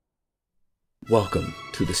Welcome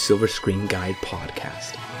to the Silver Screen Guide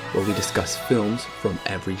podcast, where we discuss films from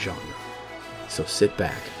every genre. So sit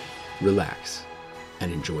back, relax,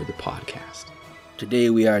 and enjoy the podcast.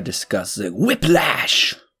 Today we are discussing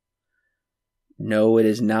Whiplash! No, it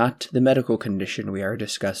is not the medical condition we are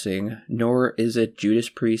discussing, nor is it Judas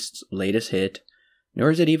Priest's latest hit,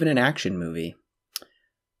 nor is it even an action movie.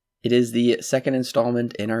 It is the second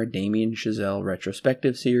installment in our Damien Chazelle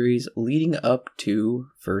retrospective series leading up to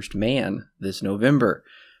First Man this November.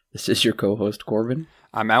 This is your co-host, Corbin.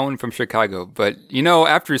 I'm Alan from Chicago, but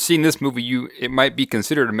after seeing this movie, it might be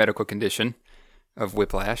considered a medical condition of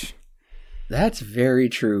whiplash. That's very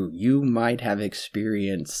true. You might have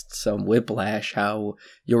experienced some whiplash, how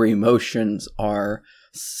your emotions are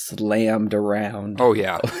slammed around. Oh,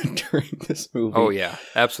 yeah. During this movie. Oh, yeah.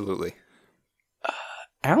 Absolutely.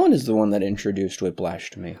 Alan is the one that introduced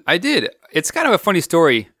Whiplash to me. I did. It's kind of a funny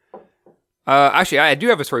story. Actually, I do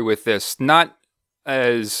have a story with this. Not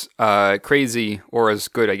as crazy or as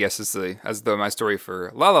good, I guess, as my story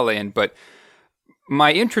for La La Land, but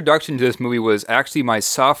my introduction to this movie was actually my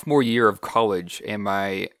sophomore year of college, and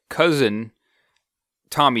my cousin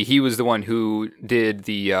Tommy, he was the one who did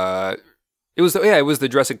the it was the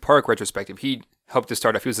Jurassic Park retrospective. He helped to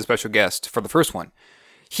start off. He was a special guest for the first one.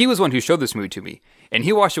 He was the one who showed this movie to me, and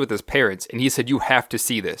he watched it with his parents, and he said, "You have to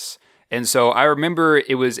see this." And so I remember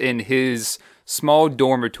it was in his small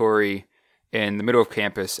dormitory in the middle of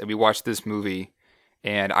campus, and we watched this movie,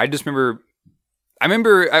 and I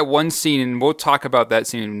remember at one scene, and we'll talk about that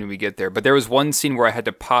scene when we get there, but there was one scene where I had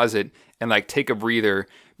to pause it and take a breather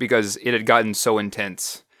because it had gotten so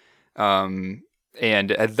intense. And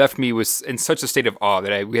it left me in such a state of awe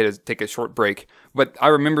that we had to take a short break. But I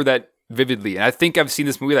remember that vividly, and I think I've seen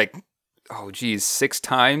this movie 6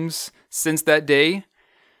 times since that day.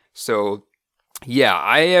 So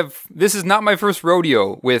yeah, this is not my first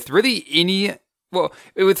rodeo with really any,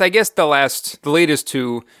 with I guess the latest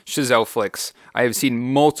two Chazelle flicks I have seen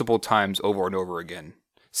multiple times over and over again.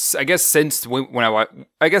 I guess since would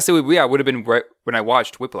have been right when I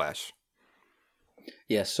watched Whiplash.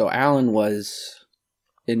 Yes, so Alan was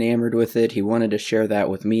enamored with it. He wanted to share that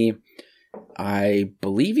with me. I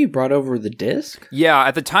believe you brought over the disc? Yeah,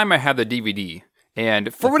 at the time I had the DVD.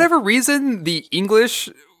 And for whatever reason, the English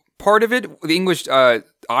part of it, the English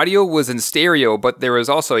audio was in stereo, but there was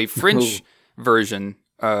also a French version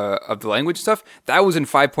of the language stuff. That was in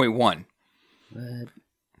 5.1.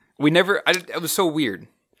 It was so weird.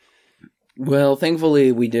 Well,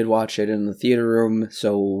 thankfully we did watch it in the theater room,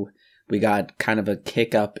 so we got kind of a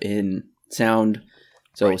kick up in sound.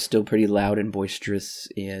 So It was still pretty loud and boisterous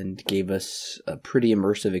and gave us a pretty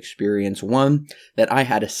immersive experience. One, that I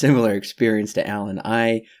had a similar experience to Alan.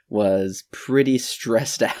 I was pretty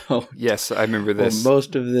stressed out. Yes, I remember this. For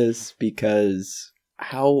most of this because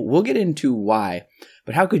we'll get into why,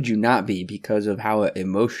 but how could you not be because of how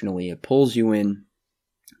emotionally it pulls you in,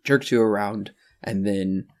 jerks you around, and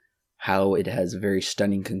then how it has a very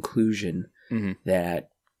stunning conclusion that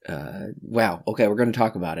wow. Okay, we're going to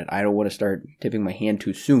talk about it. I don't want to start tipping my hand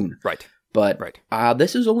too soon. Right. But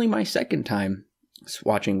this is only my second time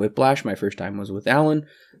watching Whiplash. My first time was with Alan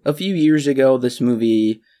a few years ago. This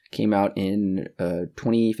movie came out in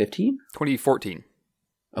 2015? 2014.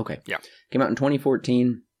 Okay. Yeah. Came out in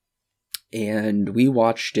 2014, and we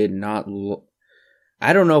watched it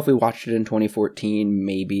I don't know if we watched it in 2014,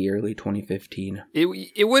 maybe early 2015.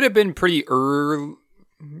 It would have been pretty early.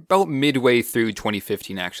 About midway through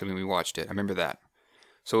 2015, actually, when we watched it. I remember that.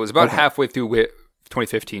 So it was about halfway through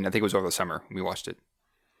 2015. I think it was over the summer when we watched it.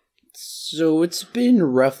 So it's been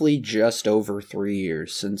roughly just over 3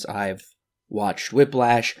 years since I've watched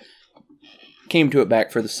Whiplash. Came to it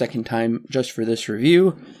back for the second time just for this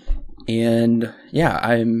review. And yeah,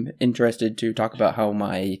 I'm interested to talk about how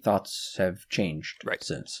my thoughts have changed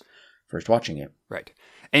since first watching it. Right.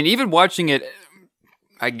 And even watching it,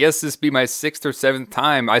 I guess this be my 6th or 7th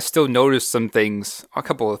time, I still noticed a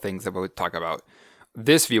couple of things that we'll talk about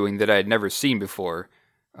this viewing that I had never seen before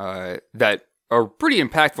that are pretty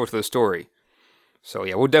impactful to the story. So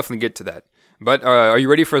yeah, we'll definitely get to that. But are you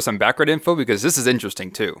ready for some background info? Because this is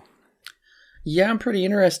interesting too. Yeah, I'm pretty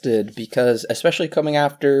interested because especially coming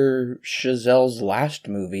after Chazelle's last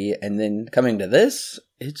movie and then coming to this,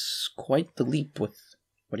 it's quite the leap with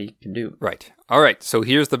what he can do. Right. All right, so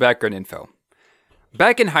here's the background info.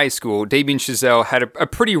 Back in high school, Damien Chazelle had a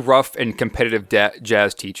pretty rough and competitive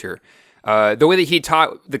jazz teacher. The way that he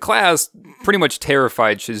taught the class pretty much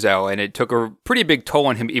terrified Chazelle, and it took a pretty big toll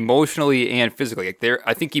on him emotionally and physically.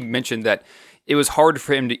 I think he mentioned that it was hard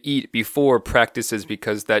for him to eat before practices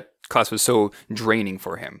because that class was so draining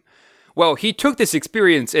for him. Well, he took this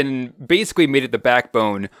experience and basically made it the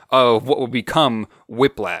backbone of what would become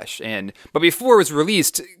Whiplash. But before it was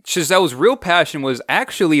released, Chazelle's real passion was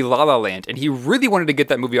actually La La Land, and he really wanted to get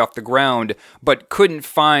that movie off the ground, but couldn't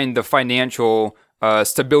find the financial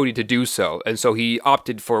stability to do so. And so he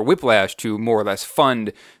opted for Whiplash to more or less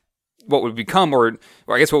fund what would become, or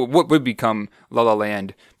I guess what would become La La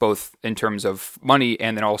Land, both in terms of money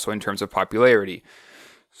and then also in terms of popularity.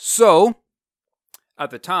 So, at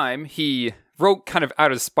the time, he wrote kind of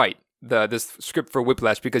out of spite this script for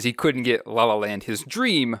Whiplash because he couldn't get La La Land, his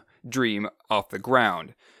dream off the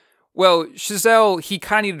ground. Well, Chazelle, he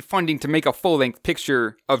kind of needed funding to make a full-length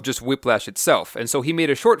picture of just Whiplash itself, and so he made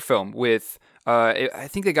a short film with, I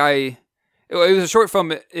think the guy... It was a short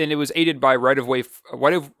film, and it was aided by Right of Way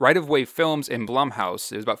Films in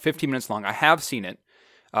Blumhouse. It was about 15 minutes long. I have seen it.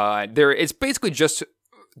 It's basically just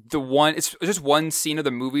it's just one scene of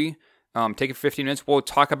the movie. Take 15 minutes. We'll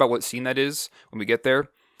talk about what scene that is when we get there,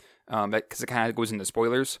 because it kind of goes into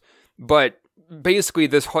spoilers. But basically,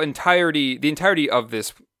 the entirety of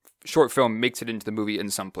this short film makes it into the movie in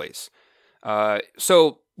some place.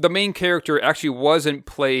 So the main character actually wasn't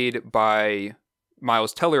played by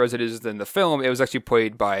Miles Teller as it is in the film. It was actually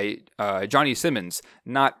played by Johnny Simmons,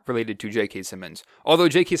 not related to J.K. Simmons. Although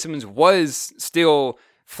J.K. Simmons was still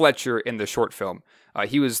Fletcher in the short film.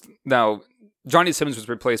 Johnny Simmons was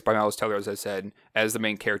replaced by Miles Teller, as I said, as the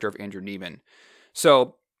main character of Andrew Neiman.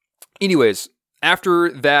 So, anyways,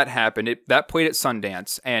 after that happened, that played at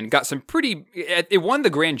Sundance and got some it won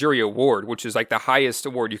the Grand Jury Award, which is like the highest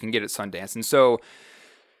award you can get at Sundance. And so,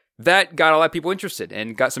 that got a lot of people interested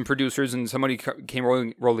and got some producers and somebody came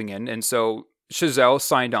rolling in. And so Chazelle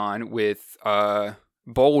signed on with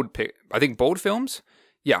Bold Films.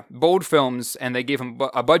 Yeah, Bold Films, and they gave him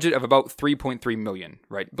a budget of about $3.3 million,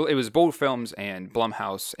 right? It was Bold Films and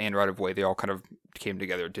Blumhouse and Right of Way. They all kind of came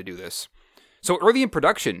together to do this. So early in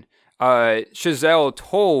production, Chazelle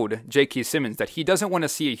told J.K. Simmons that he doesn't want to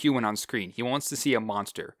see a human on screen. He wants to see a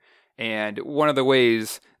monster. And one of the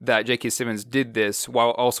ways that J.K. Simmons did this,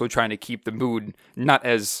 while also trying to keep the mood not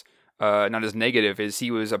as negative, is he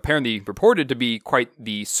was apparently reported to be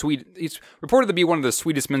He's reported to be one of the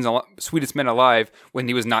sweetest men alive when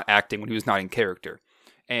he was not acting, when he was not in character.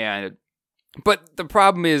 But the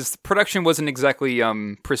problem is, production wasn't exactly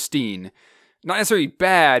pristine. Not necessarily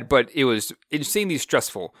bad, but it was insanely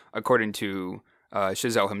stressful, according to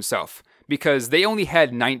Chazelle himself. Because they only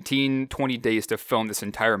had 20 days to film this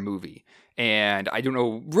entire movie. And I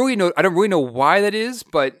don't really know why that is,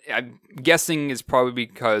 but I'm guessing it's probably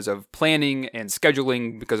because of planning and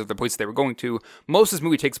scheduling, because of the places they were going to. Most of this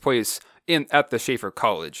movie takes place at the Schaefer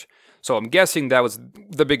College. So I'm guessing that was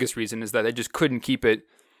the biggest reason, is that they just couldn't keep it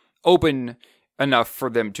open enough for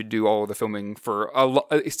them to do all of the filming for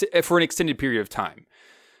an extended period of time.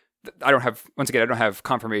 I don't have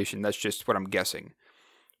confirmation. That's just what I'm guessing.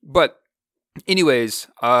 But anyways,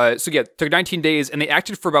 took 19 days, and they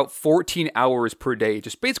acted for about 14 hours per day,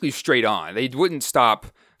 just basically straight on. They wouldn't stop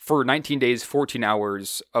for 19 days, 14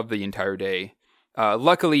 hours of the entire day.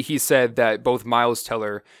 Luckily, he said that both Miles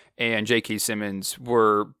Teller and J.K. Simmons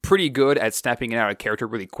were pretty good at snapping it out of character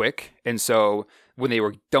really quick, and so when they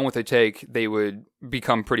were done with the take, they would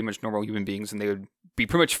become pretty much normal human beings, and they would be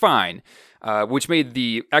pretty much fine, which made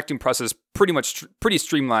the acting process pretty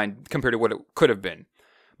streamlined compared to what it could have been.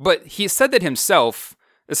 But he said that himself,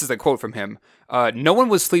 this is a quote from him, no one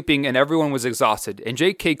was sleeping and everyone was exhausted, and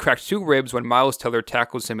J.K. cracked 2 ribs when Miles Teller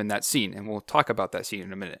tackles him in that scene, and we'll talk about that scene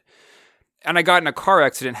in a minute. And I got in a car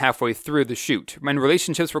accident halfway through the shoot. My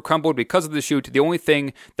relationships were crumbled because of the shoot. The only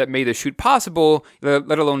thing that made the shoot possible,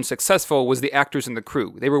 let alone successful, was the actors and the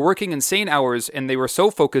crew. They were working insane hours, and they were so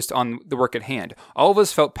focused on the work at hand. All of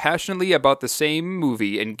us felt passionately about the same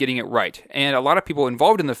movie and getting it right. And a lot of people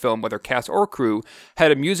involved in the film, whether cast or crew,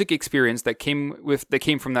 had a music experience that came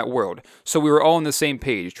from that world. So we were all on the same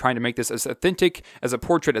page, trying to make this as authentic as a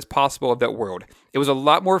portrait as possible of that world. It was a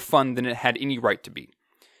lot more fun than it had any right to be.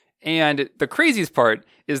 And the craziest part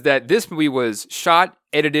is that this movie was shot,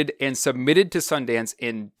 edited, and submitted to Sundance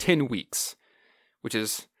in 10 weeks, which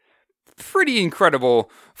is pretty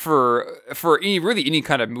incredible for any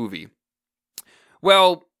kind of movie.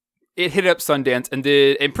 Well, it hit up Sundance and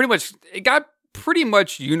it got pretty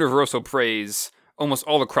much universal praise almost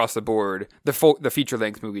all across the board. The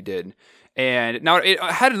feature-length movie did. And now it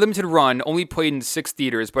had a limited run, only played in 6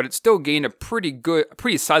 theaters, but it still gained a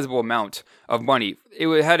pretty sizable amount of money.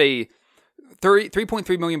 It had a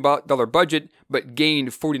 $3.3 million budget, but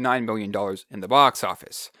gained $49 million in the box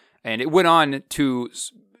office. And it went on to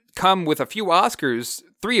come with a few Oscars,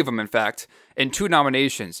 3 of them in fact, and 2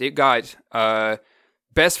 nominations. It got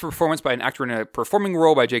Best Performance by an Actor in a Performing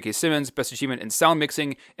Role by J.K. Simmons, Best Achievement in Sound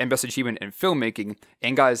Mixing, and Best Achievement in Filmmaking.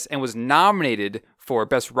 And guys, and was nominated for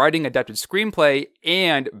Best Writing Adapted Screenplay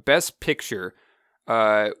and Best Picture,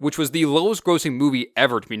 which was the lowest grossing movie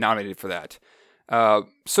ever to be nominated for that.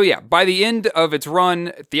 So yeah, by the end of its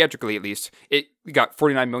run, theatrically at least, it got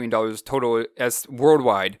 $49 million total as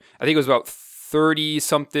worldwide. I think it was about 30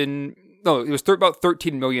 something. No, it was about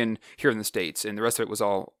 13 million here in the States, and the rest of it was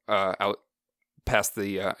all out past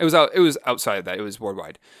the. It was outside of that. It was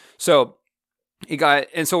worldwide. So it got,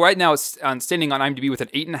 and so right now it's standing on IMDb with an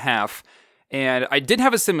 8.5. And I did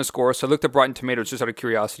have a cinema score, so I looked up Rotten Tomatoes just out of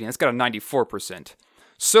curiosity, and it's got a 94%.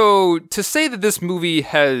 So to say that this movie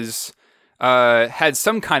has had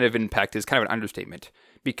some kind of impact is kind of an understatement,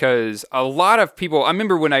 because a lot of people, I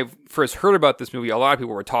remember when I first heard about this movie, a lot of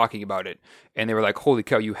people were talking about it, and they were like, holy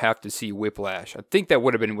cow, you have to see Whiplash. I think that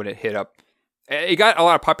would have been when it hit up. It got a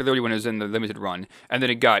lot of popularity when it was in the limited run, and then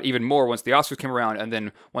it got even more once the Oscars came around, and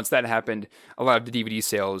then once that happened, a lot of the DVD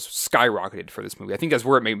sales skyrocketed for this movie. I think that's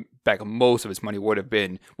where it made back most of its money would have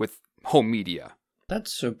been with home media.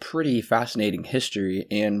 That's a pretty fascinating history,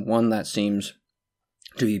 and one that seems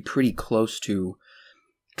to be pretty close to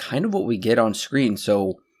kind of what we get on screen.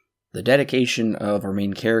 So the dedication of our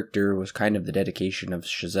main character was kind of the dedication of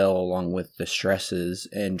Chazelle, along with the stresses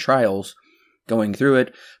and trials going through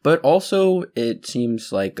it, but also it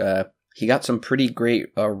seems like he got some pretty great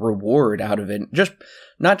reward out of it, just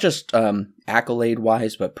not just accolade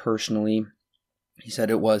wise, but personally. He said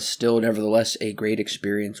it was still nevertheless a great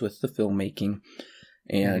experience with the filmmaking,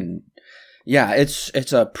 and yeah,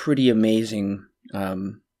 it's a pretty amazing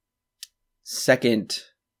second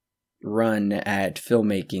run at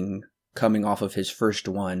filmmaking, coming off of his first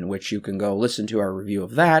one, which you can go listen to our review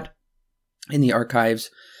of that in the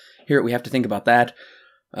archives. Here, we have to think about that.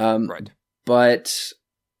 Right. But,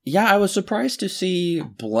 yeah, I was surprised to see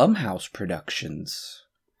Blumhouse Productions.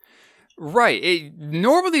 Right.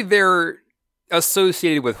 Normally they're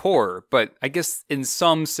associated with horror, but I guess in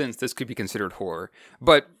some sense this could be considered horror.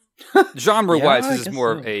 But genre-wise, this is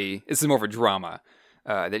more of a drama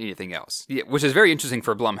than anything else. Yeah, which is very interesting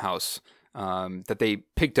for Blumhouse, that they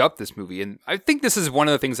picked up this movie. And I think this is one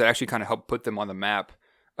of the things that actually kind of helped put them on the map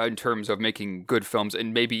in terms of making good films,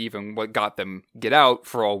 and maybe even what got them Get Out,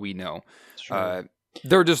 for all we know. Sure.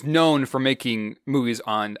 They're just known for making movies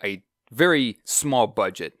on a very small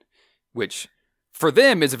budget, which for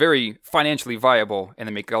them is very financially viable, and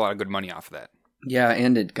they make a lot of good money off of that. Yeah,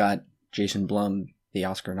 and it got Jason Blum the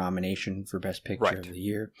Oscar nomination for Best Picture of the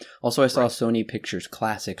Year. Also, I saw Sony Pictures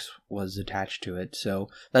Classics was attached to it, so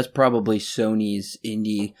that's probably Sony's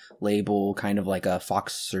indie label, kind of like a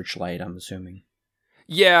Fox Searchlight, I'm assuming.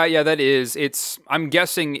 Yeah, that is. I'm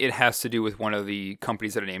guessing it has to do with one of the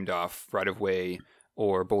companies that are named off, Right of Way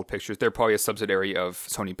or Bold Pictures. They're probably a subsidiary of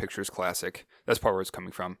Sony Pictures Classic. That's probably where it's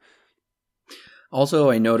coming from.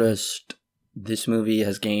 Also, I noticed this movie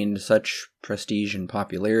has gained such prestige and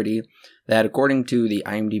popularity that according to the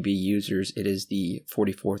IMDb users, it is the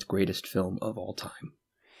 44th greatest film of all time.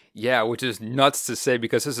 Yeah, which is nuts to say,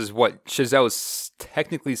 because this is what Chazelle's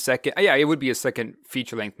technically second. Yeah, it would be a second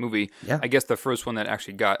feature-length movie. Yeah. I guess the first one that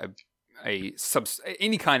actually got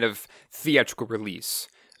any kind of theatrical release.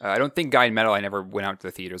 I don't think Guy and Madeline ever went out to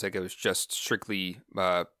the theaters. Like, it was just strictly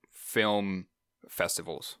film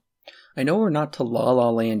festivals. I know we're not to La La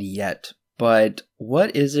Land yet, but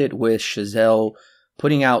what is it with Chazelle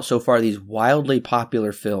putting out so far these wildly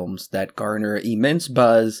popular films that garner immense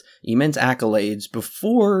buzz, immense accolades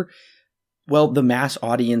before, well, the mass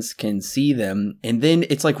audience can see them, and then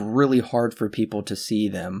it's like really hard for people to see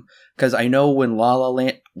them? Because I know when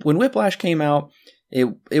when Whiplash came out,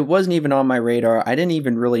 it wasn't even on my radar. I didn't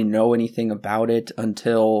even really know anything about it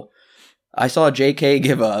until I saw JK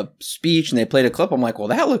give a speech and they played a clip. I'm like, well,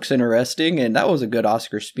 that looks interesting, and that was a good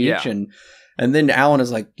Oscar speech. Yeah. And then Alan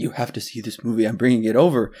is like, you have to see this movie. I'm bringing it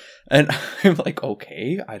over. And I'm like,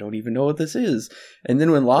 okay, I don't even know what this is. And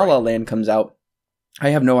then when La La Land comes out, I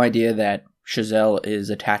have no idea that Chazelle is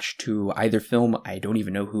attached to either film. I don't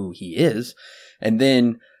even know who he is. And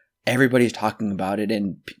then everybody's talking about it.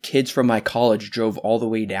 And kids from my college drove all the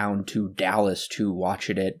way down to Dallas to watch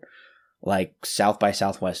it at like South by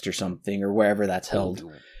Southwest or something, or wherever that's held.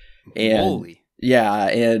 Holy. Yeah.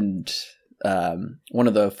 And one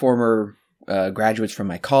of the former graduates from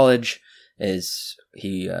my college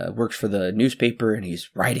he works for the newspaper, and he's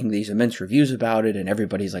writing these immense reviews about it, and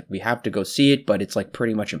everybody's like, we have to go see it, but it's like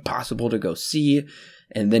pretty much impossible to go see.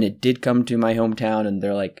 And then it did come to my hometown, and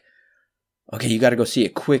they're like, okay, you got to go see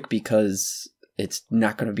it quick because it's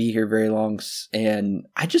not going to be here very long. And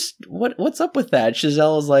I just, what's up with that?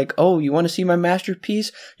 Chazelle is like, oh, you want to see my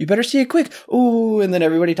masterpiece? You better see it quick. Ooh, and then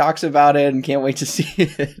everybody talks about it and can't wait to see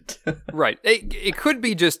it. Right. It could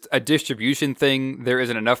be just a distribution thing. There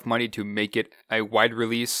isn't enough money to make it a wide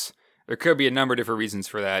release. There could be a number of different reasons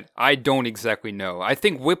for that. I don't exactly know. I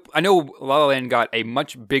think I know La La Land got a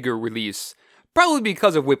much bigger release, probably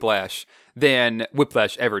because of Whiplash, than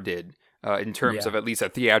Whiplash ever did. In terms of at least a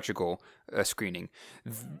theatrical screening.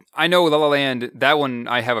 I know La La Land, that one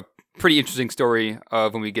I have a pretty interesting story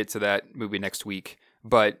of when we get to that movie next week.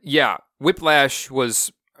 But yeah, Whiplash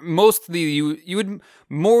was mostly, you would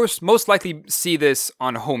most likely see this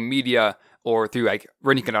on home media or through like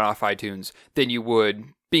renting it off iTunes than you would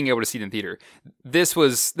being able to see it in theater. This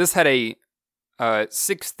had a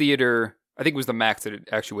 6 theater, I think it was the max that it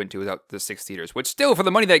actually went to without the 6 theaters, which still for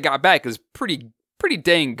the money that it got back is pretty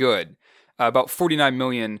dang good. About $49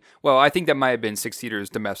 million. Well, I think that might have been 6 theaters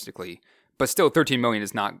domestically, but still $13 million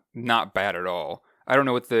is not bad at all. I don't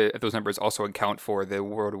know if those numbers also account for the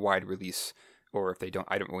worldwide release, or if they don't.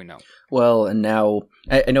 I don't really know. Well, and now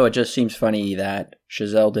I know it just seems funny that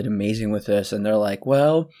Chazelle did amazing with this, and they're like,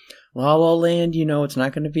 well, La La Land, it's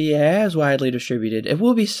not going to be as widely distributed. It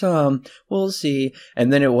will be some. We'll see.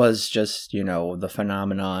 And then it was just, the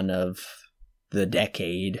phenomenon of the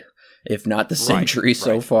decade, if not the century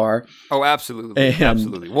so far. Oh, absolutely.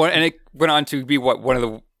 Absolutely. And it went on to be one of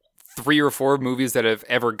the 3 or 4 movies that have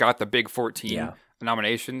ever got the big 14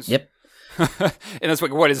 nominations. Yep. And that's his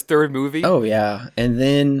 3rd movie? Oh, yeah. And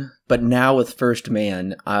then, but now with First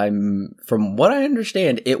Man, from what I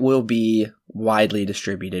understand, it will be widely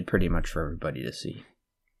distributed pretty much for everybody to see.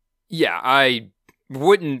 Yeah, I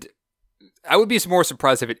would be more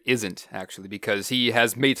surprised if it isn't, actually, because he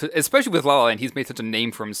has made, especially with La La Land, he's made such a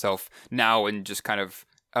name for himself now in just kind of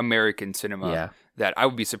American cinema that I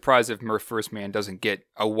would be surprised if First Man doesn't get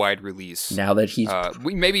a wide release. Now that he's...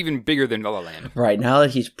 maybe even bigger than La La Land. Right, now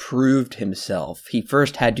that he's proved himself. He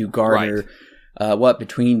first had to garner,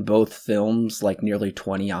 between both films, like nearly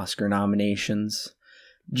 20 Oscar nominations.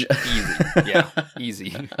 Easy. Yeah,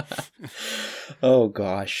 easy. Oh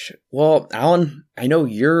gosh. Well, Alan, I know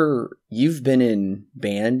you've been in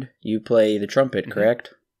band. You play the trumpet,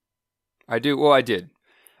 correct? I do. Well, I did.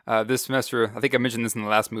 This semester, I think I mentioned this in the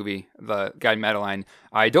last movie, The Guy Madeline.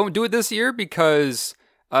 I don't do it this year because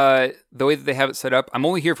the way that they have it set up, I'm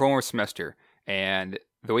only here for 1 more semester, and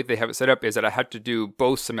the way they have it set up is that I have to do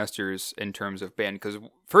both semesters in terms of band, because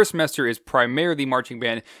first semester is primarily marching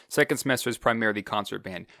band, second semester is primarily concert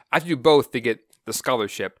band. I have to do both to get the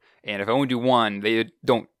scholarship, and if I only do one, they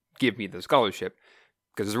don't give me the scholarship,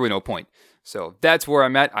 because there's really no point. So that's where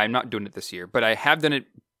I'm at. I'm not doing it this year, but I have done it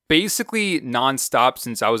basically nonstop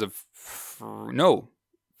since I was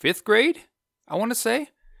 5th grade, I want to say.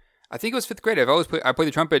 I think it was 5th grade. I played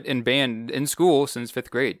the trumpet in band in school since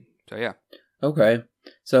 5th grade, so yeah. Okay.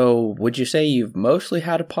 So would you say you've mostly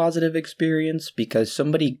had a positive experience? Because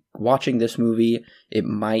somebody watching this movie, it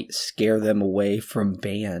might scare them away from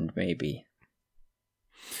band, maybe.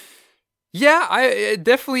 Yeah, I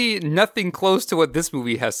definitely nothing close to what this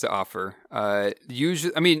movie has to offer.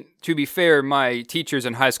 Usually, I mean, to be fair, my teachers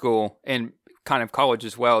in high school and kind of college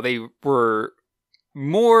as well, they were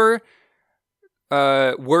more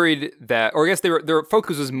worried that, or I guess their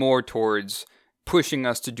focus was more towards pushing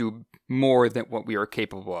us to do more than what we are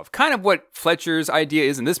capable of. Kind of what Fletcher's idea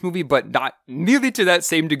is in this movie, but not nearly to that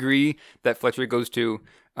same degree that Fletcher goes to.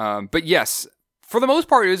 But yes, for the most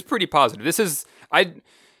part, it was pretty positive. This is,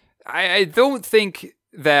 I don't think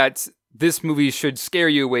that this movie should scare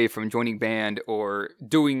you away from joining band or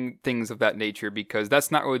doing things of that nature, because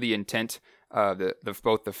that's not really the intent of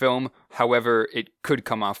both the film. However, it could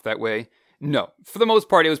come off that way. No, for the most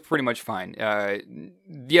part, it was pretty much fine.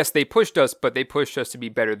 Yes, they pushed us, but they pushed us to be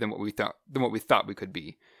better than what we thought we could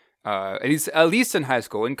be. At least in high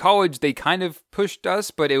school. In college, they kind of pushed us,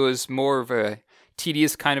 but it was more of a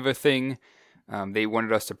tedious kind of a thing. They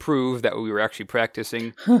wanted us to prove that we were actually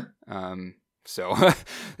practicing. So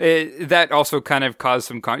that also kind of caused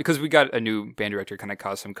some because we got a new band director, kind of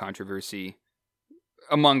caused some controversy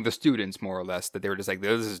among the students, more or less, that they were just like,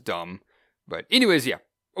 this is dumb. But anyways, yeah.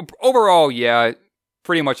 Overall, yeah,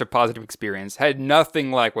 pretty much a positive experience. Had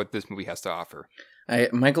nothing like what this movie has to offer.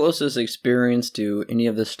 My closest experience to any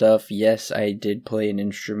of this stuff, yes, I did play an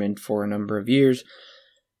instrument for a number of years,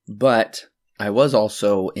 but I was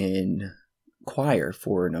also in choir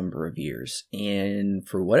for a number of years, and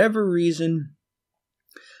for whatever reason,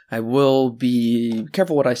 I will be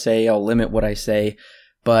careful what I say, I'll limit what I say,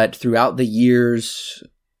 but throughout the years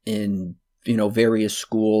in, various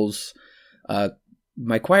schools,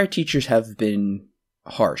 my choir teachers have been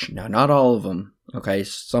harsh. Now, not all of them, okay?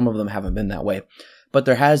 Some of them haven't been that way. But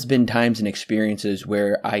there has been times and experiences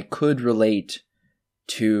where I could relate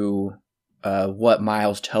to what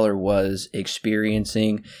Miles Teller was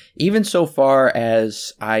experiencing. Even so far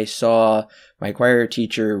as I saw my choir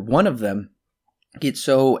teacher, one of them, get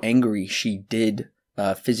so angry she did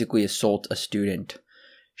physically assault a student.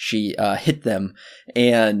 She hit them,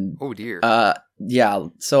 and oh dear. Yeah,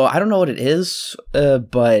 so I don't know what it is,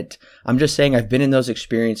 but I'm just saying I've been in those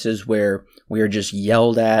experiences where we are just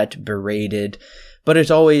yelled at, berated, but it's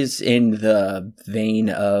always in the vein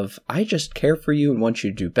of, I just care for you and want you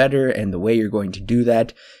to do better, and the way you're going to do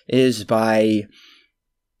that is by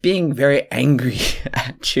being very angry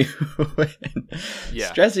at you and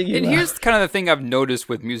stressing you out. And out. Here's kind of the thing I've noticed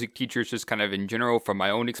with music teachers, just kind of in general from my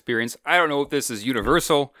own experience. I don't know if this is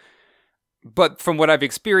universal, but from what I've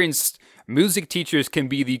experienced, music teachers can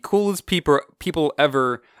be the coolest people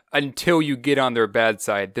ever until you get on their bad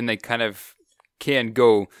side. Then they kind of can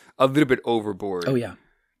go a little bit overboard. Oh, yeah.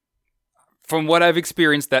 From what I've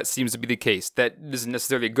experienced, that seems to be the case. That isn't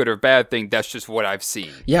necessarily a good or bad thing. That's just what I've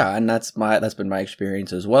seen. Yeah, and that's been my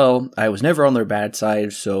experience as well. I was never on their bad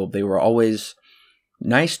side, so they were always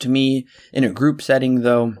nice to me. In a group setting,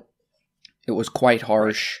 though, it was quite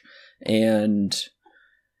harsh. And,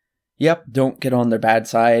 yep, don't get on their bad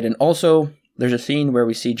side. And also, there's a scene where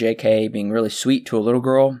we see JK being really sweet to a little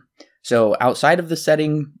girl. So outside of the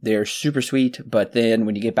setting, they're super sweet, but then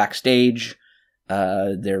when you get backstage,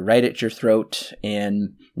 they're right at your throat,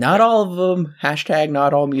 and not all of them, hashtag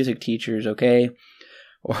not all music teachers, okay?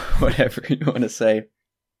 Or whatever you want to say.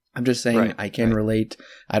 I'm just saying I can relate.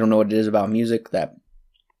 I don't know what it is about music that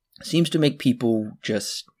seems to make people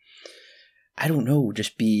just, I don't know,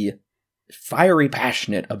 just be fiery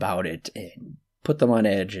passionate about it and put them on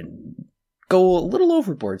edge and go a little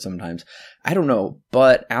overboard sometimes. I don't know.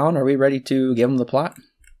 But, Alan, are we ready to give them the plot?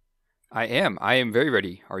 I am. I am very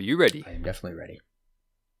ready. Are you ready? I am definitely ready.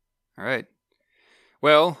 All right.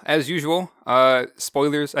 Well, as usual,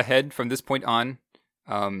 spoilers ahead from this point on.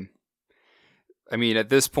 I mean, at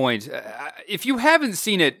this point, if you haven't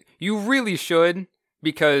seen it, you really should,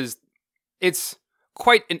 because it's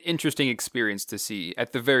quite an interesting experience to see,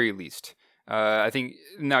 at the very least. I think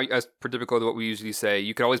now, as per typical of what we usually say,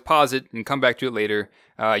 you can always pause it and come back to it later.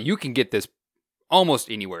 You can get this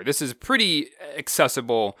almost anywhere. This is pretty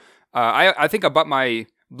accessible. I think I bought my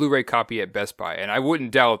Blu-ray copy at Best Buy, and I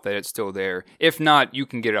wouldn't doubt that it's still there. If not, you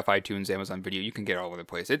can get it off iTunes, Amazon Video. You can get it all over the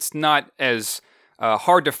place. It's not as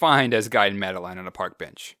hard to find as Guy and Madeline on a park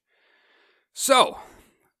bench. So,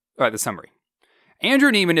 the summary.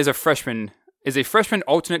 Andrew Neiman is a freshman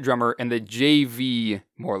alternate drummer in the JV,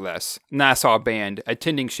 more or less, Nassau band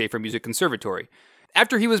attending Schaefer Music Conservatory.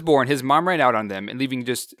 After he was born, his mom ran out on them and leaving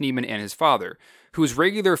just Neiman and his father, whose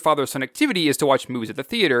regular father-son activity is to watch movies at the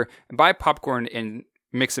theater, buy popcorn, and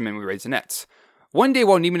mix them in with Raisinets. One day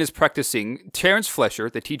while Neiman is practicing, Terrence Fletcher,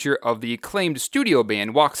 the teacher of the acclaimed studio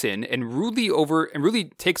band, walks in and rudely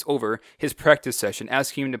takes over his practice session,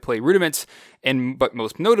 asking him to play rudiments but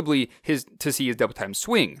most notably to see his double time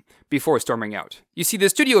swing before storming out. You see, the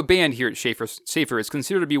studio band here at Schaefer is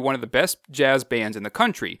considered to be one of the best jazz bands in the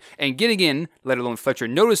country, and getting in, let alone Fletcher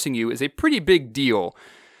noticing you, is a pretty big deal.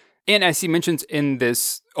 And as he mentions in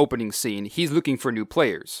this opening scene, he's looking for new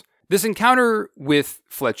players. This encounter with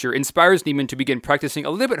Fletcher inspires Neiman to begin practicing a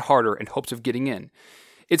little bit harder in hopes of getting in.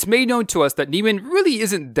 It's made known to us that Neiman really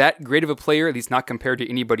isn't that great of a player, at least not compared to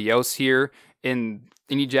anybody else here in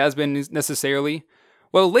any jazz band necessarily.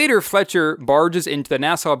 Well, later, Fletcher barges into the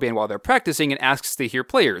Nassau band while they're practicing and asks to hear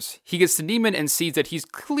players. He gets to Neiman and sees that he's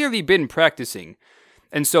clearly been practicing.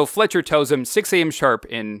 And so Fletcher tells him 6 a.m. sharp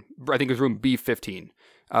in, I think it was room B15,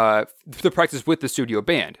 to practice with the studio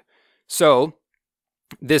band. So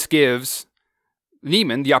this gives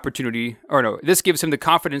Neiman the opportunity, this gives him the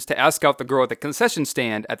confidence to ask out the girl at the concession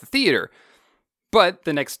stand at the theater. But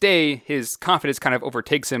the next day, his confidence kind of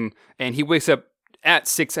overtakes him, and he wakes up at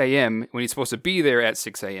 6 a.m. when he's supposed to be there at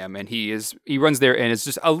 6 a.m. And he runs there and is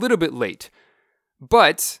just a little bit late.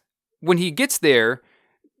 But when he gets there,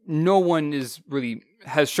 no one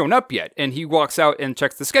has shown up yet. And he walks out and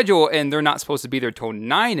checks the schedule, and they're not supposed to be there till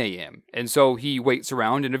 9 a.m. And so he waits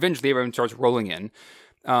around, and eventually everyone starts rolling in.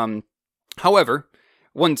 However,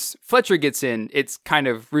 once Fletcher gets in, it's kind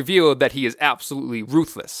of revealed that he is absolutely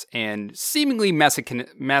ruthless and seemingly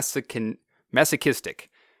masochistic.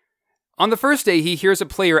 On the first day, he hears a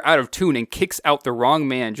player out of tune and kicks out the wrong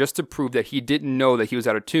man just to prove that he didn't know that he was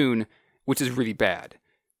out of tune, which is really bad.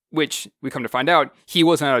 Which, we come to find out, he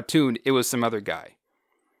wasn't out of tune, it was some other guy.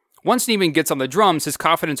 Once Neiman gets on the drums, his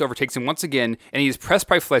confidence overtakes him once again, and he is pressed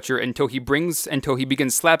by Fletcher until he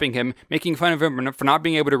begins slapping him, making fun of him for not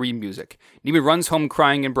being able to read music. Neiman runs home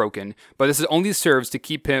crying and broken, but this only serves to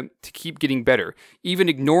keep getting better, even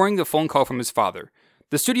ignoring the phone call from his father.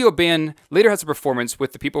 The studio band later has a performance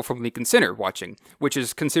with the people from Lincoln Center watching, which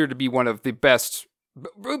is considered to be one of the best,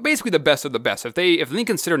 basically the best of the best. If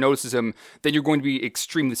Lincoln Center notices him, then you're going to be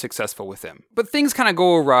extremely successful with him. But things kind of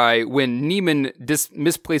go awry when Neiman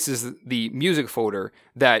misplaces the music folder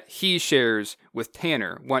that he shares with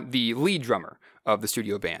Tanner, the lead drummer of the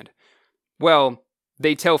studio band. Well,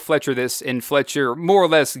 they tell Fletcher this, and Fletcher more or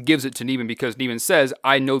less gives it to Neiman because Neiman says,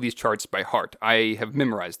 "I know these charts by heart. I have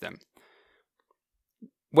memorized them."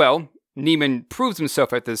 Well, Neiman proves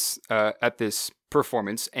himself at this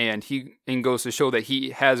performance, and goes to show that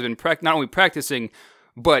he has been not only practicing,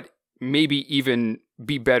 but maybe even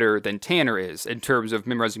be better than Tanner is in terms of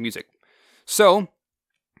memorizing music. So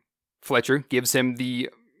Fletcher gives him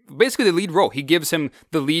basically the lead role. He gives him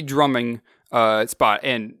the lead drumming spot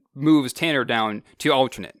and moves Tanner down to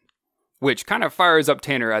alternate, which kind of fires up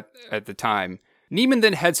Tanner at the time. Neiman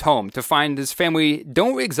then heads home to find his family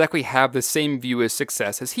don't exactly have the same view of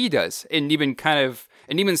success as he does. And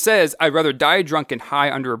Neiman says, "I'd rather die drunk and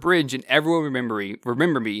high under a bridge and everyone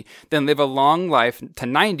remember me than live a long life to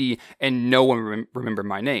 90 and no one remember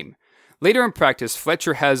my name." Later in practice,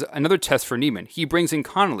 Fletcher has another test for Neiman. He brings in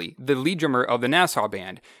Connolly, the lead drummer of the Nassau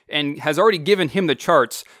band, and has already given him the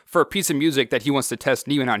charts for a piece of music that he wants to test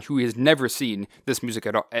Neiman on, who has never seen this music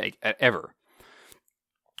ever.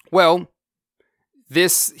 Well,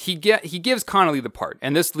 he gives Connolly the part,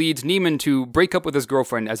 and this leads Neiman to break up with his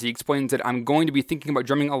girlfriend as he explains that "I'm going to be thinking about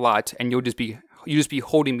drumming a lot, and you just be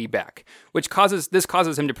holding me back," which causes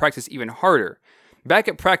him to practice even harder. Back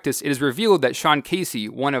at practice, it is revealed that Sean Casey,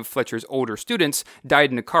 one of Fletcher's older students,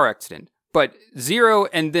 died in a car accident. But Zero,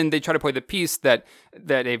 and then they try to play the piece that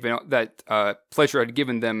Fletcher had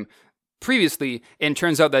given them previously, and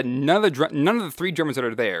turns out that none of the three drummers that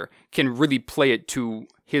are there can really play it to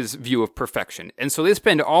his view of perfection. And so they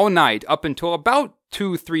spend all night up until about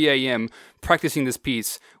 2-3 a.m. practicing this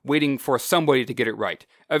piece, waiting for somebody to get it right.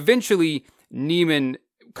 Eventually, Neiman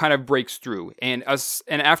kind of breaks through, and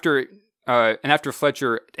after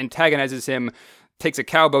Fletcher antagonizes him, takes a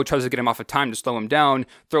cowbell, tries to get him off of time to slow him down,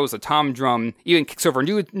 throws a tom drum, even kicks over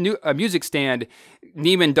a music stand,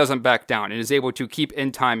 Neiman doesn't back down and is able to keep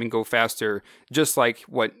in time and go faster, just like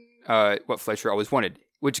what Fletcher always wanted,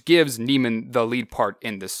 which gives Neiman the lead part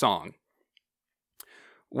in this song.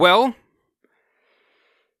 Well,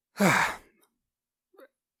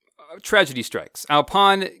 tragedy strikes.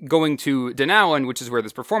 Upon going to Denali, which is where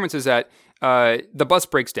this performance is at, the bus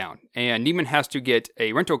breaks down, and Neiman has to get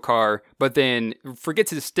a rental car, but then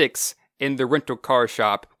forgets his sticks in the rental car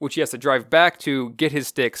shop, which he has to drive back to get his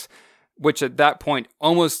sticks, which at that point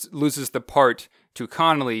almost loses the part to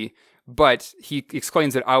Connolly, but he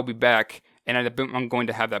explains that "I'll be back, and I'm going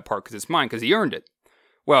to have that part because it's mine, because he earned it."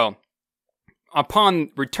 Well,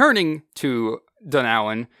 upon returning to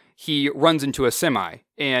Denali, he runs into a semi,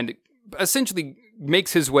 and essentially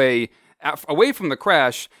makes his way away from the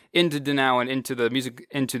crash into Denali,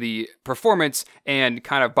 into the performance, and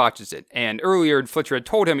kind of botches it. And earlier, Fletcher had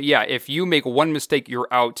told him, "Yeah, if you make one mistake, you're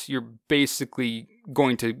out. You're basically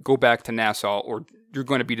going to go back to Nassau, or you're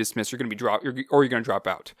going to be dismissed. You're going to drop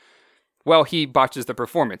out." Well, he botches the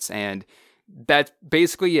performance, and that's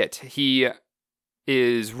basically it. He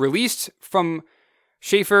is released from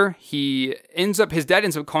Schaefer. His dad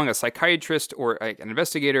ends up calling a psychiatrist or an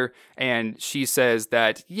investigator, and she says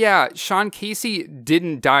that, "Yeah, Sean Casey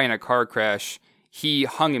didn't die in a car crash. He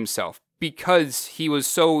hung himself because he was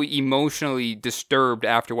so emotionally disturbed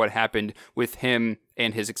after what happened with him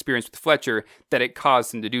and his experience with Fletcher that it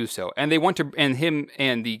caused him to do so." And him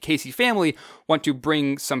and the Casey family want to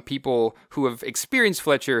bring some people who have experienced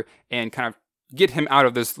Fletcher and kind of get him out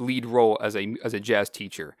of this lead role as a jazz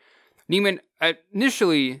teacher. Neiman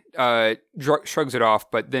initially shrugs it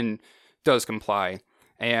off, but then does comply.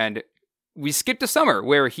 And we skip to summer,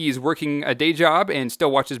 where he's working a day job and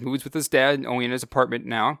still watches movies with his dad, only in his apartment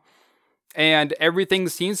now. And everything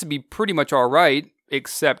seems to be pretty much all right,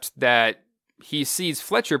 except that he sees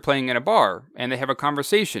Fletcher playing in a bar, and they have a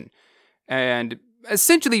conversation. And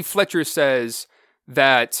essentially, Fletcher says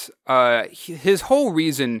that his whole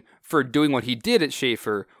reason for doing what he did at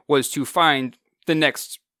Schaefer was to find the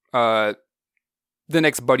next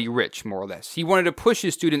Buddy Rich, more or less. He wanted to push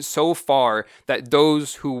his students so far that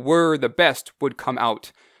those who were the best would come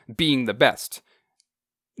out being the best.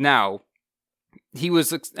 Now, he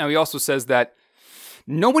also says that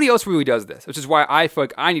nobody else really does this, which is why I feel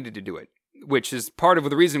like I needed to do it. which is part of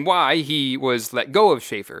the reason why he was let go of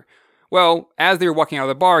Schaefer. Well, as they were walking out of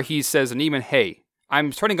the bar, he says to Neiman, hey,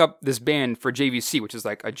 I'm starting up this band for JVC, which is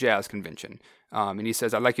like a jazz convention. And he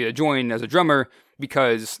says, I'd like you to join as a drummer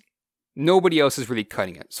because nobody else is really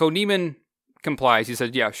cutting it. So Neiman complies. He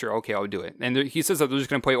says, yeah, sure, okay, I'll do it. And he says that they're just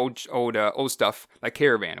going to play old stuff like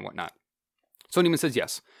Caravan and whatnot. So Neiman says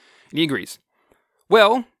yes, and he agrees.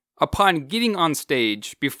 Well, upon getting on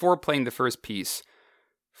stage, before playing the first piece,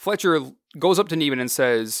 Fletcher goes up to Neiman and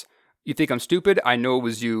says, you think I'm stupid? I know it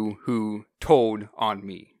was you who told on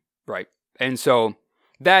me, right? And so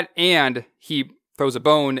that, and he throws a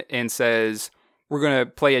bone and says, we're going to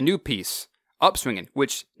play a new piece, Upswingin',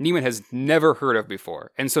 which Neiman has never heard of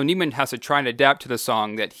before. And so Neiman has to try and adapt to the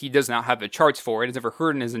song that he does not have the charts for and has never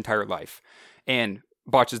heard in his entire life, and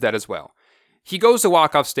botches that as well. He goes to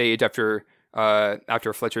walk off stage after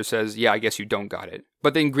Fletcher says, yeah, I guess you don't got it.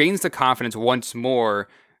 But then gains the confidence once more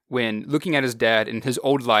when looking at his dad and his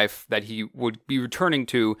old life that he would be returning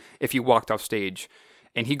to if he walked off stage.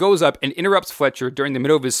 And he goes up and interrupts Fletcher during the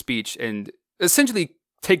middle of his speech and essentially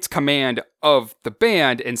takes command of the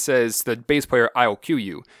band and says to the bass player, I'll cue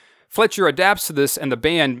you. Fletcher adapts to this and the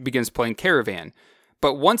band begins playing Caravan.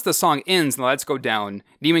 But once the song ends and the lights go down,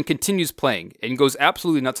 Neiman continues playing and goes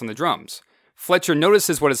absolutely nuts on the drums. Fletcher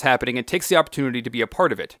notices what is happening and takes the opportunity to be a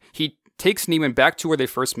part of it. He takes Neiman back to where they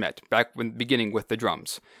first met, back when beginning with the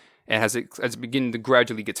drums, and as it begins to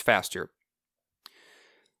gradually gets faster.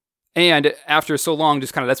 And after so long,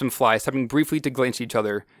 just kind of lets them fly, stopping briefly to glance at each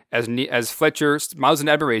other as Fletcher smiles in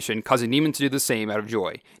admiration, causing Neiman to do the same out of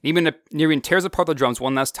joy. Neiman tears apart the drums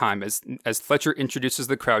one last time as Fletcher introduces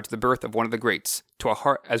the crowd to the birth of one of the greats,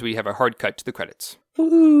 as we have a hard cut to the credits.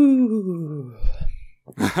 Ooh.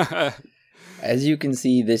 As you can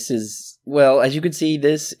see, this is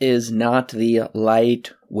not the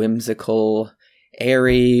light, whimsical,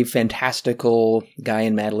 airy, fantastical Guy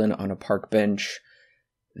and Madeline on a park bench.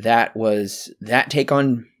 That take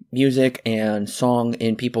on music and song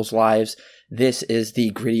in people's lives. This is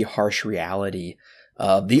the gritty, harsh reality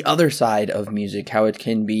of the other side of music, how it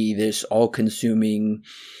can be this all-consuming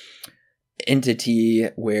entity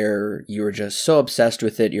where you're just so obsessed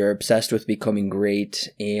with it, you're obsessed with becoming great,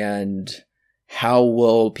 and how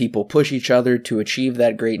will people push each other to achieve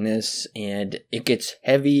that greatness? And it gets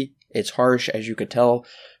heavy, it's harsh, as you could tell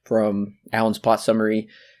from Alan's plot summary.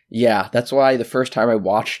 Yeah, that's why the first time I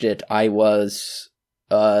watched it, I was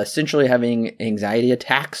essentially having anxiety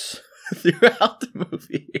attacks throughout the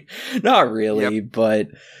movie. Not really, yep. But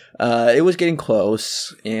it was getting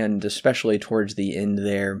close, and especially towards the end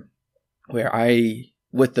there,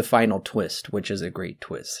 with the final twist, which is a great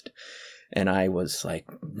twist. And I was like,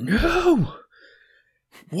 no!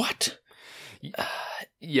 What?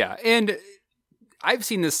 Yeah, and I've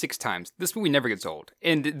seen this 6 times. This movie never gets old.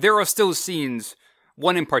 And there are still scenes,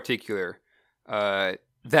 one in particular,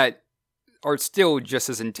 that are still just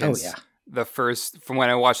as intense. Oh, yeah. From when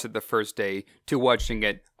I watched it the first day to watching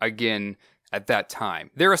it again at that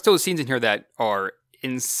time. There are still scenes in here that are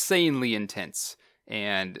insanely intense.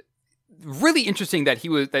 And really interesting that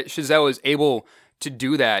Chazelle is able to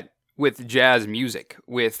do that with jazz music,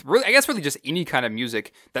 with really just any kind of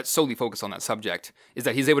music that's solely focused on that subject, is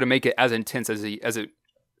that he's able to make it as intense as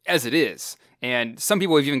it is. And some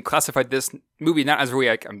people have even classified this movie not as really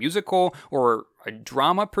like a musical or a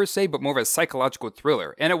drama per se, but more of a psychological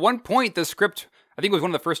thriller. And at one point, the script, I think it was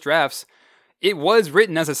one of the first drafts, it was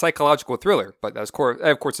written as a psychological thriller, but that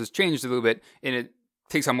of course has changed a little bit, and it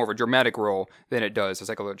takes on more of a dramatic role than it does a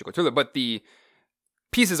psychological thriller. But the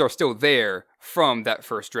pieces are still there from that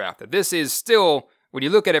first draft. That this is still, when you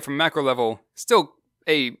look at it from macro level, still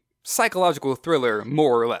a psychological thriller,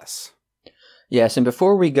 more or less. Yes, and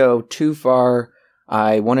before we go too far,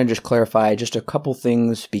 I want to just clarify just a couple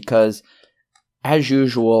things, because as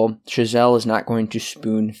usual, Chazelle is not going to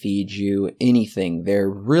spoon feed you anything. There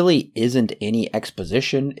really isn't any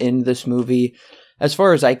exposition in this movie. As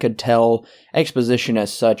far as I could tell, exposition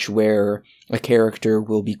as such where a character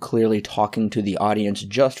will be clearly talking to the audience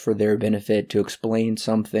just for their benefit to explain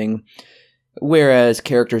something, whereas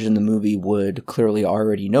characters in the movie would clearly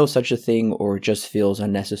already know such a thing, or it just feels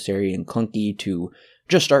unnecessary and clunky to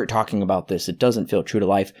just start talking about this. It doesn't feel true to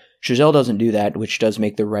life. Chazelle doesn't do that, which does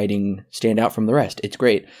make the writing stand out from the rest. It's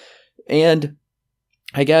great. And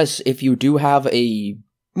I guess if you do have a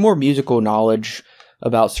more musical knowledge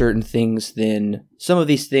about certain things, then some of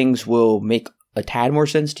these things will make a tad more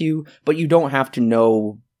sense to you, but you don't have to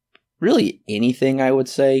know really anything, I would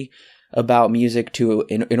say, about music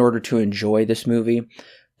in order to enjoy this movie.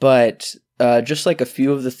 But just like a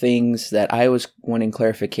few of the things that I was wanting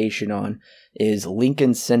clarification on is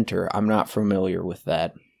Lincoln Center. I'm not familiar with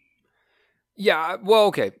that. Yeah, well,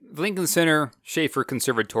 okay. Lincoln Center, Schaefer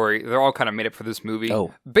Conservatory, they're all kind of made up for this movie.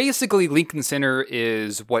 Oh. Basically, Lincoln Center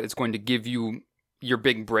is what is going to give you your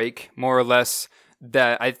big break, more or less.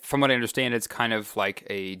 From what I understand, it's kind of like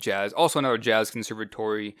also another jazz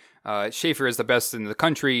conservatory. Schaefer is the best in the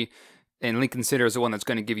country, and Lincoln Center is the one that's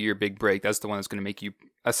going to give you your big break. That's the one that's going to make you,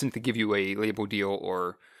 essentially give you a label deal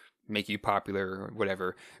or make you popular or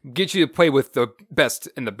whatever, get you to play with the best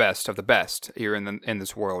and the best of the best here in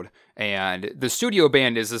this world. And the studio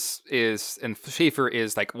band and Schaefer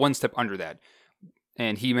is like one step under that.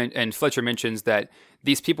 And Fletcher mentions that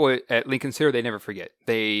these people at Lincoln Center, they never forget.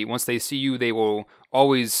 Once they see you, they will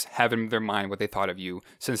always have in their mind what they thought of you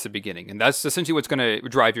since the beginning, and that's essentially what's going to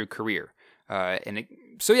drive your career.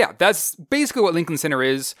 So yeah, that's basically what Lincoln Center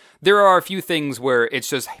is. There are a few things where it's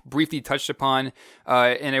just briefly touched upon.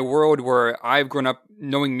 In a world where I've grown up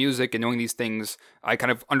knowing music and knowing these things, I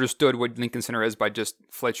kind of understood what Lincoln Center is by just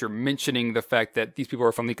Fletcher mentioning the fact that these people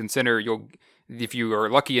are from Lincoln Center. If you are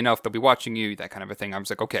lucky enough, they'll be watching you, that kind of a thing. I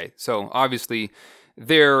was like, okay, so obviously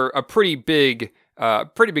they're a pretty big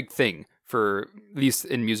thing for at least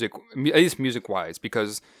music-wise,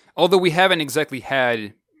 because although we haven't exactly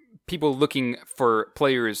had people looking for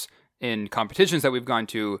players in competitions that we've gone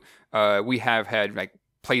to, we have had like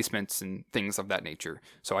placements and things of that nature.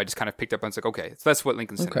 So I just kind of picked up and was like, okay, so that's what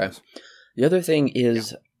Lincoln Center is. The other thing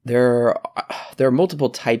is there are multiple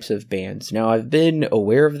types of bands. Now, I've been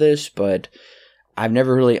aware of this, but I've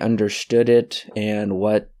never really understood it and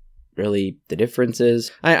what really the difference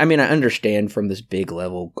is. I mean, I understand from this big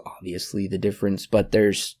level, obviously, the difference, but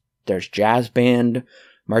there's jazz band,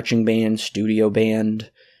 marching band, studio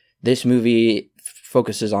band. This movie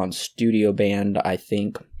focuses on studio band, I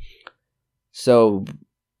think. So,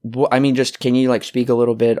 I mean, just can you like speak a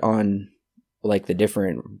little bit on like the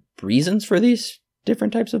different reasons for these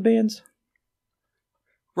different types of bands?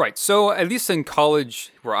 Right. So at least in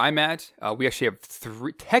college where I'm at, we actually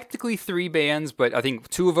have technically three bands, but I think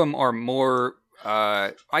two of them are more,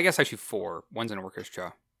 I guess actually four. One's an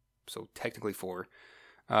orchestra. So technically four.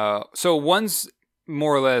 So one's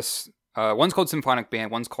more or less, one's called symphonic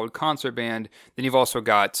band, one's called concert band. Then you've also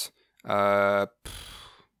got, I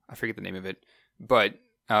forget the name of it, but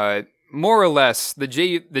more or less the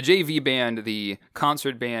JV band, the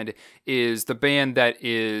concert band, is the band that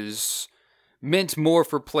is meant more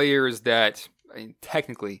for players that,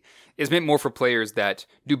 technically, is meant more for players that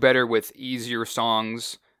do better with easier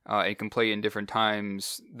songs and can play in different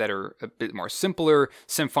times that are a bit more simpler.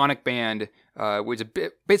 Symphonic band, which is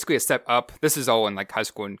basically a step up. This is all in like high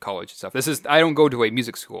school and college and stuff. I don't go to a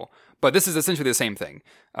music school, but this is essentially the same thing.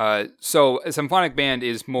 So a symphonic band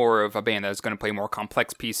is more of a band that's going to play more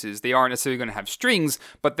complex pieces. They aren't necessarily going to have strings,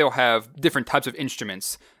 but they'll have different types of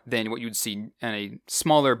instruments than what you'd see in a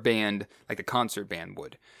smaller band like a concert band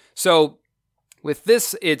would. So with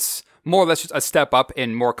this, it's more or less just a step up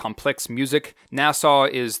in more complex music. Nassau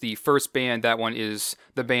is the first band. That one is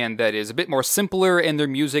the band that is a bit more simpler in their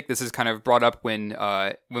music. This is kind of brought up when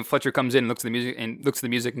Fletcher comes in and looks at the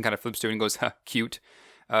music and kind of flips to it and goes, huh, cute.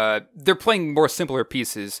 They're playing more simpler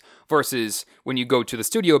pieces versus when you go to the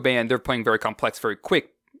studio band, they're playing very complex, very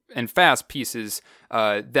quick and fast pieces.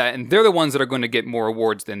 And they're the ones that are going to get more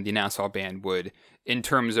awards than the Nassau band would in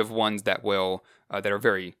terms of ones that that are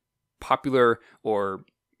very popular or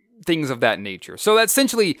things of that nature. So that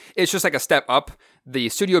essentially it's just like a step up. The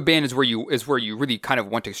studio band is where you really kind of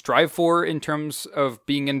want to strive for in terms of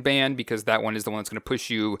being in band, because that one is the one that's going to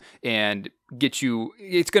push you and get you.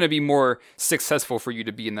 It's going to be more successful for you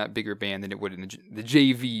to be in that bigger band than it would in the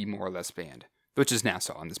JV more or less band, which is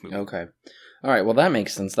Nassau in this movie. Okay. All right. Well, that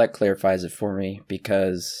makes sense. That clarifies it for me,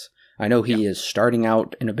 because I know he is starting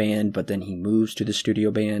out in a band, but then he moves to the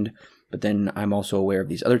studio band. But then I'm also aware of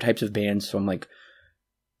these other types of bands. So I'm like,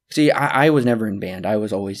 see, I was never in band. I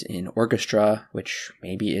was always in orchestra, which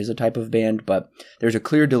maybe is a type of band, but there's a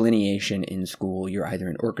clear delineation in school. You're either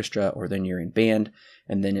in orchestra or then you're in band.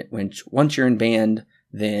 And then once you're in band,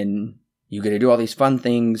 then you get to do all these fun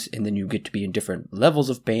things, and then you get to be in different levels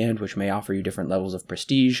of band, which may offer you different levels of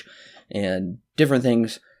prestige and different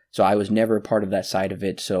things. So I was never a part of that side of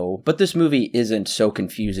it. But this movie isn't so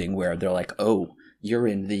confusing where they're like, oh, you're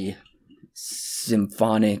in the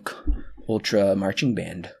symphonic ultra marching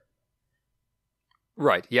band.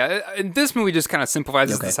 Right, yeah. And this movie just kind of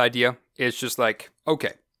simplifies this idea. It's just like,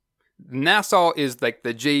 okay, Nassau is like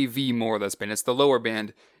the JV more or less band. It's the lower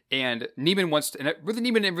band. And Neiman wants to, and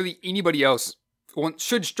Neiman and really anybody else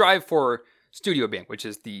should strive for studio band, which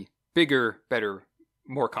is the bigger, better,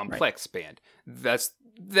 more complex band. That's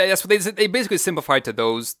what they basically simplified to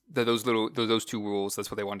those two rules. That's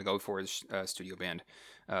what they wanted to go for is studio band.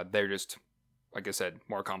 They're just like I said,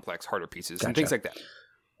 more complex, harder pieces and Gotcha. things like that.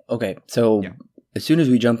 Okay, so Yeah. as soon as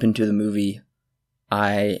we jump into the movie,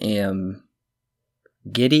 I am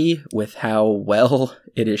giddy with how well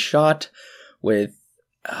it is shot.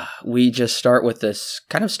 We just start with this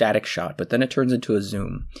kind of static shot, but then it turns into a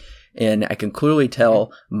zoom. And I can clearly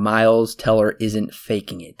tell Miles Teller isn't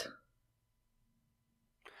faking it.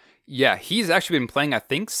 Yeah, he's actually been playing, I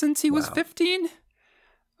think, since he was Wow. 15.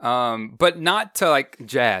 But not to like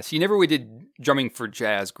jazz. He never really did drumming for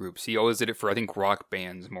jazz groups. He always did it for, I think, rock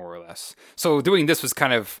bands more or less. So doing this was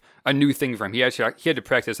kind of a new thing for him. He had to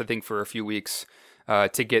practice, I think, for a few weeks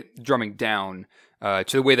to get drumming down to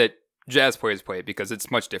the way that jazz players play, because it's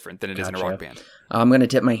much different than it is in a rock band. I'm going to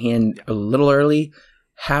tip my hand a little early.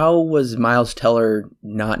 How was Miles Teller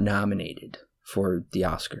not nominated for the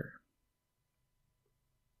Oscar?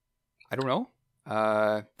 I don't know.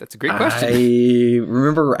 That's a great question. I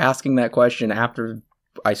remember asking that question after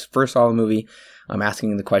I first saw the movie. I'm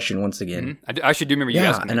asking the question once again. I actually do remember you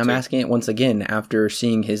asking and me I'm too. asking it once again after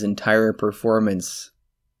seeing his entire performance.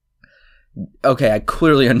 Okay, I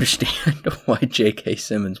clearly understand why J.K.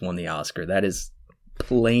 Simmons won the Oscar. That is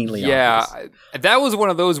plainly obvious. That was one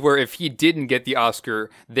of those where if he didn't get the Oscar,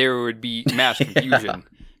 there would be mass confusion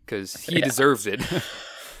because he deserves it.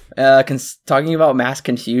 Talking about mass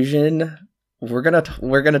confusion, we're gonna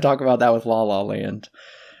talk about that with La La Land.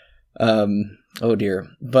 Oh dear.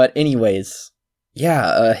 But anyways,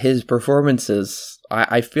 his performances,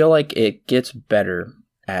 I feel like it gets better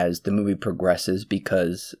as the movie progresses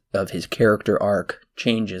because of his character arc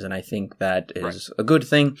changes, and I think that is a good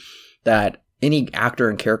thing that any actor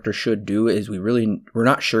and character should do. Is we're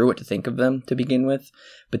not sure what to think of them to begin with,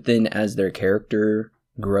 but then as their character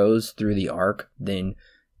grows through the arc, then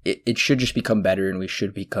it should just become better, and we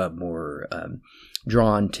should become more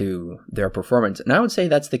drawn to their performance. And I would say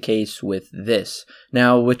that's the case with this.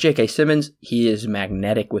 Now, with J.K. Simmons, he is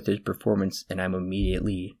magnetic with his performance, and I'm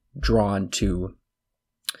immediately drawn to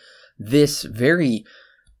this very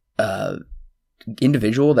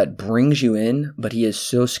individual that brings you in, but he is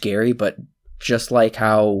so scary. But just like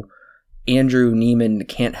how Andrew Neiman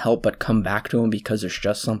can't help but come back to him because there's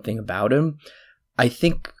just something about him, I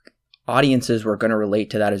think audiences were going to relate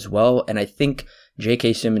to that as well. And I think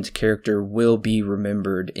J.K. Simmons' character will be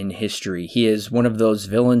remembered in history. He is one of those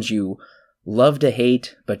villains you love to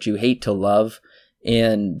hate, but you hate to love.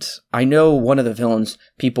 And I know one of the villains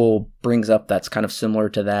people brings up that's kind of similar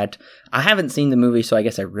to that. I haven't seen the movie, so I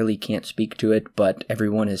guess I really can't speak to it, but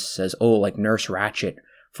everyone says, oh, like Nurse Ratched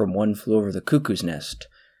from One Flew Over the Cuckoo's Nest.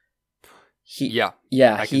 I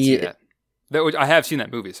can see that. I have seen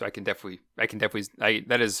that movie, so I can definitely,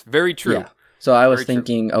 that is very true. Yeah. So I was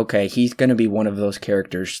thinking, okay, he's going to be one of those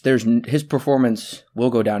characters. His performance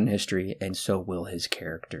will go down in history, and so will his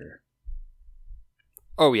character.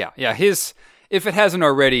 Oh, yeah. Yeah, if it hasn't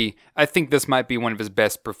already, I think this might be one of his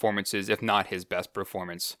best performances, if not his best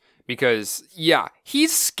performance. Because,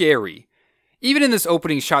 he's scary. Even in this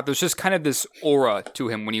opening shot, there's just kind of this aura to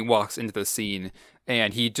him when he walks into the scene.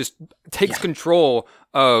 And he just takes control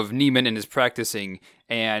of Neiman in his practicing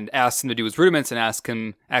and asks him to do his rudiments and asks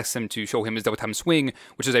him to show him his double time swing,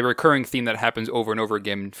 which is a recurring theme that happens over and over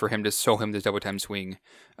again for him to show him this double time swing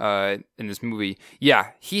in this movie.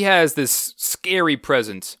 Yeah, he has this scary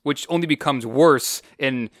presence, which only becomes worse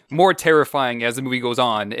and more terrifying as the movie goes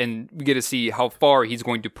on, and we get to see how far he's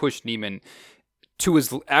going to push Neiman to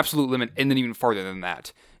his absolute limit and then even farther than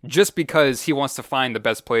that. Just because he wants to find the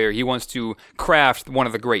best player, he wants to craft one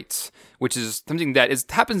of the greats, which is something that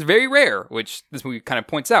happens very rare, which this movie kind of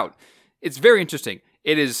points out. It's very interesting.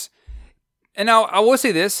 It is, and now I will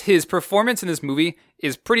say this: his performance in this movie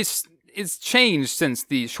is it's changed since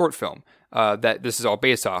the short film that this is all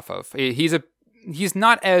based off of. He's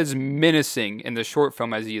not as menacing in the short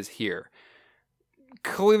film as he is here.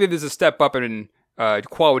 Clearly, there's a step up in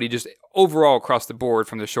quality just overall across the board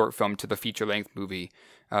from the short film to the feature-length movie.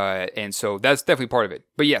 And so that's definitely part of it.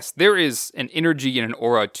 But yes, there is an energy and an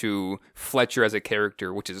aura to Fletcher as a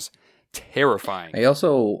character, which is terrifying. I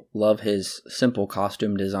also love his simple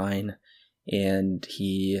costume design, and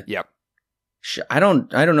I don't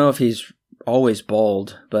know if he's always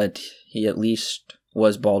bald, but he at least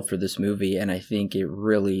was bald for this movie, and I think it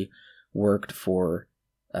really worked for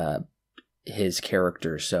his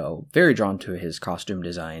character. So very drawn to his costume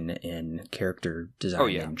design and character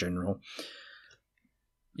design in general.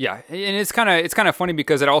 Yeah, and it's kind of funny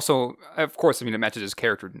because it also, of course, it matches his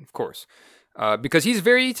character, of course, because he's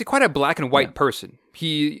quite a black and white person.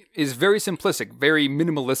 He is very simplistic, very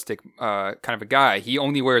minimalistic kind of a guy. He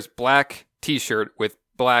only wears black t-shirt with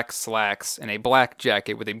black slacks and a black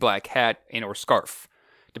jacket with a black hat and or scarf,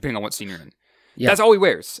 depending on what scene you're in. That's all he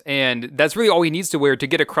wears, and that's really all he needs to wear to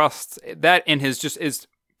get across that. And his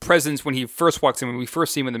presence when he first walks in, when we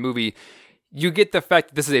first see him in the movie, you get the fact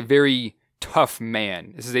that this is a very tough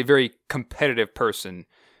man. This is a very competitive person,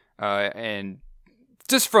 and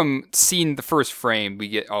just from seeing the first frame, we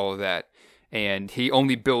get all of that, and he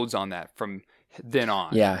only builds on that from then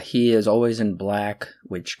on. Yeah, he is always in black,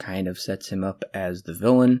 which kind of sets him up as the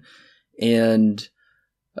villain, and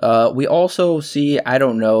we also see, I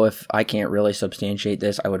don't know if I can't really substantiate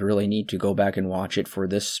this, I would really need to go back and watch it for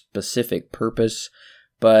this specific purpose,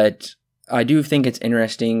 but I do think it's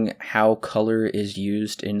interesting how color is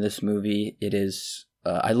used in this movie. It is,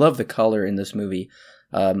 I love the color in this movie.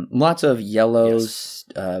 Lots of yellows,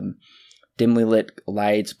 dimly lit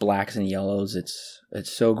lights, blacks and yellows. It's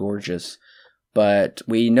so gorgeous. But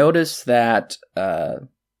we notice that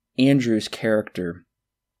Andrew's character,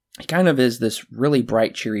 he kind of is this really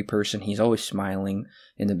bright, cheery person. He's always smiling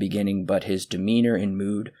in the beginning, but his demeanor and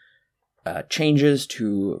mood changes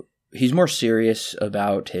to, he's more serious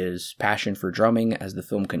about his passion for drumming as the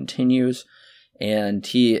film continues. And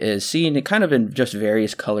he is seen kind of in just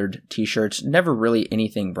various colored t-shirts, never really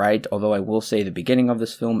anything bright, although I will say the beginning of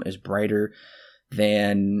this film is brighter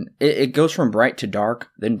than, it goes from bright to dark,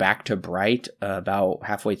 then back to bright about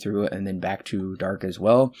halfway through, and then back to dark as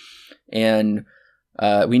well. And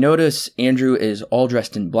we notice Andrew is all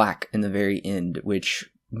dressed in black in the very end, which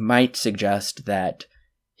might suggest that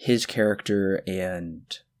his character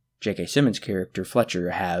and J.K. Simmons' character,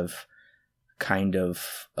 Fletcher, have kind of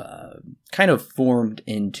formed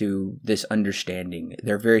into this understanding.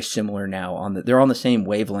 They're very similar now. They're on the same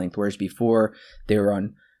wavelength, whereas before they were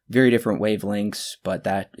on very different wavelengths. But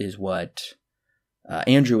that is what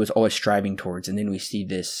Andrew was always striving towards. And then we see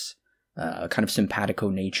this kind of simpatico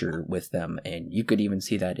nature with them, and you could even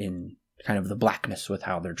see that in kind of the blackness with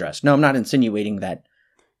how they're dressed. No, I'm not insinuating that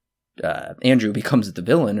Andrew becomes the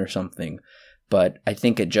villain or something, but I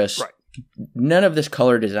think it just... Right. None of this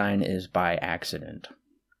color design is by accident.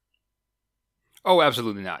 Oh,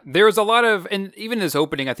 absolutely not. There's a lot of, and even this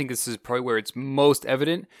opening, I think this is probably where it's most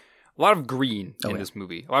evident, a lot of green in this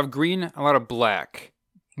movie. A lot of green, a lot of black.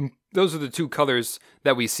 Those are the two colors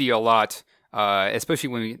that we see a lot, especially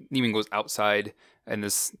when Neiman goes outside and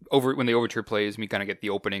when the overture plays, we kind of get the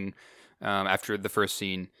opening after the first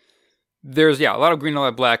scene. There's, a lot of green, a lot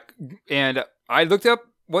of black, and I looked up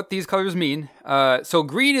what these colors mean. So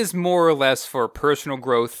green is more or less for personal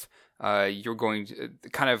growth. You're going to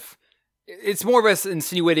kind of, it's more or less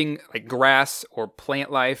insinuating like grass or plant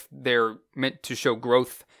life. They're meant to show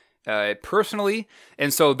growth personally.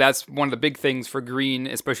 And so that's one of the big things for green,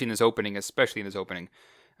 especially in this opening.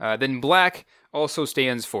 Then black also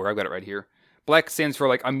stands for, I've got it right here. Black stands for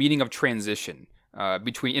like a meaning of transition.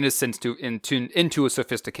 Between innocence into a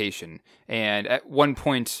sophistication. And at one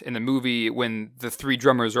point in the movie, when the three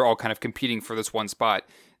drummers are all kind of competing for this one spot,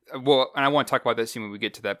 and I want to talk about that scene when we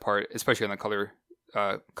get to that part, especially on the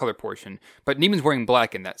color portion. But Neiman's wearing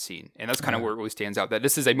black in that scene, and that's kind of where it really stands out. That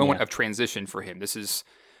this is a moment of transition for him. This is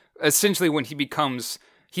essentially when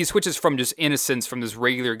he switches from just innocence from this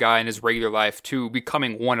regular guy in his regular life to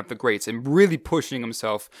becoming one of the greats and really pushing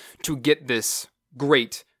himself to get this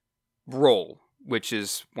great role, which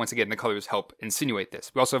is, once again, the colors help insinuate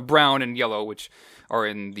this. We also have brown and yellow, which are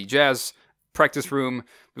in the jazz practice room.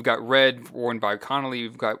 We've got red worn by Connolly.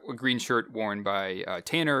 We've got a green shirt worn by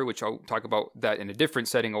Tanner, which I'll talk about that in a different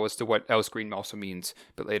setting as to what else green also means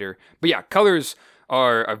a bit later. But yeah, colors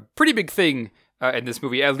are a pretty big thing in this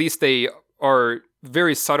movie. At least they are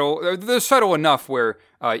very subtle. They're subtle enough where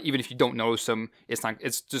even if you don't notice them,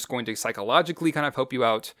 it's just going to psychologically kind of help you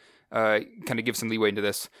out, kind of give some leeway into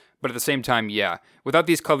this. But at the same time, without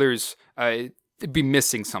these colors, it'd be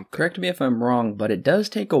missing something. Correct me if I'm wrong, but it does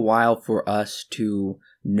take a while for us to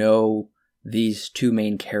know these two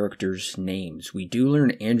main characters' names. We do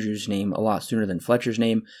learn Andrew's name a lot sooner than Fletcher's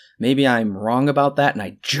name. Maybe I'm wrong about that and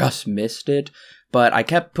I just missed it, but I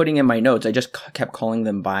kept putting in my notes, I just kept calling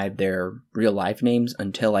them by their real life names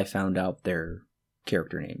until I found out their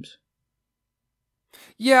character names.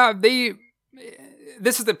 Yeah,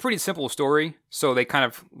 this is a pretty simple story, so they kind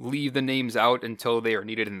of leave the names out until they are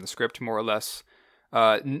needed in the script, more or less.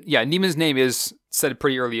 Neiman's name is said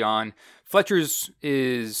pretty early on. Fletcher's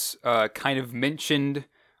is kind of mentioned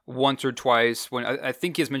once or twice. When I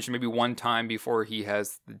think he has mentioned maybe one time before he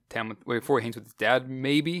hangs with his dad,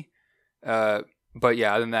 maybe. But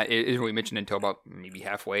yeah, other than that, it isn't really mentioned until about maybe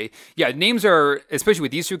halfway. Yeah, names are, especially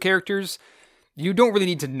with these two characters, you don't really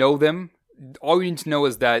need to know them. All you need to know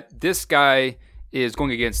is that this guy is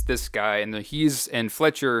going against this guy, and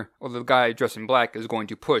Fletcher, or the guy dressed in black, is going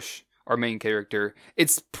to push our main character.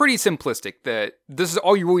 It's pretty simplistic that this is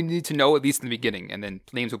all you really need to know, at least in the beginning, and then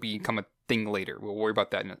names will become a thing later. We'll worry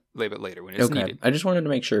about that in a little bit later when it's needed. I just wanted to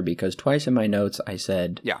make sure because twice in my notes I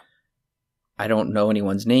said, yeah, I don't know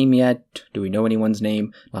anyone's name yet. Do we know anyone's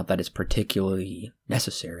name? Not that it's particularly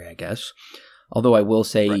necessary, I guess. Although I will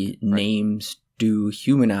say names do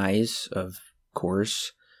humanize, of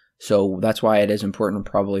course. So that's why it is important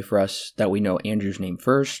probably for us that we know Andrew's name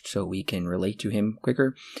first so we can relate to him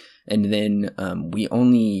quicker. And then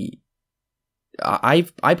I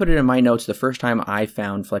put it in my notes, the first time I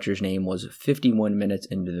found Fletcher's name was 51 minutes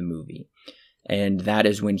into the movie. And that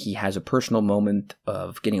is when he has a personal moment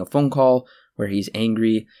of getting a phone call where he's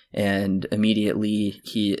angry, and immediately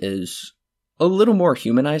he is a little more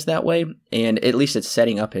humanized that way. And at least it's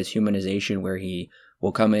setting up his humanization where he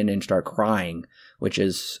will come in and start crying, which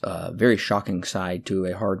is a very shocking side to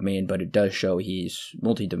a hard man, but it does show he's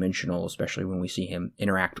multidimensional, especially when we see him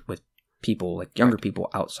interact with people, like younger people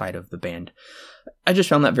outside of the band. I just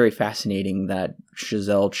found that very fascinating that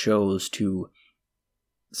Chazelle chose to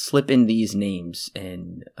slip in these names,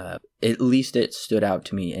 and at least it stood out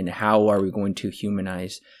to me. And how are we going to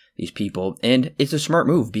humanize these people? And it's a smart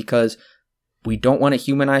move because we don't want to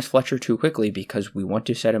humanize Fletcher too quickly because we want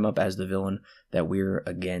to set him up as the villain that we're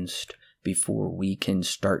against before we can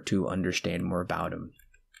start to understand more about him.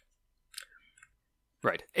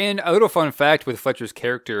 Right. And a little fun fact with Fletcher's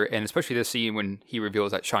character, and especially this scene when he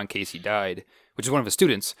reveals that Sean Casey died, which is one of his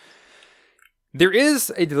students, there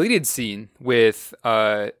is a deleted scene with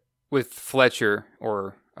Fletcher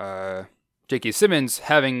or J.K. Simmons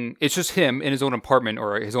having, it's just him in his own apartment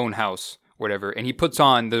or his own house, whatever, and he puts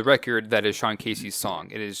on the record that is Sean Casey's song.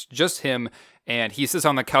 It is just him, and he sits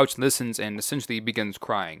on the couch and listens and essentially begins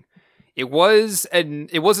crying. It was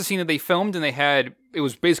a scene that they filmed, and it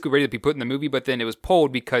was basically ready to be put in the movie, but then it was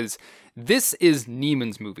pulled because this is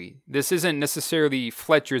Neiman's movie. This isn't necessarily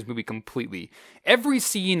Fletcher's movie completely. Every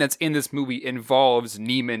scene that's in this movie involves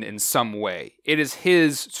Neiman in some way. It is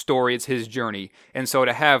his story, it's his journey. And so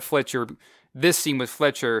to have this scene with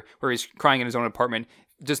Fletcher, where he's crying in his own apartment,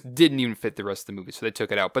 just didn't even fit the rest of the movie, so they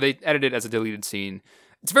took it out. But they edited it as a deleted scene.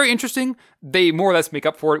 It's very interesting. They more or less make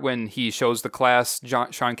up for it when he shows the class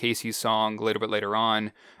Sean Casey's song a little bit later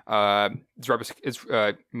on. It's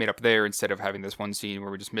made up there instead of having this one scene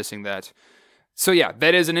where we're just missing that. So yeah,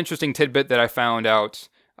 that is an interesting tidbit that I found out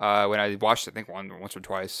when I watched it, I think once or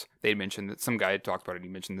twice. They mentioned that some guy had talked about it. He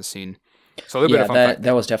mentioned the scene. So a little bit of fun fact.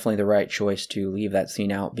 That was definitely the right choice to leave that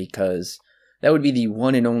scene out because that would be the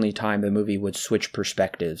one and only time the movie would switch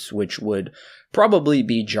perspectives, which would probably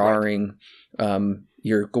be jarring. Right.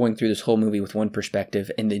 You're going through this whole movie with one perspective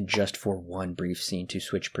and then just for one brief scene to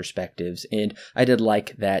switch perspectives. And I did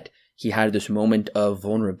like that he had this moment of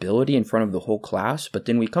vulnerability in front of the whole class, but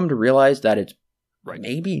then we come to realize that it's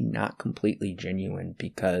maybe not completely genuine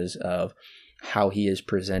because of how he is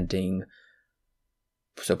presenting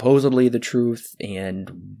supposedly the truth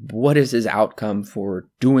and what is his outcome for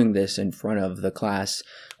doing this in front of the class.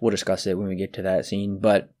 We'll discuss it when we get to that scene,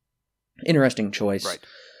 but interesting choice. Right.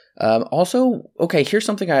 Also, okay, here's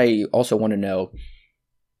something I also want to know.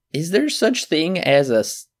 Is there such thing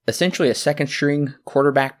as essentially a second string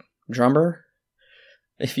quarterback drummer?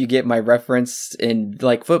 If you get my reference, in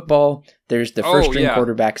like football, there's the first string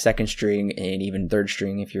quarterback, second string, and even third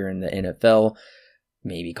string if you're in the NFL,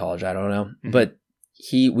 maybe college, I don't know. Mm-hmm. But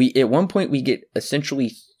we at one point we get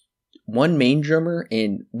essentially one main drummer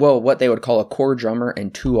and what they would call a core drummer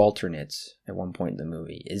and two alternates at one point in the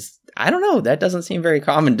movie. I don't know, that doesn't seem very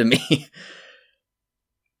common to me.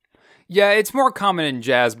 Yeah, it's more common in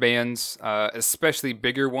jazz bands, especially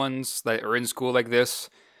bigger ones that are in school like this.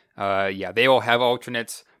 They all have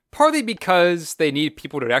alternates, partly because they need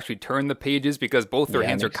people to actually turn the pages because both their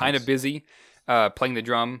hands are kind of busy playing the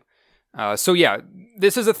drum.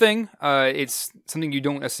 This is a thing. It's something you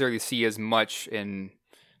don't necessarily see as much in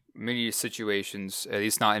many situations, at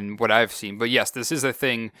least not in what I've seen. But yes, this is a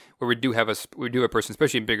thing where we do have a person,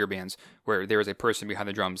 especially in bigger bands, where there is a person behind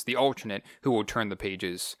the drums, the alternate, who will turn the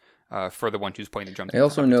pages for the one who's playing the drums. I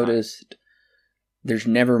also noticed there's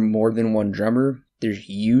never more than one drummer. There's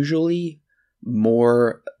usually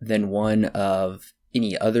more than one of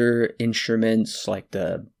any other instruments, like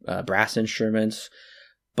the brass instruments.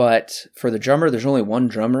 But for the drummer, there's only one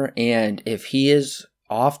drummer, and if he is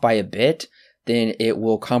off by a bit, then it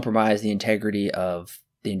will compromise the integrity of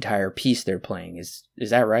the entire piece they're playing. Is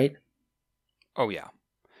that right? Oh, yeah.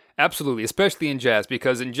 Absolutely, especially in jazz,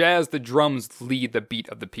 because in jazz, the drums lead the beat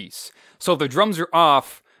of the piece. So if the drums are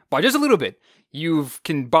off by just a little bit, you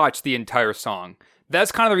can botch the entire song.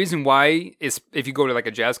 that's kind of the reason why if you go to like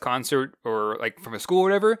a jazz concert or like from a school or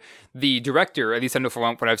whatever, the director, at least I know from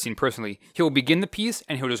what I've seen personally, he'll begin the piece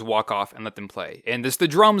and he'll just walk off and let them play. And it's the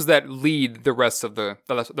drums that lead the rest of the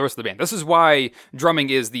rest of the band. This is why drumming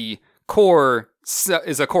is a core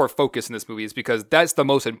focus in this movie, is because that's the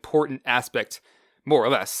most important aspect, more or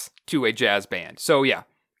less, to a jazz band. So yeah,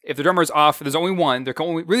 if the drummer is off, there's only one. There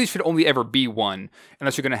really should only ever be one,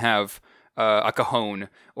 unless you're going to have a cajon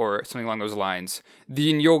or something along those lines.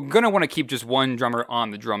 Then you're going to want to keep just one drummer on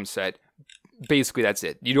the drum set. Basically, that's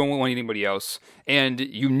it. You don't want anybody else. And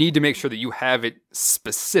you need to make sure that you have it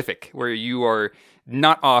specific, where you are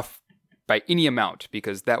not off by any amount,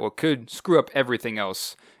 because that could screw up everything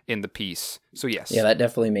else in the piece. So yes. Yeah, that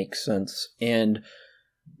definitely makes sense. And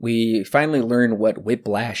we finally learn what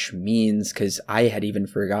whiplash means, because I had even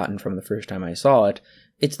forgotten from the first time I saw it.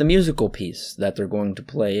 It's the musical piece that they're going to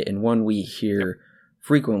play, and one we hear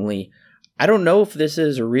frequently. I don't know if this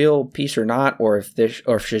is a real piece or not, or if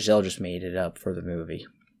Chazelle just made it up for the movie.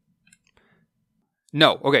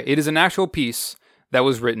 No, okay, it is an actual piece that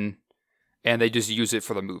was written, and they just use it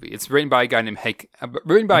for the movie. It's written by a guy named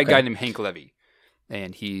Hank Levy,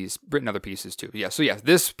 and he's written other pieces too. Yeah, so yeah,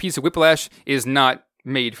 this piece of Whiplash is not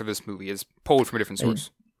made for this movie. It's pulled from a different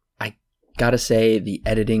source. I gotta say, the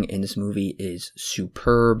editing in this movie is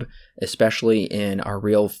superb, especially in our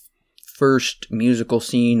real first musical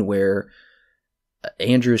scene where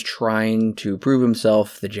Andrew is trying to prove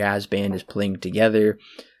himself. The jazz band is playing together.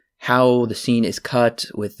 How the scene is cut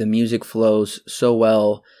with the music flows so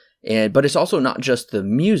well. But it's also not just the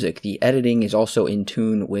music. The editing is also in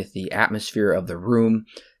tune with the atmosphere of the room,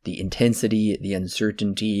 the intensity, the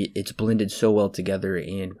uncertainty. It's blended so well together,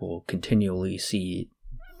 and we'll continually see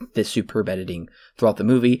this superb editing throughout the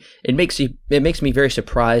movie. It makes me very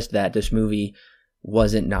surprised that this movie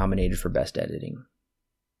wasn't nominated for Best Editing.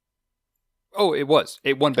 Oh, it was.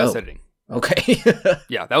 It won Best Editing. Okay.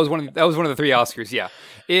 Yeah, that was one of the three Oscars. Yeah,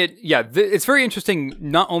 it's very interesting,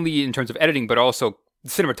 not only in terms of editing but also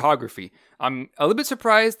cinematography. I'm a little bit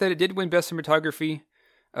surprised that it did win Best Cinematography,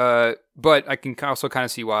 but I can also kind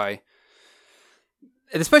of see why.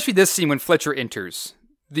 And especially this scene when Fletcher enters,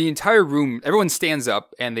 the entire room, everyone stands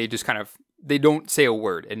up and they just they don't say a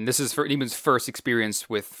word. And this is Neiman's first experience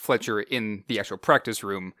with Fletcher in the actual practice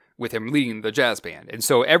room with him leading the jazz band. And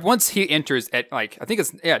so once he enters at I think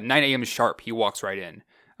it's 9 a.m. sharp, he walks right in.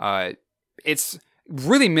 It's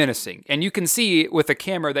really menacing. And you can see with the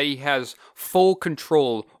camera that he has full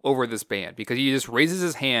control over this band, because he just raises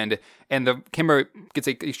his hand and the camera gets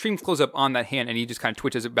an extreme close up on that hand, and he just kind of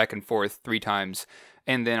twitches it back and forth 3 times.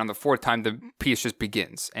 And then on the 4th time, the piece just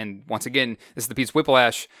begins. And once again, this is the piece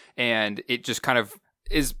Whiplash, and it just kind of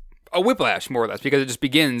is a whiplash, more or less, because it just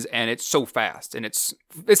begins and it's so fast. And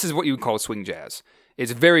this is what you would call swing jazz.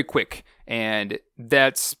 It's very quick, and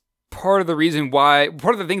that's part of the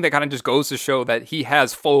thing that kind of just goes to show that he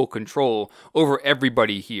has full control over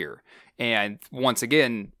everybody here. And once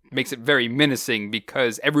again, makes it very menacing,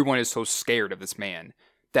 because everyone is so scared of this man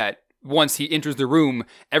that once he enters the room,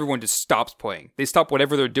 everyone just stops playing. They stop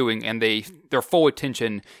whatever they're doing, and their full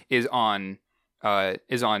attention is on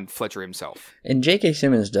Fletcher himself. And J.K.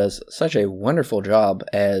 Simmons does such a wonderful job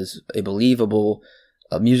as a believable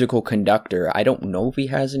musical conductor. I don't know if he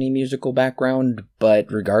has any musical background,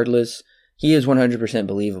 but regardless, he is 100%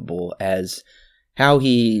 believable as how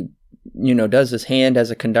he, does his hand as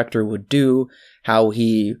a conductor would do, how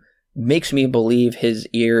he makes me believe his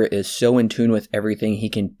ear is so in tune with everything, he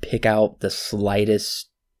can pick out the slightest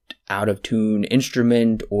out of tune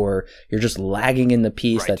instrument, or you're just lagging in the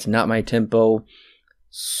piece. Right. That's not my tempo.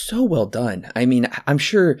 So well done. I mean, I'm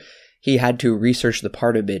sure he had to research the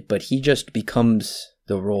part a bit, but he just becomes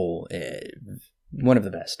the role. One of the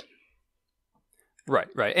best. Right.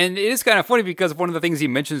 And it is kind of funny, because one of the things he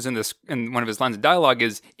mentions in one of his lines of dialogue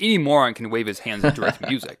is any moron can wave his hands and direct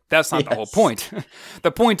music. That's not the whole point.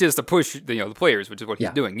 The point is to push the players, which is what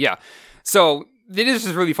he's doing. Yeah. So it is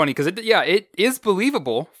just really funny, because it is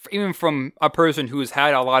believable, even from a person who has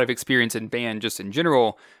had a lot of experience in band just in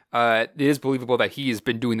general. It is believable that he has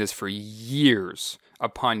been doing this for years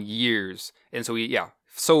upon years. And so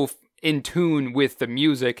so in tune with the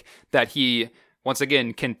music that he, once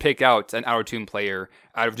again, can pick out an out-of-tune player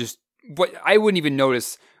out of just what I wouldn't even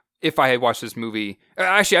notice if I had watched this movie.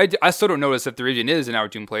 Actually, I still don't notice if there even is an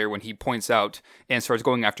out-of-tune player when he points out and starts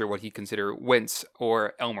going after what he consider Wentz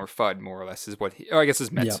or Elmer Fudd, more or less, is what I guess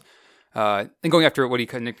is Metz. Yeah. And going after what he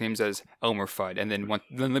nicknames as Elmer Fudd. And then a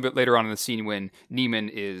little bit later on in the scene when Neiman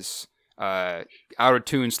is out of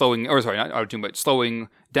tune, not out of tune, but slowing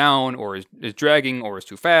down, or is dragging, or is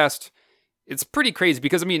too fast. it's pretty crazy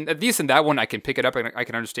because, I mean, at least in that one, I can pick it up and I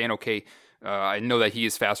can understand, okay, I know that he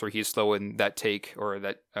is fast or he is slow in that take or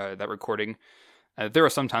that recording. There are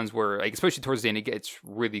some times where, like, especially towards the end, it gets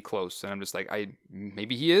really close. And I'm just like,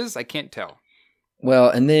 maybe he is? I can't tell. Well,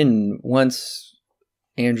 and then once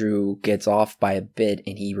Andrew gets off by a bit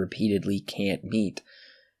and he repeatedly can't meet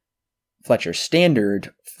Fletcher's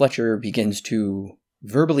standard, Fletcher begins to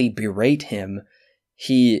verbally berate him.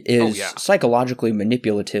 He is psychologically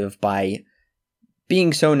manipulative by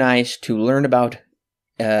being so nice to learn about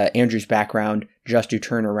Andrew's background just to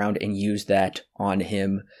turn around and use that on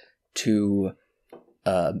him to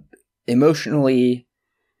emotionally,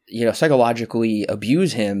 psychologically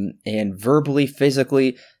abuse him and verbally,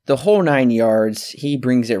 physically, the whole 9 yards. He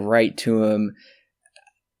brings it right to him.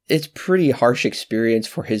 It's pretty harsh experience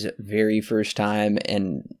for his very first time.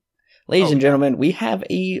 And ladies and gentlemen, we have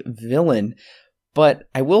a villain. But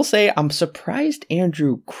I will say I'm surprised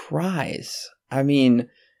Andrew cries. I mean,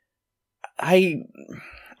 I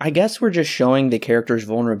guess we're just showing the character's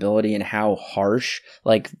vulnerability and how harsh,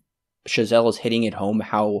 like, Chazelle is hitting it home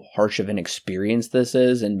how harsh of an experience this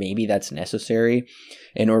is, and maybe that's necessary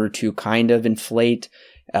in order to kind of inflate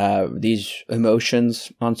these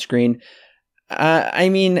emotions on screen. I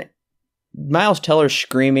mean, Miles Teller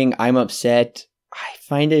screaming, "I'm upset." I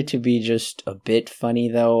find it to be just a bit funny,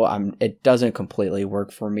 though. It doesn't completely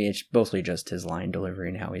work for me. It's mostly just his line delivery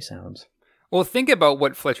and how he sounds. Well, think about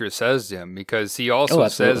what Fletcher says to him, because he also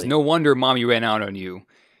says, "No wonder Mommy ran out on you.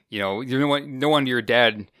 No wonder your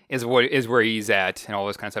dad is where he's at," and all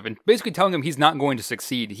this kind of stuff. And basically telling him he's not going to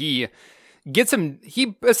succeed. He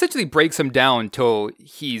essentially breaks him down till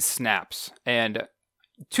he snaps. And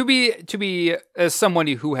to be as someone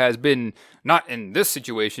who has been, not in this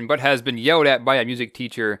situation, but has been yelled at by a music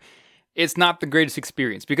teacher, it's not the greatest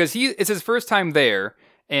experience, because it's his first time there,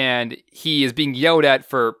 and he is being yelled at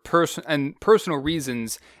for personal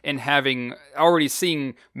reasons, and having already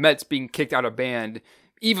seen Metz being kicked out of band,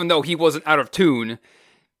 even though he wasn't out of tune.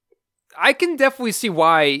 I can definitely see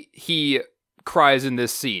why he cries in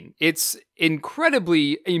this scene. It's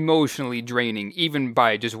incredibly emotionally draining, even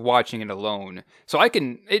by just watching it alone. So I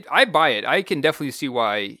buy it. I can definitely see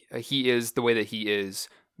why he is the way that he is.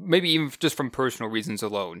 Maybe even just from personal reasons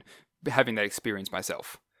alone, having that experience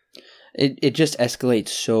myself. It just escalates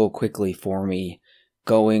so quickly for me,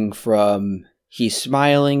 going from he's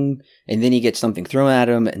smiling, and then he gets something thrown at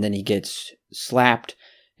him, and then he gets slapped,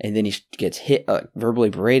 and then he gets hit, verbally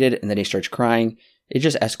berated, and then he starts crying. It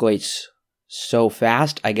just escalates so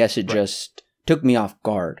fast. I guess it just took me off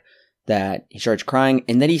guard that he starts crying,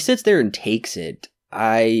 and then he sits there and takes it.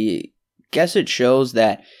 I guess it shows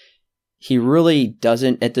that he really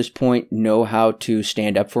doesn't, at this point, know how to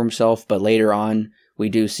stand up for himself, but later on, we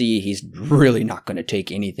do see he's really not going to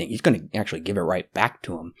take anything. He's going to actually give it right back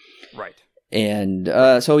to him. Right. And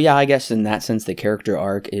so, yeah, I guess in that sense, the character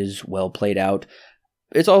arc is well played out.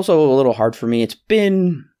 It's also a little hard for me. It's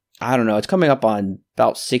been, I don't know, it's coming up on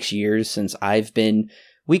about 6 years since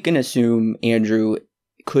we can assume Andrew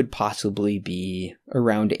could possibly be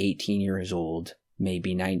around 18 years old,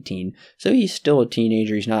 maybe 19. So he's still a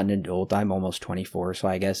teenager. He's not an adult. I'm almost 24, so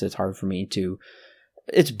I guess it's hard for me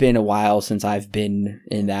it's been a while since I've been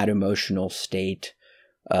in that emotional state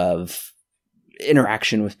of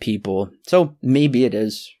interaction with people. So maybe it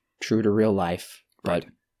is true to real life, but...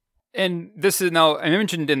 And this is now, I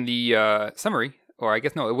mentioned in the summary, or I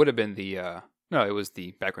guess, no, it would have been it was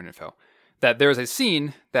the background info, that there's a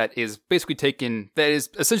scene that is basically that is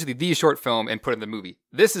essentially the short film and put in the movie.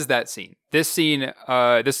 This is that scene. This scene,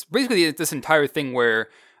 this entire thing where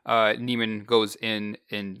Neiman goes in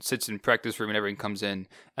and sits in practice room and everything comes in,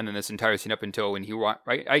 and then this entire scene up until when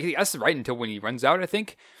until when he runs out, I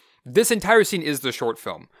think. This entire scene is the short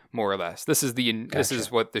film, more or less. This is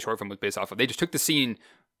what the short film was based off of. They just took the scene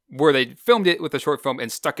where they filmed it with the short film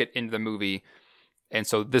and stuck it into the movie. And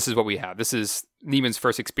so this is what we have. This is Neiman's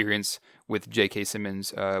first experience with J.K.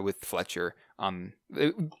 Simmons, with Fletcher.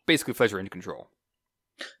 Basically, Fletcher in control.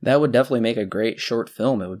 That would definitely make a great short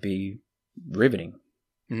film. It would be riveting.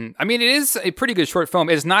 Mm-hmm. I mean, it is a pretty good short film.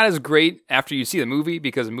 It's not as great after you see the movie,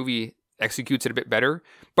 because the movie executes it a bit better.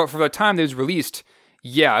 But for the time that it was released,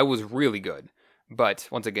 yeah, it was really good. But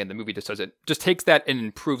once again, the movie just takes that and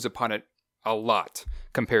improves upon it a lot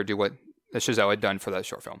compared to what Chazelle had done for that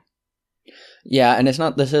short film. Yeah, and this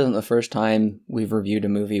isn't the first time we've reviewed a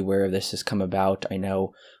movie where this has come about. I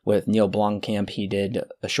know with Neil Blomkamp, he did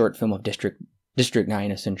a short film of District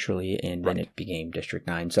 9, essentially, and then it became District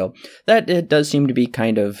 9. So that it does seem to be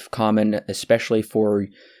kind of common, especially for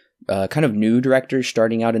kind of new directors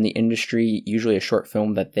starting out in the industry. Usually a short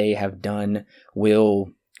film that they have done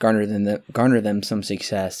will garner them some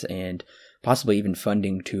success and possibly even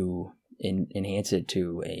funding to enhance it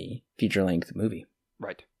to a feature-length movie.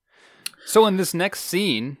 Right. So in this next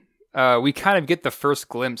scene, we kind of get the first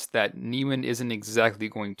glimpse that Neiman isn't exactly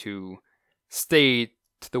going to stay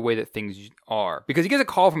to the way that things are, because he gets a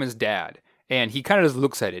call from his dad, and he kind of just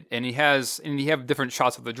looks at it, and he have different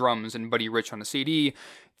shots of the drums and Buddy Rich on the CD,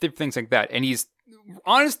 different things like that, and he's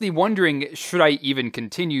honestly wondering, should I even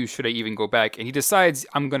continue? Should I even go back? And he decides,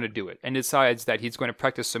 I'm going to do it, and decides that he's going to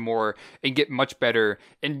practice some more and get much better,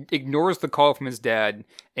 and ignores the call from his dad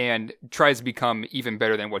and tries to become even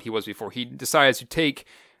better than what he was before. He decides to take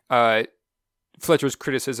Fletcher's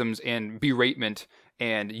criticisms and beratement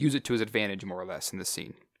and use it to his advantage, more or less, in this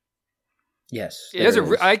scene. Yes. I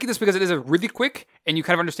like this because it is a really quick, and you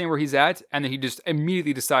kind of understand where he's at, and then he just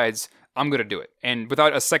immediately decides, I'm going to do it. And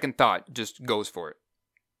without a second thought, just goes for it.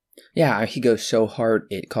 Yeah, he goes so hard,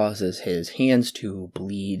 it causes his hands to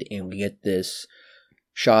bleed, and we get this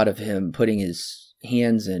shot of him putting his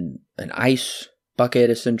hands in an ice bucket,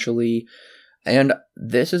 essentially. And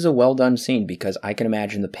this is a well-done scene because I can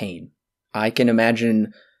imagine the pain. I can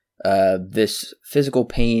imagine this physical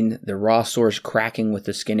pain, the raw sores cracking with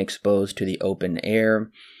the skin exposed to the open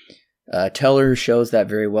air. Teller shows that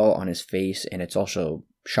very well on his face, and it's also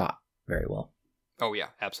shot very well. Oh, yeah,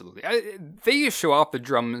 absolutely. They show off the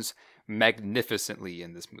drums magnificently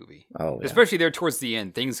in this movie. Oh, yeah. Especially there towards the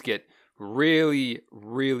end. Things get really,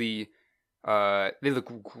 really... they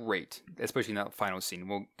look great, especially in that final scene.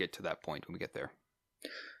 We'll get to that point when we get there.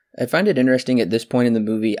 I find it interesting at this point in the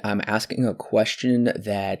movie, I'm asking a question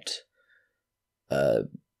that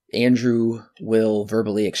Andrew will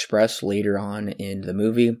verbally express later on in the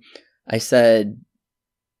movie. I said,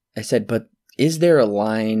 but is there a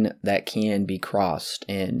line that can be crossed?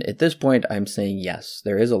 And at this point, I'm saying yes,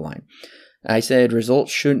 there is a line. I said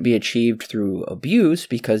results shouldn't be achieved through abuse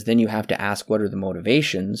because then you have to ask what are the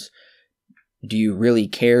motivations. Do you really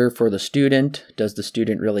care for the student? Does the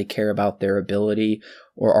student really care about their ability?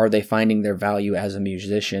 Or are they finding their value as a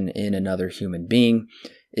musician in another human being?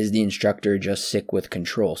 Is the instructor just sick with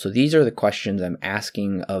control? So these are the questions I'm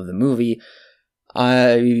asking of the movie.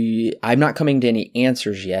 I'm not coming to any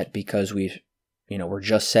answers yet because we're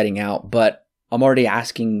just setting out, but I'm already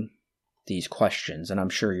asking these questions, and I'm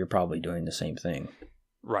sure you're probably doing the same thing.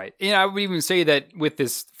 Right. And I would even say that with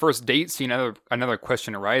this first date scene, another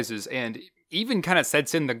question arises, and even kind of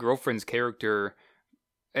sets in the girlfriend's character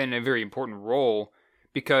in a very important role,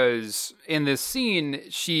 because in this scene,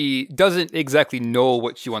 she doesn't exactly know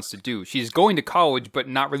what she wants to do. She's going to college, but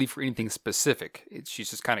not really for anything specific. She's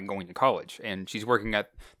just kind of going to college, and she's working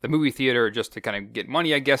at the movie theater just to kind of get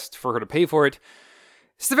money, I guess, for her to pay for it.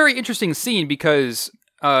 It's a very interesting scene because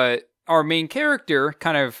our main character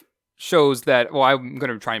kind of shows that, well, I'm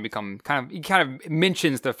going to try and become he kind of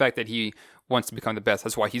mentions the fact that he wants to become the best.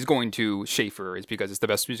 That's why he's going to Schaefer, is because it's the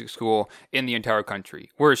best music school in the entire country.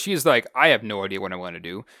 Whereas she's like, I have no idea what I want to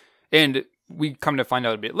do. And we come to find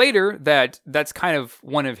out a bit later that that's kind of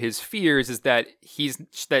one of his fears, is that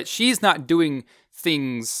she's not doing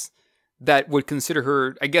things that would consider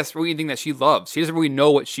her, I guess, really anything that she loves. She doesn't really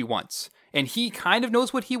know what she wants. And he kind of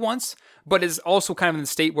knows what he wants, but is also kind of in the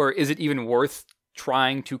state where, is it even worth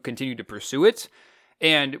trying to continue to pursue it?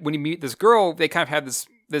 And when you meet this girl, they kind of have this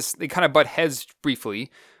they kind of butt heads briefly,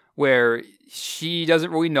 where she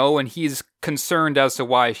doesn't really know and he's concerned as to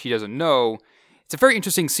why she doesn't know. It's a very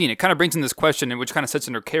interesting scene. It kind of brings in this question, which kind of sets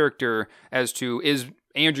in her character as to, is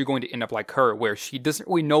Andrew going to end up like her, where she doesn't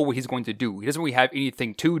really know what he's going to do. He doesn't really have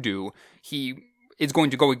anything to do. He is going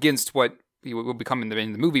to go against what he will become in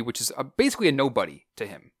the movie, which is basically a nobody to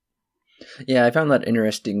him. Yeah, I found that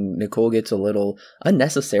interesting. Nicole gets a little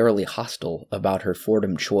unnecessarily hostile about her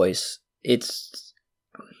Fordham choice.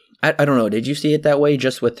 I don't know, did you see it that way,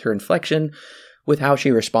 just with her inflection, with how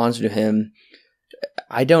she responds to him?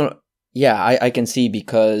 I can see,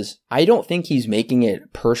 because I don't think he's making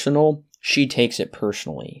it personal. She takes it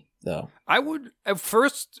personally, though. I would,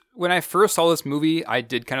 when I first saw this movie, I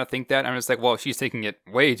did kind of think that. I'm just like, well, she's taking it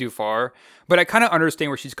way too far. But I kind of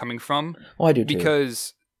understand where she's coming from. Oh, I do too.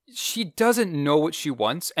 Because she doesn't know what she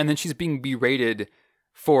wants, and then she's being berated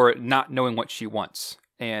for not knowing what she wants.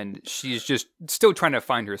 And she's just still trying to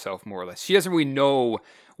find herself, more or less. She doesn't really know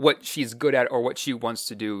what she's good at or what she wants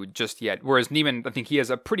to do just yet. Whereas Neiman, I think he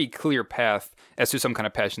has a pretty clear path as to some kind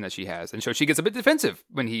of passion that she has. And so she gets a bit defensive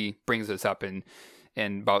when he brings this up and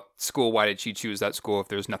about school. Why did she choose that school if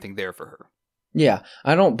there's nothing there for her? Yeah,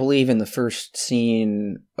 I don't believe in the first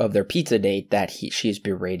scene of their pizza date that she's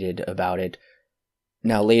berated about it.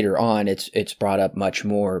 Now later on, it's brought up much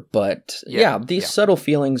more. But these subtle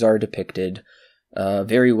feelings are depicted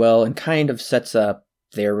very well, and kind of sets up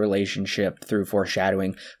their relationship through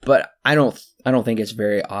foreshadowing. But I don't think it's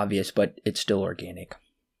very obvious, but it's still organic.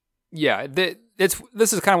 Yeah, this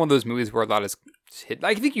is kind of one of those movies where a lot is hit.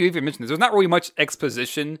 I think you even mentioned this. There's not really much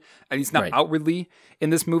exposition, at least not outwardly, in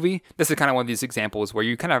this movie. This is kind of one of these examples where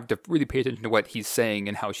you kind of have to really pay attention to what he's saying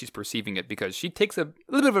and how she's perceiving it, because she takes a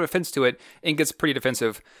little bit of an offense to it and gets pretty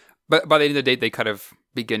defensive. But by the end of the day, they kind of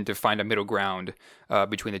begin to find a middle ground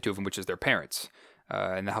between the two of them, which is their parents,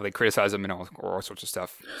 and how they criticize them and all sorts of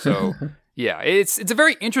stuff. So yeah, it's a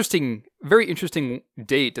very interesting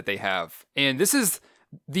date that they have, and this is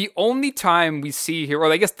the only time we see her,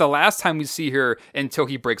 or I guess the last time we see her until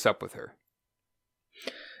he breaks up with her.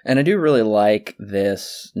 And I do really like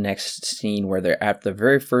this next scene where they're at the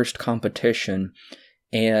very first competition,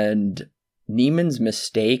 and Neiman's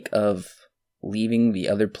mistake of leaving the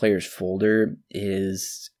other player's folder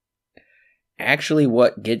is actually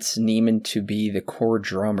what gets Neiman to be the core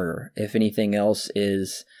drummer. If anything else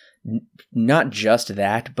is not just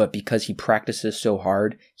that, but because he practices so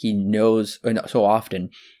hard, he knows so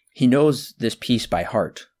often, he knows this piece by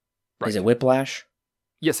heart. Right. Is it Whiplash?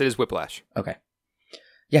 Yes, it is Whiplash. Okay.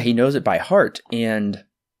 Yeah, he knows it by heart. And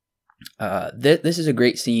this is a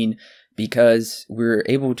great scene because we're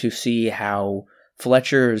able to see how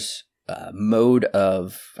Fletcher's mode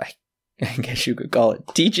of, I guess you could call it,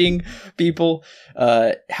 teaching people,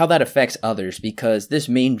 how that affects others, because this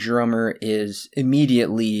main drummer is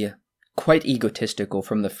immediately quite egotistical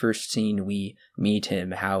from the first scene we meet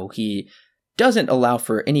him, how he doesn't allow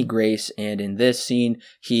for any grace, and in this scene,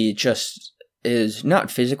 he just is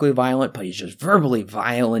not physically violent, but he's just verbally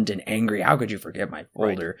violent and angry. How could you forget my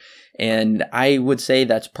folder? Right. And I would say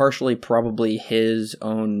that's partially probably his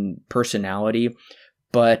own personality,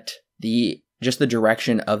 but just the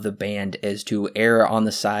direction of the band is to err on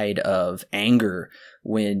the side of anger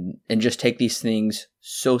and just take these things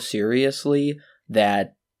so seriously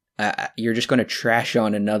that you're just going to trash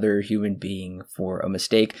on another human being for a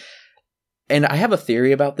mistake. And I have a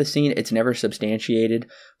theory about this scene. It's never substantiated,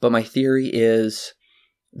 but my theory is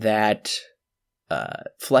that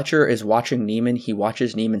Fletcher is watching Neiman. He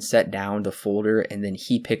watches Neiman set down the folder, and then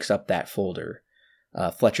he picks up that folder.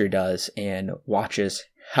 Fletcher does, and watches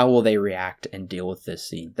how will they react and deal with this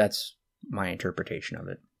scene. That's my interpretation of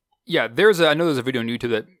it. Yeah, I know there's a video on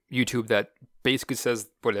YouTube that basically says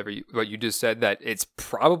what you just said, that it's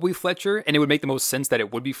probably Fletcher, and it would make the most sense that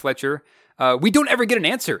it would be Fletcher. We don't ever get an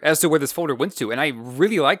answer as to where this folder went to, and I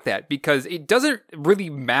really like that, because it doesn't really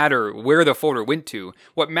matter where the folder went to.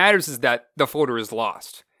 What matters is that the folder is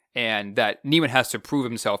lost, and that Neiman has to prove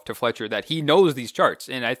himself to Fletcher that he knows these charts.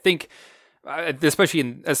 And I think, especially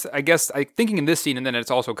thinking in this scene, and then it's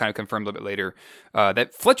also kind of confirmed a little bit later,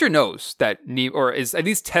 that Fletcher knows that or is at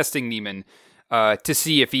least testing Neiman to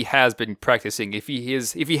see if he has been practicing, if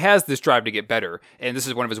he has this drive to get better, and this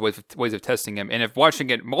is one of his ways of testing him. And if watching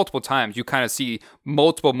it multiple times, you kind of see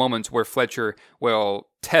multiple moments where Fletcher will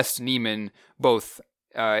test Neiman both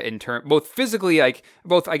physically,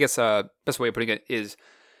 best way of putting it is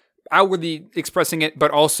outwardly expressing it,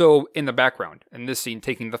 but also in the background. In this scene,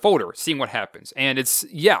 taking the folder, seeing what happens. And this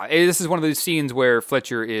is one of those scenes where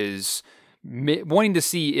Fletcher is wanting to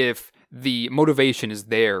see if the motivation is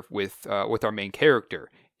there with our main character.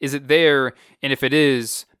 Is it there? And if it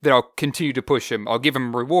is, then I'll continue to push him. I'll give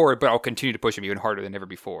him a reward, but I'll continue to push him even harder than ever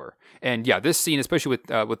before. And yeah, this scene, especially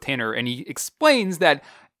with Tanner, and he explains that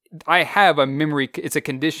I have a memory. It's a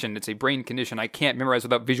condition. It's a brain condition. I can't memorize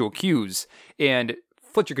without visual cues. And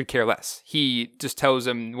Fletcher could care less. He just tells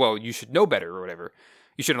him, "Well, you should know better," or whatever.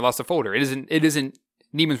 You shouldn't have lost the folder. It isn't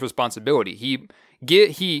Neiman's responsibility. He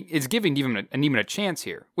is giving Neiman a chance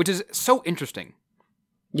here, which is so interesting.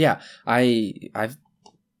 Yeah, I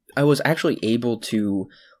was actually able to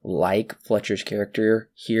like Fletcher's character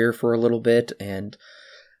here for a little bit, and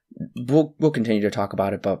we'll continue to talk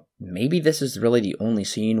about it, but maybe this is really the only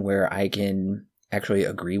scene where I can actually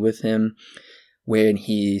agree with him when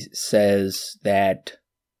he says that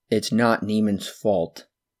it's not Neiman's fault.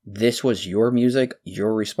 This was your music,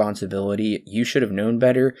 your responsibility. You should have known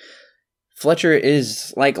better. Fletcher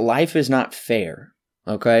is like, life is not fair,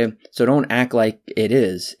 okay? So don't act like it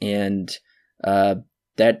is. And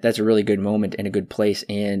that's a really good moment and a good place.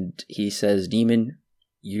 And he says, Neiman,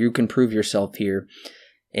 you can prove yourself here.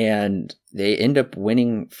 And they end up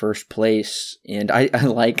winning first place. And I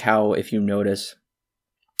like how, if you notice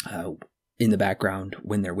in the background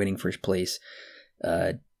when they're winning first place,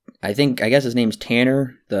 I guess his name's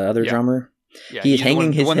Tanner, the other drummer. Yeah, he's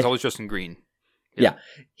hanging the one's always just in green. Yeah,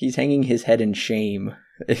 he's hanging his head in shame.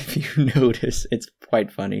 If you notice, it's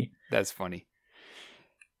quite funny. That's funny.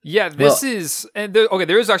 Yeah, there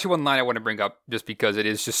is actually one line I want to bring up just because it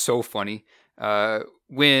is just so funny.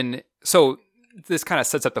 So this kind of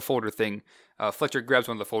sets up the folder thing. Fletcher grabs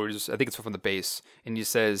one of the folders, I think it's from the base, and he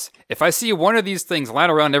says, "If I see one of these things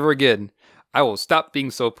lying around ever again, I will stop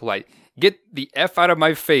being so polite. Get the F out of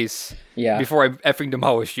my face before I effing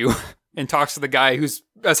demolish you." And talks to the guy who's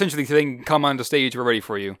essentially saying, "Come on the stage, we're ready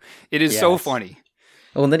for you." It is so funny.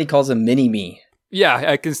 Oh, and then he calls him Mini-Me. Yeah,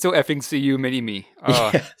 I can still effing see you, Mini-Me.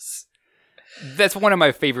 Yes. That's one of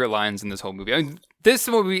my favorite lines in this whole movie. I mean, this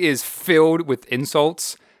movie is filled with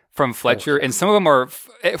insults from Fletcher, and some of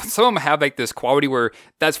them have like this quality where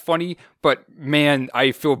that's funny, but man,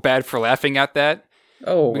 I feel bad for laughing at that.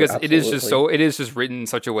 Oh, because absolutely. it is just written in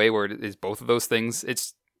such a way where it is both of those things.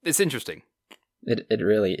 It's interesting. It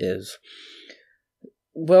really is.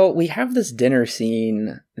 Well, we have this dinner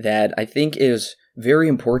scene that I think is very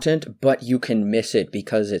important, but you can miss it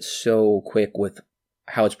because it's so quick with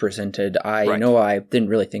how it's presented. I know I didn't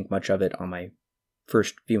really think much of it on my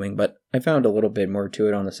first viewing, but I found a little bit more to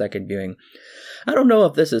it on the second viewing. I don't know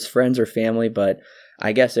if this is friends or family, but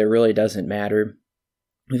I guess it really doesn't matter.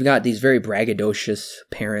 We've got these very braggadocious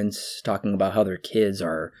parents talking about how their kids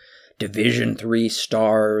are Division III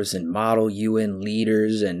stars and model UN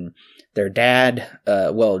leaders, and their dad,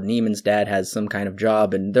 Neiman's dad has some kind of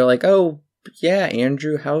job, and they're like, "Oh, yeah,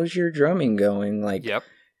 Andrew, how's your drumming going? Like,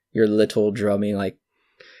 your little drumming, like,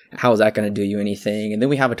 how is that going to do you anything?" And then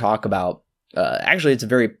we have a talk about,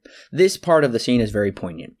 this part of the scene is very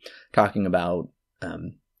poignant, talking about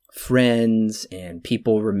friends and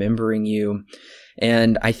people remembering you.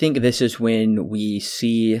 And I think this is when we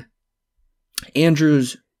see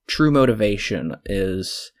Andrew's true motivation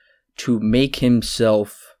is to make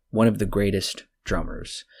himself one of the greatest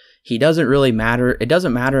drummers. It doesn't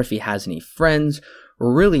matter if he has any friends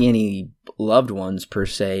or really any loved ones per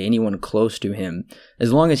se, anyone close to him.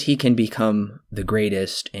 As long as he can become the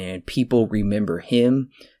greatest and people remember him,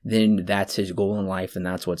 then that's his goal in life and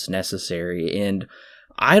that's what's necessary. And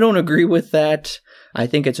I don't agree with that. I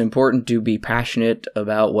think it's important to be passionate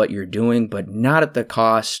about what you're doing, but not at the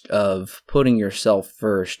cost of putting yourself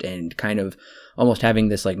first and kind of almost having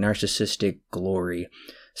this like narcissistic glory.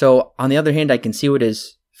 So on the other hand, I can see what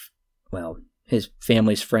his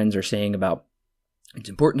family's friends are saying about it's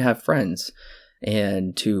important to have friends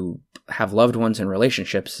and to have loved ones and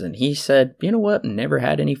relationships. And he said, "You know what? Never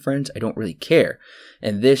had any friends. I don't really care."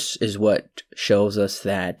 And this is what shows us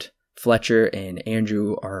that Fletcher and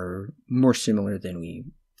Andrew are more similar than we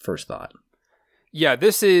first thought. Yeah,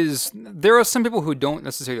 there are some people who don't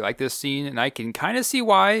necessarily like this scene, and I can kind of see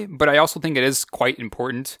why, but I also think it is quite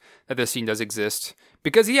important that this scene does exist.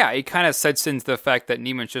 Because, it kind of sets into the fact that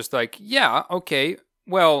Neiman's just like, yeah, okay,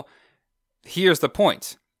 well, here's the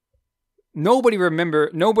point. Nobody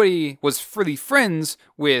was really friends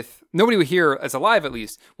with, nobody here, as alive at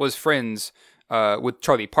least, was friends with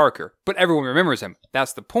Charlie Parker, but everyone remembers him.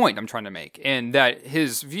 That's the point I'm trying to make. And that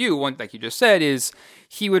his view, like you just said, is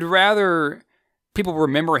he would rather people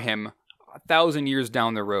remember him 1,000 years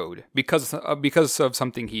down the road because of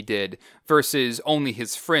something he did versus only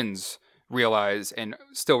his friends realize and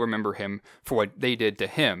still remember him for what they did to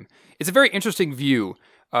him. It's a very interesting view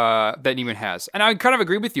that Neiman has. And I kind of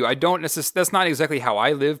agree with you. That's not exactly how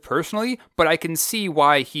I live personally, but I can see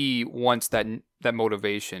why he wants that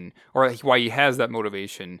motivation, or why he has that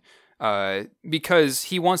motivation, because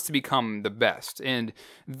he wants to become the best. And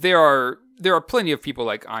there are plenty of people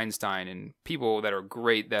like Einstein and people that are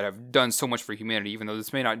great that have done so much for humanity, even though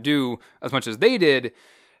this may not do as much as they did.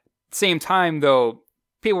 Same time, though,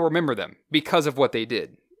 people remember them because of what they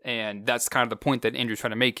did. And that's kind of the point that Andrew's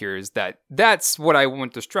trying to make here, is that that's what I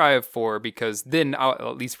want to strive for, because then I'll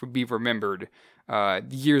at least be remembered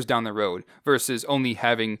years down the road versus only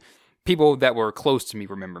having people that were close to me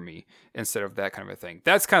remember me instead of that kind of a thing.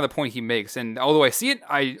 That's kind of the point he makes. And although I see it,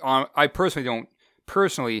 I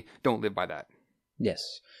personally don't live by that.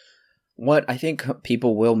 Yes. What I think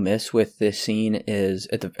people will miss with this scene is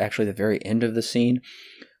at the very end of the scene,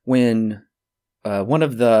 when one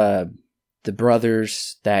of the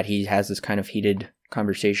brothers that he has this kind of heated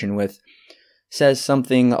conversation with says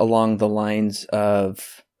something along the lines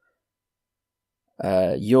of,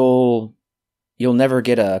 you'll never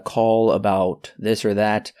get a call about this or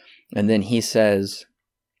that. And then he said,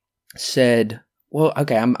 well,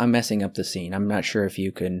 okay, I'm messing up the scene. I'm not sure if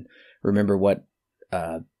you can remember what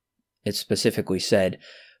it specifically said,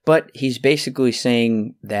 but he's basically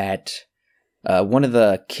saying that one of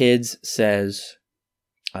the kids says,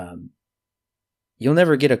 you'll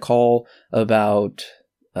never get a call about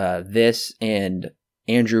this, and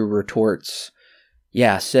Andrew retorts,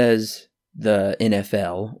 yeah, says the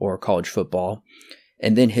NFL or college football,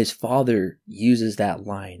 and then his father uses that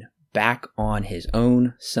line back on his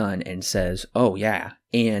own son and says, oh yeah,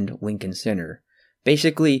 and Lincoln Center.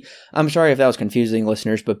 Basically, I'm sorry if that was confusing,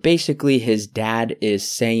 listeners, but basically his dad is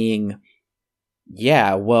saying,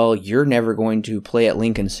 yeah, well, you're never going to play at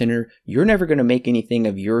Lincoln Center. You're never going to make anything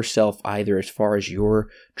of yourself either as far as your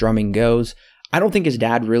drumming goes. I don't think his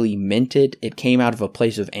dad really meant it. It came out of a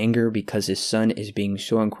place of anger because his son is being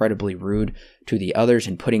so incredibly rude to the others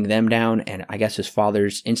and putting them down. And I guess his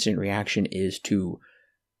father's instant reaction is to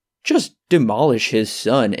just demolish his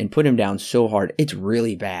son and put him down so hard. It's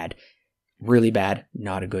really bad. Really bad.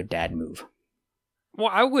 Not a good dad move. Well,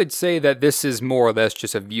 I would say that this is more or less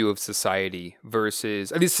just a view of society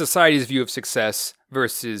versus, at least society's view of success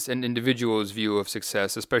versus an individual's view of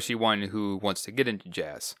success, especially one who wants to get into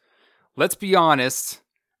jazz. Let's be honest,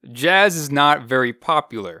 jazz is not very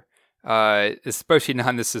popular, especially not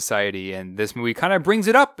in this society, and this movie kind of brings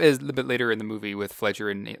it up a little bit later in the movie with Fletcher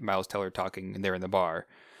and Miles Teller talking there in the bar.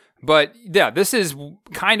 But yeah, this is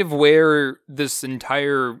kind of where this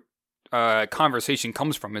entire conversation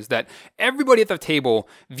comes from, is that everybody at the table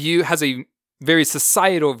has a very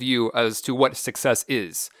societal view as to what success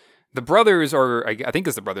is. The brothers, or I think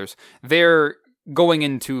it's the brothers, they're going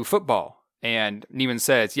into football. And Neiman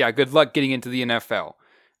says, yeah, good luck getting into the NFL.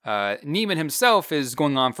 Neiman himself is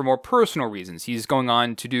going on for more personal reasons. He's going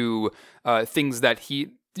on to do things that he's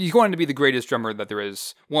going to be the greatest drummer that there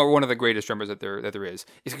is, one of the greatest drummers that there is.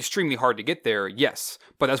 It's extremely hard to get there, yes,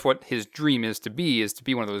 but that's what his dream is to be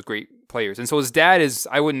one of those great players. And so his dad is,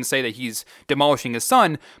 I wouldn't say that he's demolishing his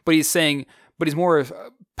son, but he's more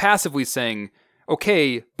passively saying,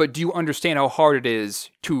 okay, but do you understand how hard it is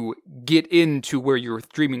to get into where you're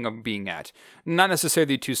dreaming of being at? Not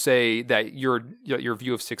necessarily to say that your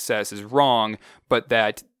view of success is wrong, but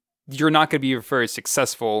that you're not going to be very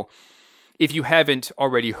successful if you haven't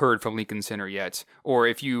already heard from Lincoln Center yet, or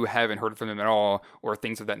if you haven't heard from them at all, or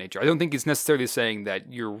things of that nature. I don't think he's necessarily saying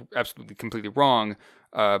that you're absolutely completely wrong,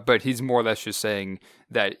 but he's more or less just saying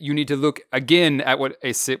that you need to look again at what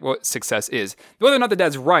success is. Whether or not the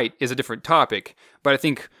dad's right is a different topic, but I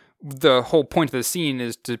think the whole point of the scene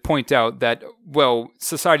is to point out that, well,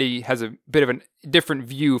 society has a bit of a different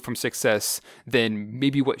view from success than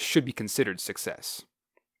maybe what should be considered success.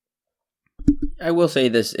 I will say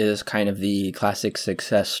this is kind of the classic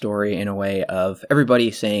success story in a way of everybody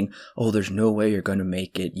saying, oh, there's no way you're going to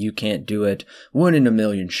make it. You can't do it. 1 in a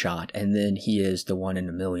million shot. And then he is the 1 in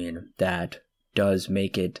a million that does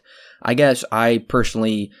make it. I guess I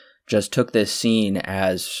personally just took this scene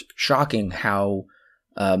as shocking how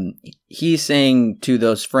he's saying to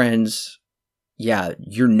those friends, yeah,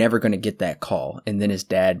 you're never going to get that call. And then his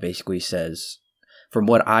dad basically says, from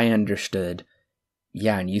what I understood,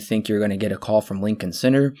 yeah, and you think you're going to get a call from Lincoln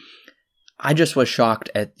Center? I just was shocked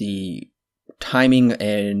at the timing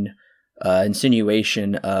and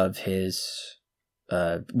insinuation of his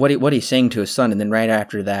what he's saying to his son, and then right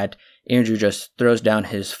after that, Andrew just throws down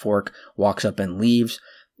his fork, walks up and leaves,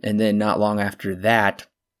 and then not long after that,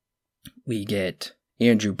 we get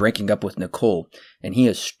Andrew breaking up with Nicole, and he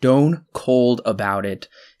is stone cold about it.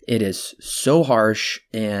 It is so harsh,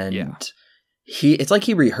 and yeah. It's like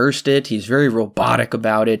he rehearsed it. He's very robotic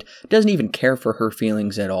about it. Doesn't even care for her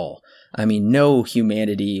feelings at all. I mean, no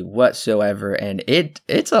humanity whatsoever. And it's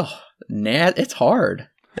hard.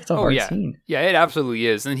 It's a hard scene. Yeah, it absolutely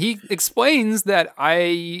is. And he explains that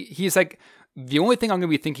he's like, the only thing I'm going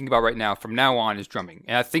to be thinking about right now from now on is drumming.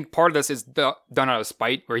 And I think part of this is done out of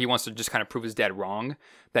spite, where he wants to just kind of prove his dad wrong,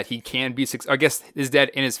 that he can be, I guess his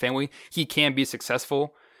dad and his family, he can be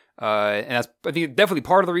successful. And that's, I think, definitely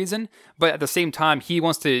part of the reason. But at the same time, he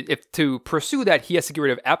wants to pursue that, he has to get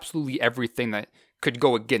rid of absolutely everything that could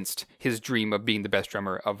go against his dream of being the best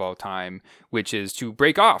drummer of all time, which is to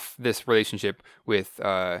break off this relationship with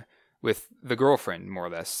the girlfriend, more or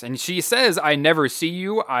less. And she says, "I never see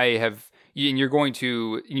you. And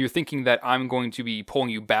you're thinking that I'm going to be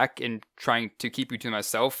pulling you back and trying to keep you to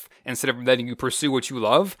myself instead of letting you pursue what you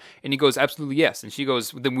love." And he goes, "Absolutely yes." And she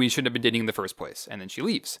goes, "Then we shouldn't have been dating in the first place." And then she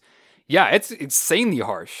leaves. Yeah, it's insanely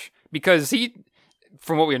harsh, because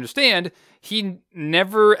from what we understand, he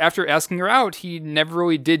never, after asking her out, he never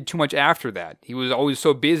really did too much after that. He was always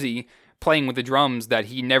so busy playing with the drums that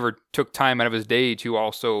he never took time out of his day to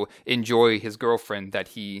also enjoy his girlfriend that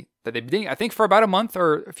they've been dating, I think, for about a month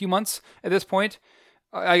or a few months at this point.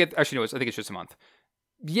 I think it's just a month.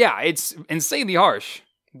 Yeah, it's insanely harsh.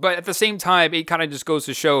 But at the same time, it kind of just goes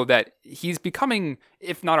to show that he's becoming,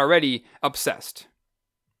 if not already, obsessed.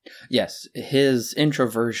 Yes, his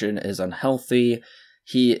introversion is unhealthy.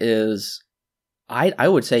 He is, I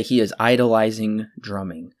would say he is idolizing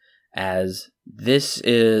drumming, as this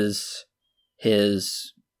is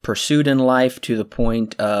his pursuit in life to the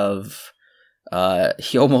point of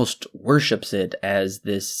he almost worships it as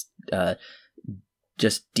this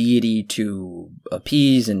just deity to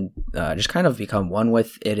appease and just kind of become one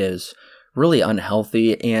with. It is really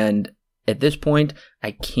unhealthy, and at this point,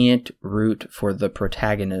 I can't root for the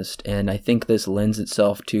protagonist, and I think this lends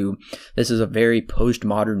itself to, this is a very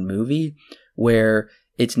postmodern movie where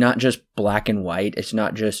it's not just black and white, it's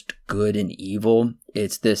not just good and evil,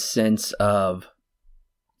 it's this sense of,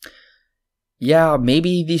 yeah,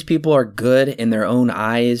 maybe these people are good in their own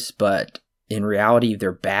eyes, but in reality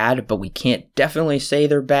they're bad, but we can't definitely say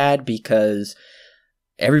they're bad because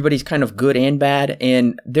everybody's kind of good and bad,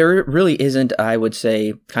 and there really isn't, I would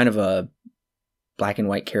say, kind of a black and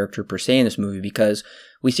white character per se in this movie, because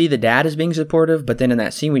we see the dad as being supportive, but then in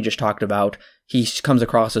that scene we just talked about, he comes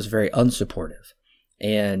across as very unsupportive.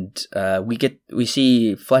 And we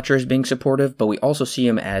see Fletcher as being supportive, but we also see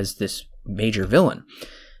him as this major villain.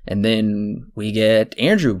 And then we get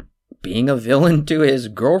Andrew being a villain to his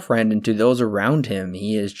girlfriend and to those around him.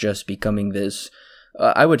 He is just becoming this,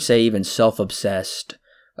 I would say, even self-obsessed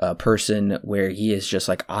person where he is just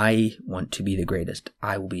like, I want to be the greatest.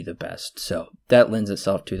 I will be the best. So that lends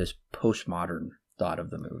itself to this postmodern thought of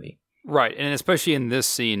the movie. Right. And especially in this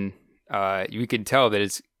scene, you can tell that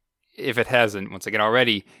it's, if it hasn't, once again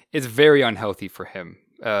already, it's very unhealthy for him.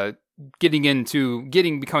 Becoming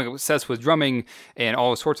obsessed with drumming and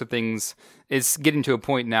all sorts of things, it's getting to a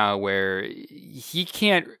point now where he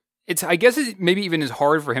can't, I guess it maybe even is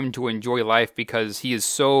hard for him to enjoy life because he is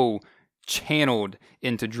so channeled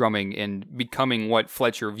into drumming and becoming what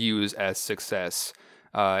Fletcher views as success,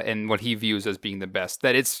 and what he views as being the best.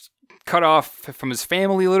 That it's cut off from his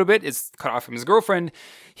family a little bit, it's cut off from his girlfriend.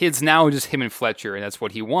 It's now just him and Fletcher, and that's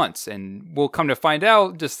what he wants. And we'll come to find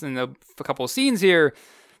out just in a couple of scenes here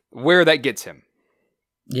where that gets him.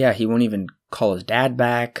 Yeah, he won't even call his dad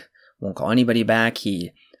back, won't call anybody back.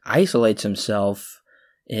 He isolates himself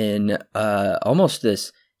in almost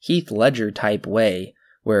this Heath Ledger type way,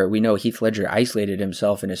 where we know Heath Ledger isolated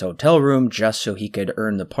himself in his hotel room just so he could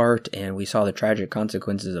earn the part, and we saw the tragic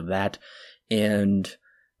consequences of that. And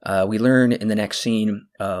we learn in the next scene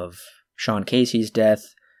of Sean Casey's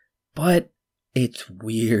death, but it's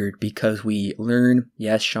weird because we learn,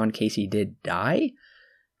 yes, Sean Casey did die,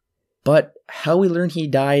 but how we learn he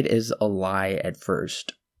died is a lie at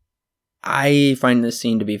first. I find this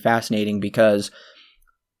scene to be fascinating because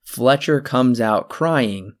Fletcher comes out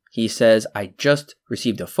crying. He says, I just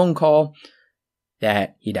received a phone call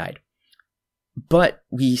that he died. But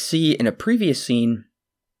we see in a previous scene,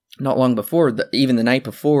 not long before, even the night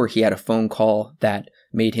before, he had a phone call that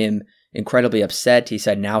made him incredibly upset. He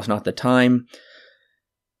said, now's not the time.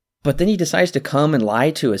 But then he decides to come and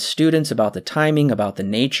lie to his students about the timing, about the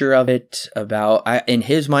nature of it, in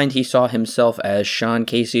his mind, he saw himself as Sean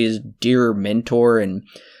Casey's dear mentor, and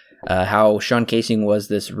how Sean Casey was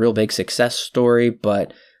this real big success story,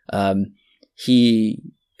 but and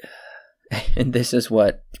this is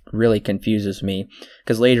what really confuses me,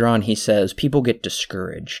 because later on he says people get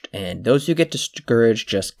discouraged, and those who get discouraged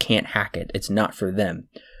just can't hack it. It's not for them.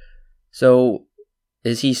 So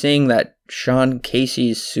is he saying that Sean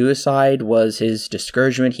Casey's suicide was his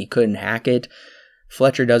discouragement? He couldn't hack it.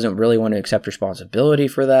 Fletcher doesn't really want to accept responsibility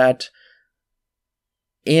for that.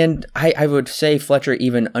 And I would say Fletcher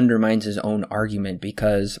even undermines his own argument,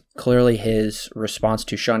 because clearly his response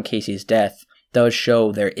to Sean Casey's death does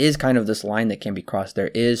show there is kind of this line that can be crossed.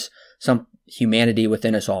 There is some humanity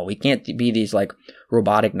within us all. We can't be these like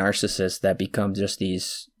robotic narcissists that become just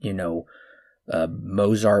these,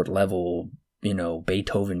 Mozart level,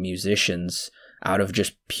 Beethoven musicians out of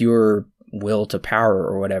just pure will to power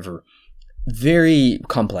or whatever. Very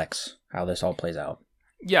complex how this all plays out.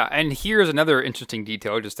 Yeah, and here's another interesting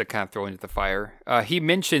detail just to kind of throw into the fire. He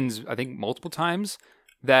mentions, I think multiple times,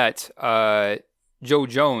 that Joe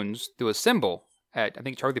Jones threw a symbol at, I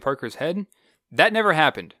think, Charlie Parker's head. That never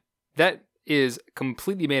happened. That is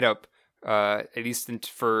completely made up, at least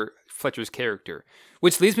for Fletcher's character,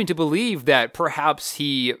 which leads me to believe that perhaps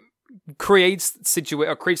he creates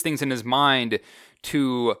things in his mind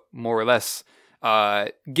to more or less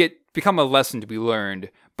become a lesson to be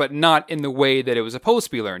learned, but not in the way that it was supposed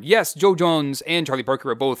to be learned. Yes, Joe Jones and Charlie Parker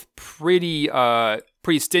are both pretty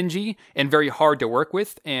stingy and very hard to work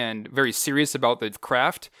with and very serious about the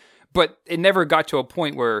craft, but it never got to a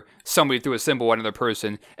point where somebody threw a symbol at another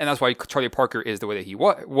person, and that's why Charlie Parker is the way that he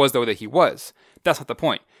was the way that he was. That's not the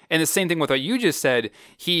point. And the same thing with what you just said.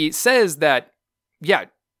 He says that, yeah,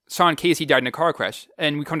 Sean Casey died in a car crash,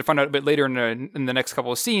 and we come to find out a bit later in the next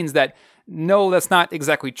couple of scenes that no, that's not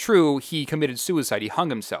exactly true. He committed suicide. He hung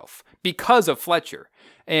himself because of Fletcher.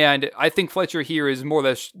 And I think Fletcher here is more or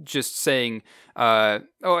less just saying, I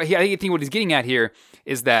think what he's getting at here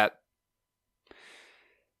is that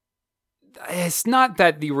it's not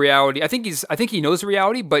that the reality. I think he knows the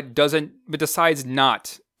reality, but decides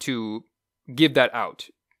not to give that out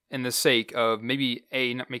in the sake of maybe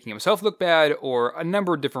not making himself look bad, or a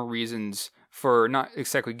number of different reasons for not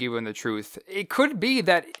exactly giving the truth. It could be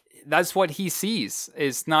that that's what he sees.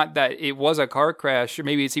 It's not that it was a car crash, or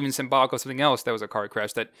maybe it's even symbolic of something else that was a car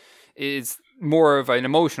crash that is more of an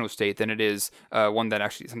emotional state than it is one that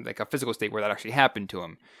actually, something like a physical state where that actually happened to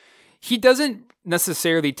him. He doesn't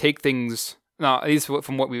necessarily take things, at least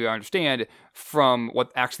from what we understand, from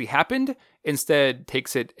what actually happened. Instead,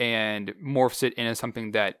 takes it and morphs it into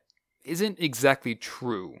something that isn't exactly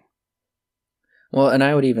true. Well, and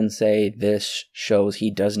I would even say this shows he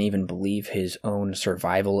doesn't even believe his own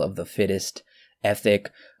survival of the fittest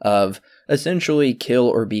ethic of essentially kill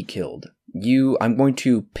or be killed. I'm going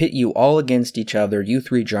to pit you all against each other, you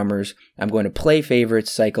three drummers. I'm going to play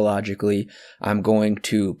favorites psychologically. I'm going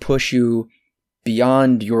to push you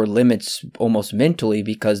beyond your limits almost mentally,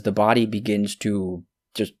 because the body begins to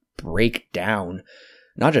just break down,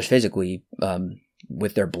 not just physically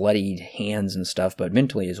with their bloodied hands and stuff, but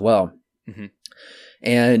mentally as well. Mm-hmm.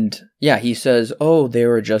 And yeah, he says, oh, they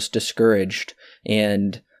were just discouraged,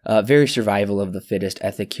 and very survival of the fittest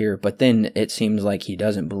ethic here. But then it seems like he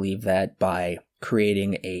doesn't believe that by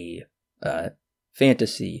creating a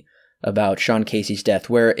fantasy about Sean Casey's death,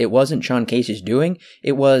 where it wasn't Sean Casey's doing,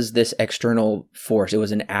 it was this external force. It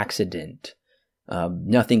was an accident.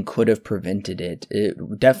 Nothing could have prevented it. It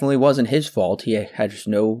definitely wasn't his fault. He had just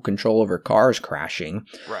no control over cars crashing.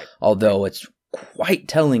 Right. Although it's quite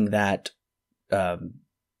telling that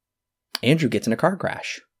Andrew gets in a car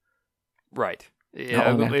crash. Right.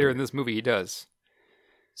 Yeah, later in this movie he does.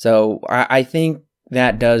 So I think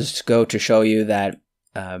that does go to show you that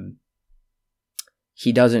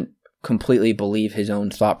he doesn't completely believe his own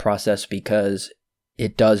thought process, because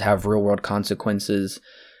it does have real world consequences.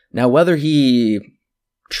 Now, whether he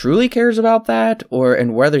truly cares about that,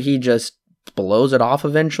 and whether he just blows it off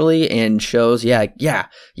eventually and shows, yeah,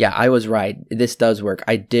 I was right. This does work.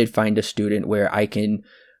 I did find a student where I can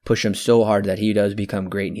push him so hard that he does become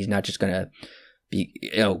great, and he's not just going to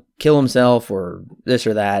kill himself or this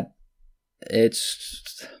or that.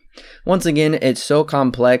 It's, once again, it's so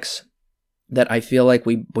complex that I feel like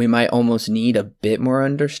we might almost need a bit more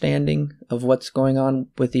understanding of what's going on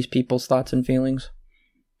with these people's thoughts and feelings.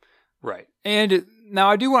 Right. And now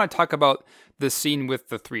I do want to talk about the scene with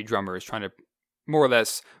the three drummers trying to, more or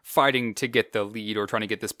less, fighting to get the lead or trying to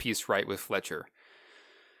get this piece right with Fletcher.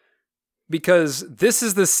 Because this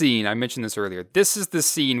is the scene, I mentioned this earlier, this is the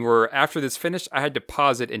scene where after this finished, I had to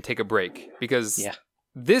pause it and take a break. Because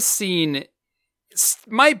this scene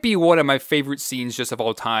might be one of my favorite scenes just of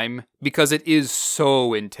all time, because it is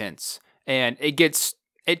so intense. And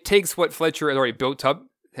it takes what Fletcher had already built up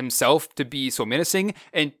himself to be so menacing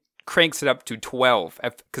and cranks it up to 12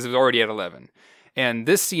 because it was already at 11. And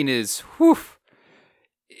this scene is,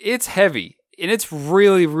 it's heavy and it's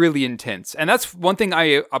really, really intense. And that's one thing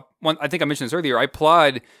I think I mentioned this earlier. I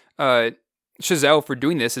applaud Chazelle for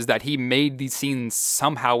doing this, is that he made these scenes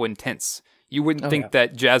somehow intense. You wouldn't think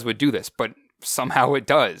that jazz would do this, but somehow it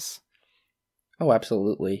does. Oh,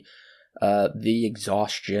 absolutely. The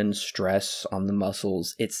exhaustion, stress on the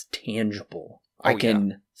muscles, it's tangible. I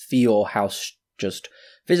can feel how just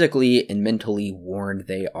physically and mentally worn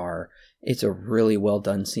they are. It's a really well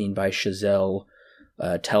done scene by Chazelle,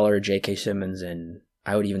 Teller, J.K. Simmons, and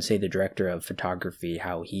I would even say the director of photography,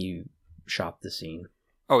 how he shot the scene.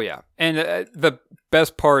 Oh, yeah. And the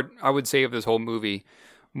best part, I would say, of this whole movie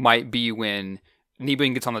might be when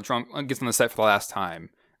Niebling gets on the set for the last time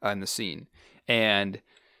in the scene. And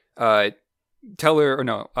J.K.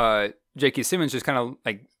 Simmons just kind of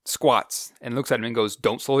like squats and looks at him and goes,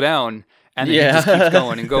 "Don't slow down." And then he just keeps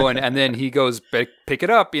going and going. And then he goes, "Pick it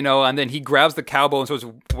up," and then he grabs the cowbell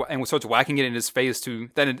and starts whacking it in his face in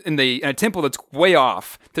a tempo that's way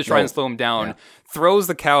off to try and slow him down. Throws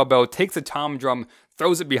the cowbell, takes the tom drum,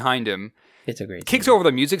 throws it behind him. It's a great kicks over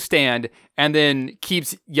the music stand, and then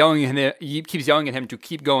keeps yelling at him to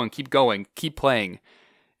keep going, keep playing.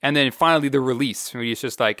 And then finally the release, where he's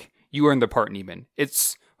just like, "You earned the part, Neiman."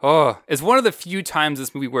 It's one of the few times in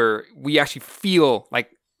this movie where we actually feel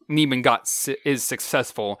like Neiman is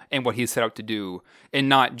successful in what he set out to do, and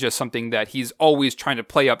not just something that he's always trying to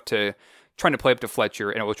play up to Fletcher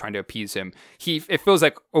and always trying to appease him. It feels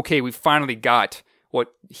like, okay, we finally got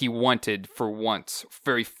what he wanted for once.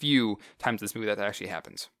 Very few times in this movie that actually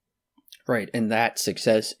happens. Right, and that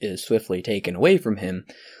success is swiftly taken away from him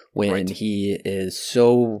when Right. he is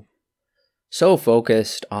so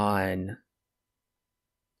focused on,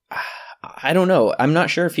 I don't know, I'm not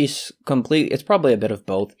sure if he's it's probably a bit of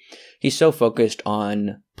both. He's so focused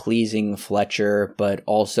on pleasing Fletcher, but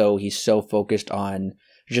also he's so focused on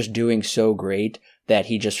just doing so great that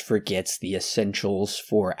he just forgets the essentials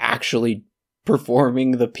for actually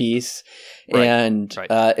performing the piece. Right, And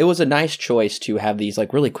right. it was a nice choice to have these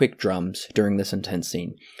like really quick drums during this intense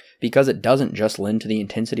scene, because it doesn't just lend to the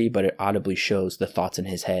intensity, but it audibly shows the thoughts in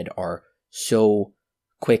his head are so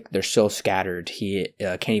quick, they're so scattered, he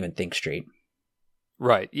can't even think straight.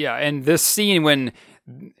 Right. Yeah. And this scene when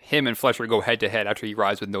him and Fletcher go head to head after he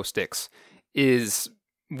rides with no sticks is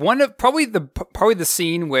one of probably the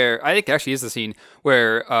scene where I think actually is the scene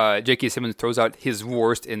where J.K. Simmons throws out his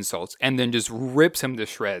worst insults and then just rips him to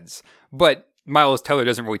shreds. But Miles Teller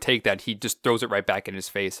doesn't really take that. He just throws it right back in his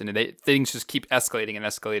face, and things just keep escalating and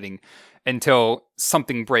escalating until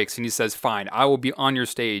something breaks, and he says, "Fine, I will be on your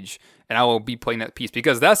stage, and I will be playing that piece,"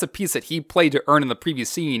 because that's a piece that he played to earn in the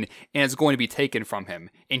previous scene, and it's going to be taken from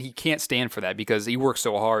him, and he can't stand for that because he worked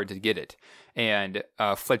so hard to get it. And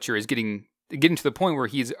Fletcher is getting to the point where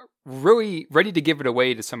he's really ready to give it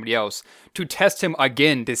away to somebody else to test him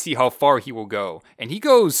again to see how far he will go. And he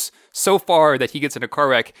goes so far that he gets in a car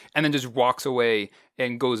wreck and then just walks away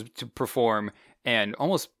and goes to perform and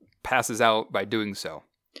almost passes out by doing so.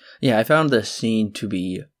 Yeah, I found this scene to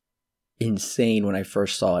be insane when I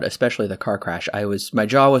first saw it, especially the car crash. My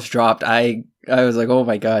jaw was dropped. I was like, oh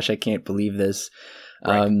my gosh, I can't believe this.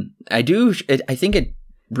 Right. I think it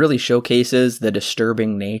really showcases the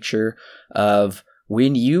disturbing nature of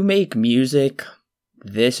when you make music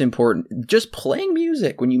this important, just playing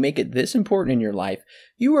music, when you make it this important in your life,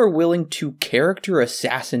 you are willing to character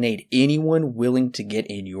assassinate anyone willing to get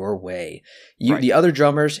in your way. Right. The other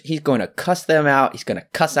drummers, he's going to cuss them out. He's going to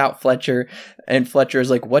cuss out Fletcher. And Fletcher is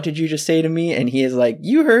like, "What did you just say to me?" And he is like,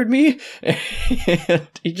 "You heard me." And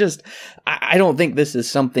I don't think this is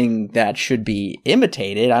something that should be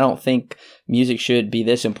imitated. I don't think music should be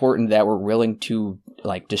this important that we're willing to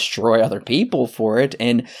like destroy other people for it.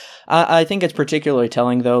 And I think it's particularly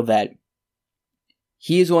telling, though, that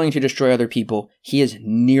he is willing to destroy other people. He has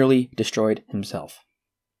nearly destroyed himself.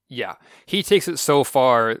 Yeah, he takes it so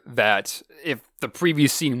far that if the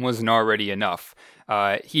previous scene wasn't already enough,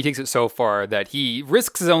 he takes it so far that he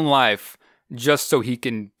risks his own life just so he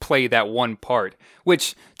can play that one part,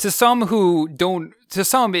 which to some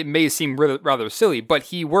it may seem rather silly, but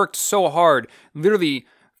he worked so hard, literally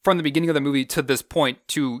from the beginning of the movie to this point,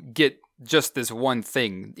 to get just this one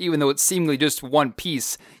thing. Even though it's seemingly just one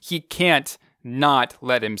piece, he can't not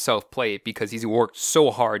let himself play it because he's worked so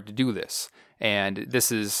hard to do this. And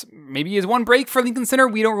this is maybe his one break for Lincoln Center.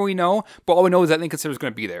 We don't really know, but all we know is that Lincoln Center is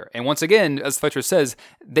going to be there. And once again, as Fletcher says,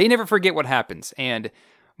 they never forget what happens. And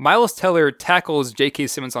Miles Teller tackles J.K.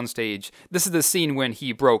 Simmons on stage. This is the scene when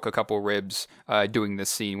he broke a couple ribs doing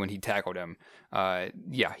this scene when he tackled him.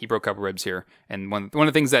 He broke a couple ribs here. And one of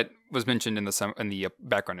the things that was mentioned in the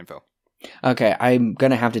background info. Okay, I'm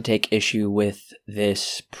going to have to take issue with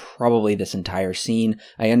probably this entire scene.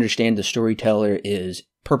 I understand the storyteller is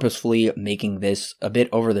purposefully making this a bit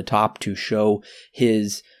over the top to show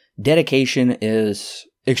his dedication is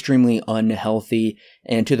extremely unhealthy,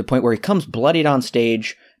 and to the point where he comes bloodied on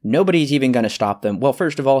stage. Nobody's even going to stop them. Well,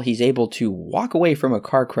 first of all, he's able to walk away from a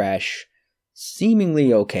car crash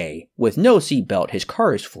seemingly okay with no seatbelt. His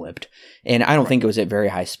car is flipped, and I don't think it was at very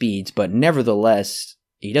high speeds, but nevertheless,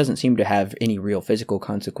 he doesn't seem to have any real physical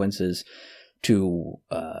consequences to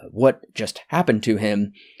what just happened to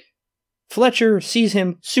him. Fletcher sees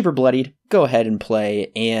him super bloodied, go ahead and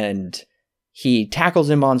play, and he tackles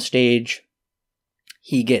him on stage.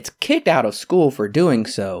 He gets kicked out of school for doing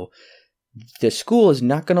so. The school is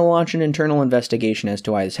not going to launch an internal investigation as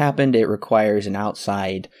to why this happened. It requires an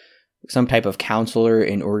outside, some type of counselor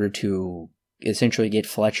in order to essentially get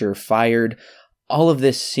Fletcher fired. All of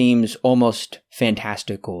this seems almost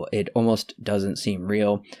fantastical. It almost doesn't seem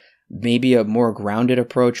real. Maybe a more grounded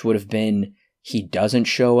approach would have been he doesn't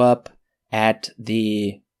show up at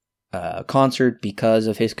the concert because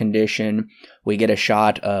of his condition. We get a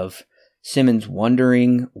shot of Simmons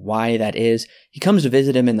wondering why that is. He comes to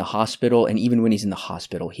visit him in the hospital, and even when he's in the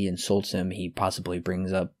hospital, he insults him. He possibly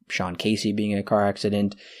brings up Sean Casey being in a car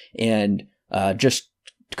accident, and just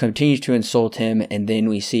continues to insult him. And then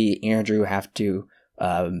we see Andrew have to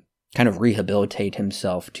kind of rehabilitate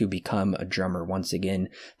himself to become a drummer once again.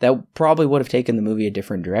 That probably would have taken the movie a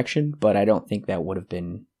different direction, but I don't think that would have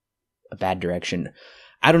been a bad direction.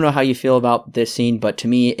 I don't know how you feel about this scene, but to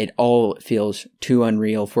me, it all feels too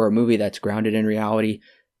unreal for a movie that's grounded in reality.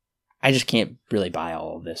 I just can't really buy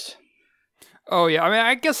all of this. Oh, yeah. I mean,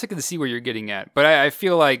 I guess I can see where you're getting at, but I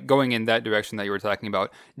feel like going in that direction that you were talking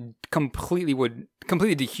about completely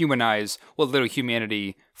dehumanize what little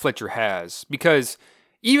humanity Fletcher has, because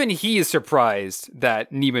even he is surprised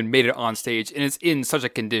that Neiman made it on stage and is in such a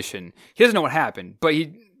condition. He doesn't know what happened, but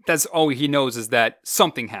that's all he knows is that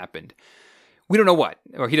something happened. We don't know what,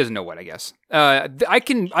 or he doesn't know what, I guess. I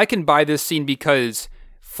can buy this scene because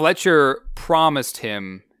Fletcher promised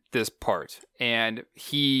him this part, and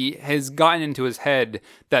he has gotten into his head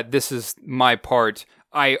that this is my part.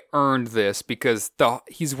 I earned this because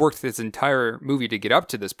he's worked this entire movie to get up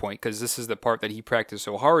to this point, because this is the part that he practiced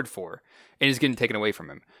so hard for, and it's getting taken away from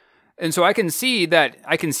him. And so I can see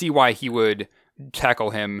why he would tackle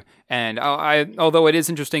him. And although it is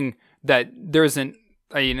interesting that there isn't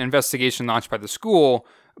an investigation launched by the school,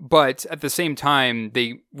 but at the same time,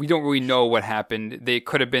 we don't really know what happened. They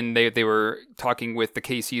could have been they were talking with the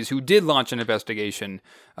Caseys, who did launch an investigation,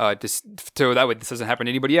 so that way this doesn't happen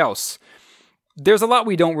to anybody else. There's a lot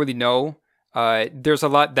we don't really know. There's a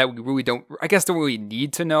lot that we really don't really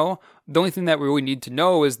need to know. The only thing that we really need to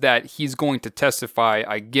know is that he's going to testify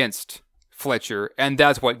against Fletcher, and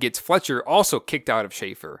that's what gets Fletcher also kicked out of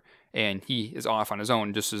Schaefer, and he is off on his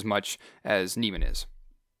own just as much as Neiman is.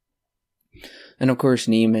 And of course,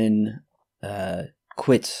 Neiman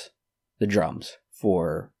quits the drums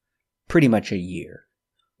for pretty much a year.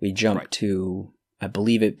 We jump to, I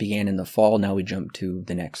believe it began in the fall, now we jump to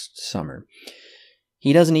the next summer.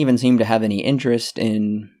 He doesn't even seem to have any interest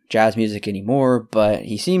in jazz music anymore, but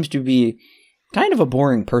he seems to be kind of a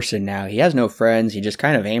boring person now. He has no friends. He just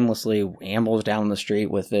kind of aimlessly ambles down the street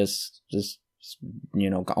with this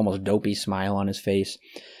almost dopey smile on his face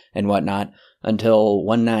and whatnot, until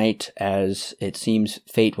one night, as it seems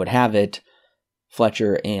fate would have it,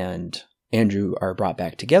 Fletcher and Andrew are brought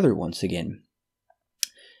back together once again.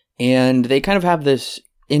 And they kind of have this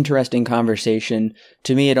interesting conversation.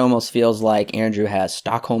 To me, it almost feels like Andrew has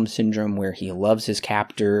Stockholm Syndrome, where he loves his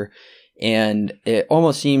captor, and it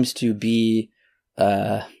almost seems to be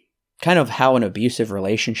kind of how an abusive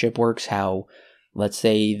relationship works, how, let's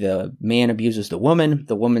say, the man abuses the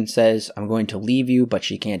woman says, I'm going to leave you, but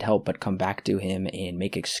she can't help but come back to him and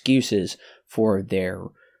make excuses for their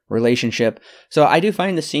relationship. So I do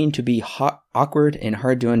find the scene to be awkward and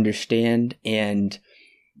hard to understand, and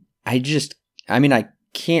I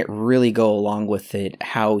can't really go along with it,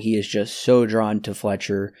 how he is just so drawn to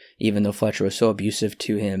Fletcher, even though Fletcher was so abusive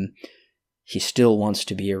to him. He still wants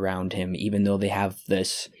to be around him, even though they have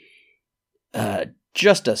this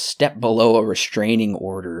just a step below a restraining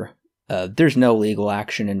order. There's no legal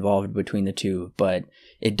action involved between the two, but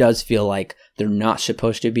it does feel like they're not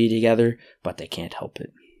supposed to be together, but they can't help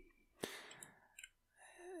it.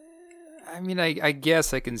 I mean, I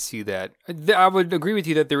guess I can see that. I would agree with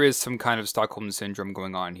you that there is some kind of Stockholm Syndrome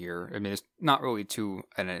going on here. I mean, it's not really to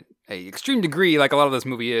an extreme degree like a lot of this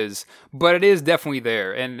movie is, but it is definitely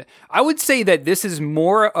there. And I would say that this is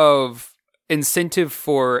more of incentive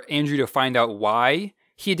for Andrew to find out why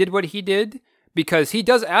he did what he did, because he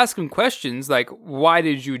does ask him questions like, why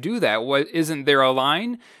did you do that? What, isn't there a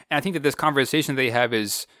line? And I think that this conversation they have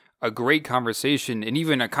is a great conversation, and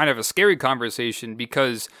even a kind of a scary conversation,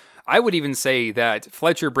 because I would even say that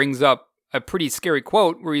Fletcher brings up a pretty scary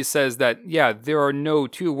quote where he says that, yeah, there are no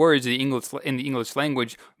two words in the English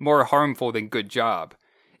language more harmful than good job.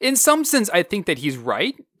 In some sense, I think that he's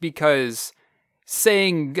right, because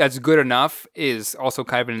saying that's good enough is also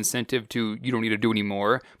kind of an incentive to, you don't need to do any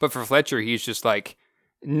more. But for Fletcher, he's just like,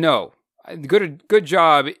 no, good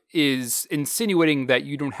job is insinuating that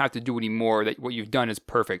you don't have to do any more, that what you've done is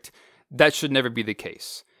perfect. That should never be the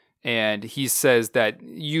case. And he says that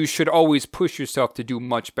you should always push yourself to do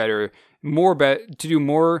much better, to do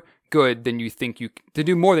more good than you think to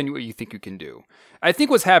do more than what you think you can do. I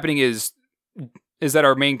think what's happening is that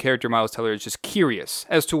our main character, Miles Teller, is just curious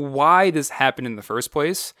as to why this happened in the first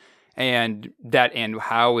place, and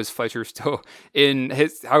how is Fletcher still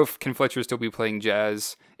how can Fletcher still be playing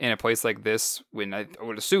jazz in a place like this, when I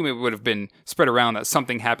would assume it would have been spread around that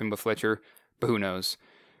something happened with Fletcher, but who knows.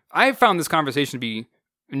 I found this conversation to be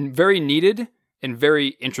very needed and very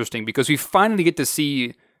interesting, because we finally get to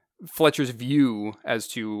see Fletcher's view as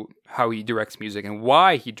to how he directs music and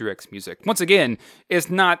why he directs music. Once again, it's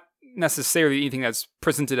not necessarily anything that's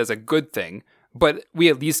presented as a good thing, but we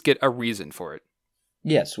at least get a reason for it.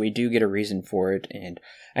 Yes, we do get a reason for it, and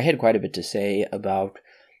I had quite a bit to say about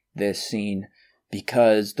this scene,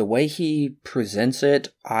 because the way he presents it,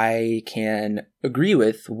 I can agree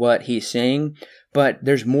with what he's saying, but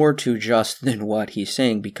there's more to just than what he's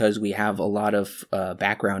saying, because we have a lot of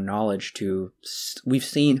background knowledge we've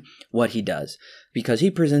seen what he does, because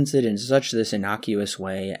he presents it in such this innocuous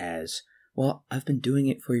way as, well, I've been doing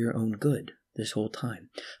it for your own good this whole time.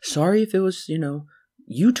 Sorry if it was,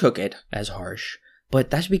 you took it as harsh, but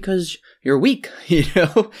that's because you're weak,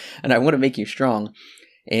 and I want to make you strong.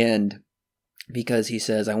 And because he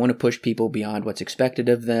says, I want to push people beyond what's expected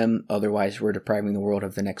of them, otherwise we're depriving the world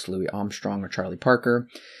of the next Louis Armstrong or Charlie Parker.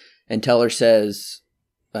 And Teller says,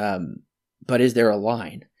 but is there a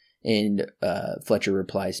line? And Fletcher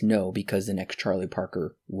replies, no, because the next Charlie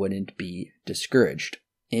Parker wouldn't be discouraged.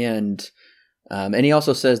 And he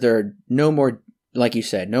also says there are no more, like you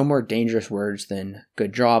said, no more dangerous words than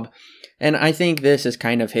good job. And I think this is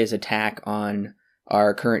kind of his attack on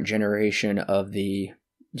our current generation of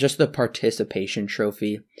just the participation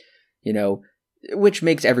trophy, which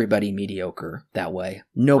makes everybody mediocre that way.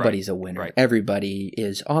 Nobody's a winner. Right. Everybody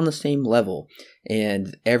is on the same level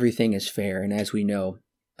and everything is fair. And as we know,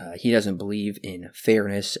 he doesn't believe in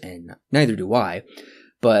fairness, and neither do I.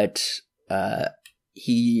 But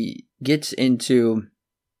he gets into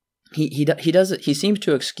he seems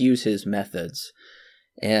to excuse his methods.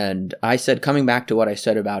 And I said, coming back to what I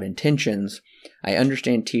said about intentions, I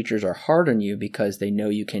understand teachers are hard on you because they know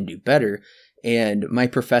you can do better. And my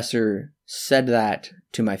professor said that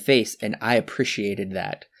to my face, and I appreciated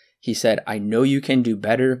that. He said, I know you can do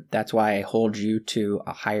better. That's why I hold you to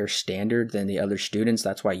a higher standard than the other students.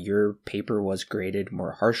 That's why your paper was graded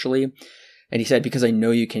more harshly. And he said, because I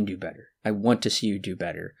know you can do better. I want to see you do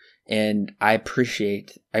better. And I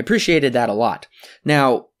appreciated that a lot.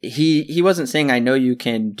 Now, he wasn't saying, I know you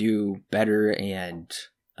can do better, and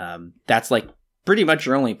that's like pretty much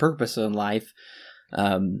your only purpose in life.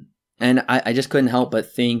 And I just couldn't help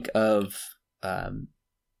but think of,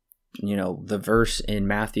 the verse in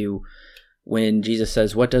Matthew when Jesus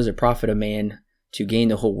says, what does it profit a man to gain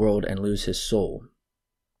the whole world and lose his soul?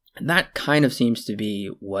 And that kind of seems to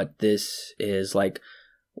be what this is like.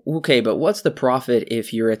 Okay, but what's the profit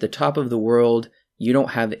if you're at the top of the world, you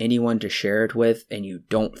don't have anyone to share it with, and you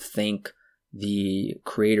don't thank the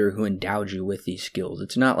creator who endowed you with these skills?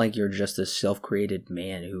 It's not like you're just this self-created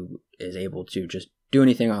man who is able to just do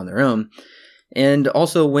anything on their own. And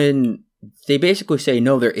also when they basically say,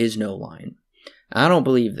 no, there is no line. I don't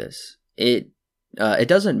believe this. It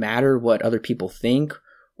doesn't matter what other people think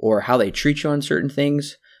or how they treat you on certain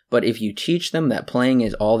things. But if you teach them that playing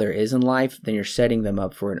is all there is in life, then you're setting them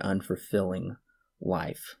up for an unfulfilling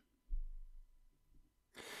life.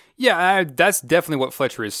 Yeah, that's definitely what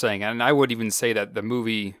Fletcher is saying. And I would even say that the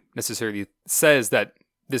movie necessarily says that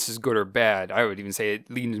this is good or bad. I would even say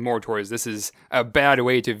it leans more towards this is a bad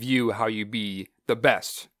way to view how you be the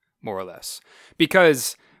best, more or less.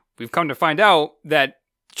 Because we've come to find out that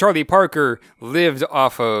Charlie Parker lived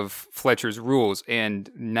off of Fletcher's rules, and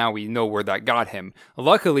now we know where that got him.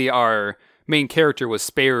 Luckily, our main character was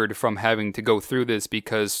spared from having to go through this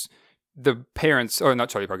because the parents, or not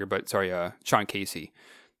Charlie Parker, but Sean Casey.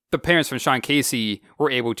 The parents from Sean Casey were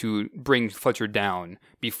able to bring Fletcher down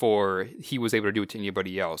before he was able to do it to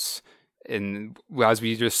anybody else. And as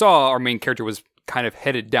we just saw, our main character was kind of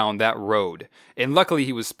headed down that road. And luckily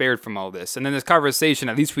he was spared from all this. And in this conversation,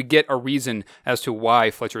 at least we get a reason as to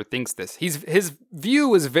why Fletcher thinks this. His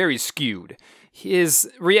view is very skewed.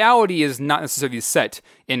 His reality is not necessarily set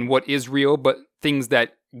in what is real, but things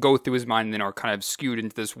that go through his mind and then are kind of skewed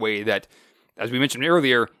into this way that, as we mentioned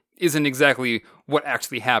earlier, isn't exactly what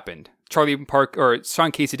actually happened. Charlie Parker, or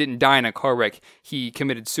Sean Casey, didn't die in a car wreck. He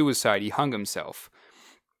committed suicide. He hung himself.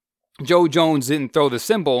 Joe Jones didn't throw the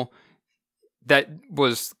symbol. That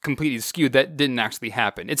was completely skewed. That didn't actually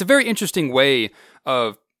happen. It's a very interesting way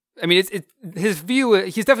of. I mean, his view.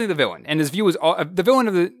 He's definitely the villain, and his view is the villain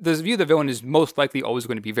of the view of the villain is most likely always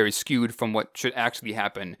going to be very skewed from what should actually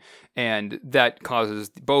happen, and that causes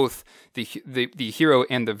both the hero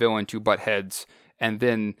and the villain to butt heads. And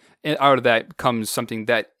then out of that comes something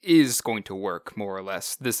that is going to work, more or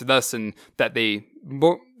less. This lesson that they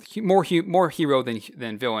more hero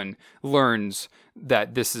than villain learns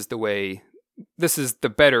that this is the way. This is the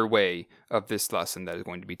better way of this lesson that is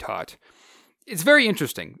going to be taught. It's very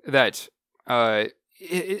interesting that,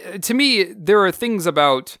 to me, there are things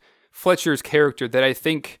about Fletcher's character that I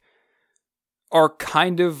think are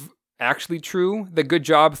kind of actually true. The good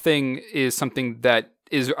job thing is something that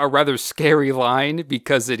is a rather scary line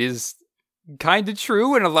because it is kind of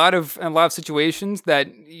true in a lot of situations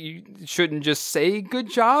that you shouldn't just say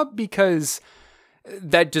good job because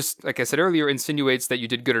that just, like I said earlier, insinuates that you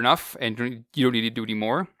did good enough and you don't need to do any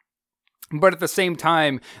more. But at the same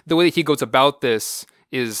time, the way that he goes about this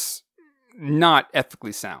is not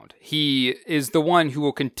ethically sound. He is the one who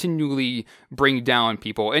will continually bring down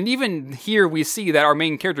people. And even here we see that our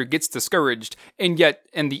main character gets discouraged, and yet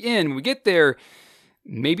in the end, when we get there,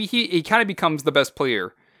 maybe he kind of becomes the best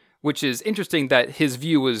player, which is interesting that his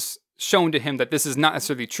view was shown to him that this is not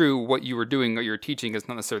necessarily true. What you were doing or you're teaching is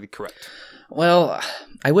not necessarily correct. Well,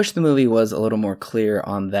 I wish the movie was a little more clear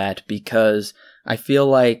on that, because I feel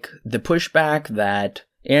like the pushback that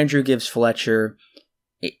Andrew gives Fletcher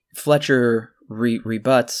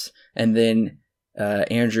rebuts, and then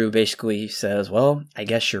Andrew basically says, well, I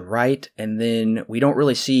guess you're right. And then we don't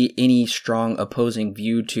really see any strong opposing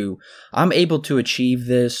view to, I'm able to achieve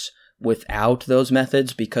this without those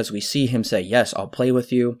methods, because we see him say, yes, I'll play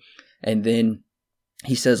with you. And then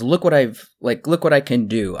he says, look what I can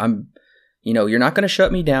do. You're not going to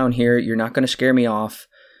shut me down here. You're not going to scare me off.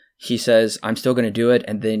 He says, I'm still going to do it.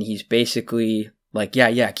 And then he's basically like,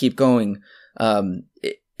 yeah, keep going.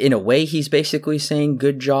 In a way, he's basically saying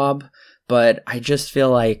good job, but I just feel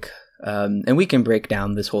like, and we can break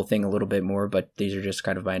down this whole thing a little bit more, but these are just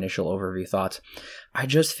kind of my initial overview thoughts. I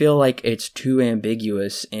just feel like it's too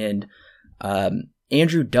ambiguous, and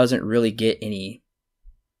Andrew doesn't really get any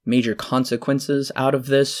major consequences out of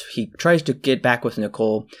this. He tries to get back with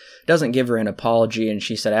Nicole, doesn't give her an apology, and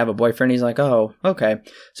she said, I have a boyfriend. He's like, oh, okay.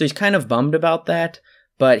 So he's kind of bummed about that.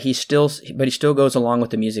 But he still goes along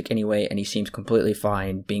with the music anyway, and he seems completely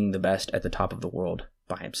fine being the best at the top of the world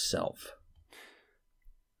by himself.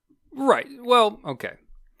 Right. Well, okay.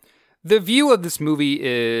 The view of this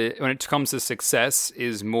movie when it comes to success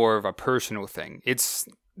is more of a personal thing.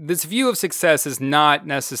 This view of success is not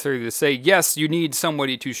necessarily to say, yes, you need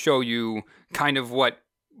somebody to show you kind of what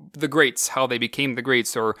the greats, how they became the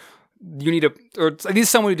greats, or at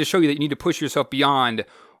least somebody to show you that you need to push yourself beyond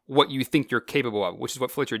what you think you're capable of, which is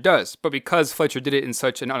what Fletcher does. But because Fletcher did it in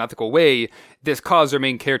such an unethical way, this caused our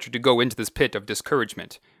main character to go into this pit of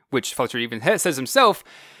discouragement, which Fletcher even says himself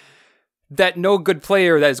that no good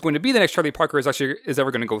player that is going to be the next Charlie Parker is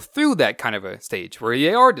ever going to go through that kind of a stage where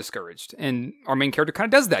they are discouraged. And our main character kind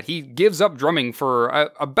of does that. He gives up drumming for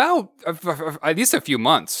about at least a few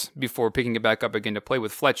months before picking it back up again to play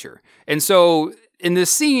with Fletcher. And so in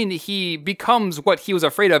this scene, he becomes what he was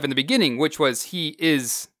afraid of in the beginning, which was he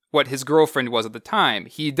is what his girlfriend was at the time.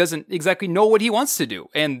 He doesn't exactly know what he wants to do.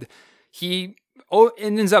 And he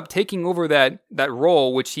ends up taking over that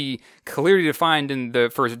role, which he clearly defined in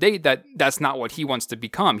the first date that's not what he wants to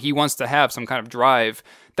become. He wants to have some kind of drive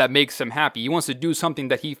that makes him happy. He wants to do something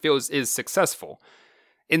that he feels is successful.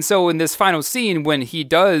 And so in this final scene, when he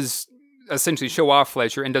does essentially show off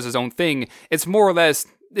Fletcher and does his own thing, it's more or less,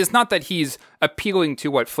 it's not that he's appealing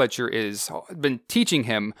to what Fletcher has been teaching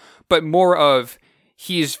him, but more of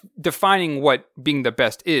he's defining what being the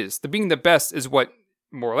best is. The being the best is what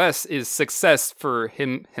more or less is success for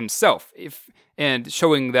himself, and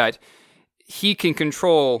showing that he can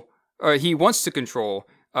control, or he wants to control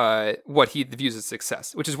what he views as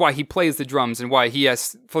success, which is why he plays the drums and why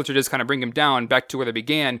Fletcher does kind of bring him down back to where they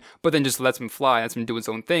began, but then just lets him fly, lets him do his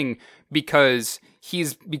own thing, because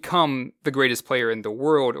he's become the greatest player in the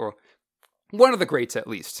world, or one of the greats at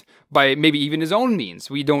least, by maybe even his own means.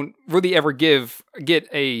 We don't really ever get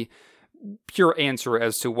a pure answer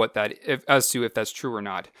as to if that's true or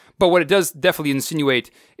not. But what it does definitely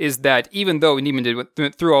insinuate is that even though Neiman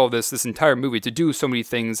went through all this entire movie to do so many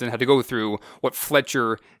things and had to go through what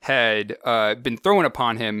Fletcher had been throwing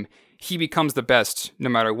upon him, he becomes the best no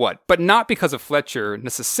matter what. But not because of Fletcher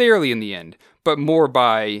necessarily in the end, but more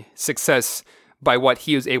by success, by what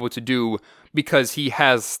he was able to do, because he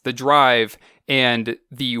has the drive and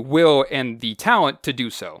the will and the talent to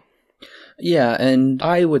do so. Yeah, and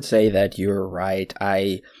I would say that you're right.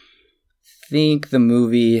 I think the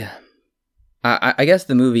movie, I guess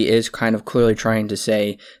the movie is kind of clearly trying to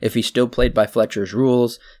say if he still played by Fletcher's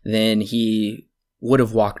rules, then he would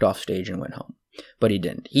have walked off stage and went home. But he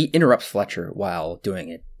didn't. He interrupts Fletcher while doing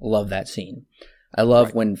it. Love that scene. I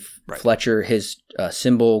love when Fletcher, his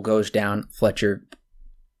cymbal goes down, Fletcher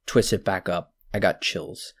twists it back up. I got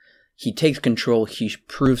chills. He takes control. He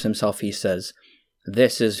proves himself. He says,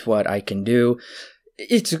 this is what I can do.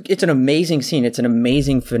 It's an amazing scene. It's an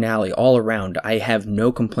amazing finale all around. I have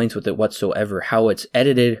no complaints with it whatsoever. How it's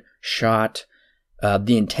edited, shot,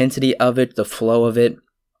 the intensity of it, the flow of it,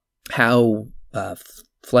 how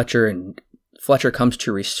Fletcher comes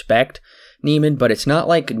to respect Neiman, but it's not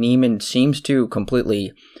like Neiman seems to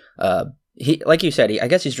completely, like you said, I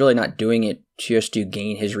guess he's really not doing it just to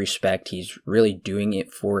gain his respect. He's really doing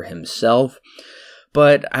it for himself.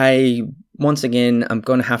 But once again, I'm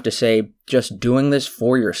going to have to say, just doing this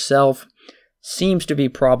for yourself, seems to be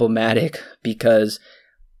problematic because,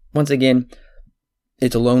 once again,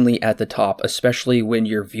 it's lonely at the top, especially when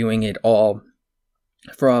you're viewing it all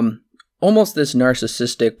from almost this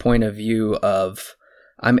narcissistic point of view of,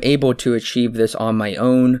 I'm able to achieve this on my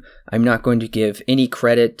own. I'm not going to give any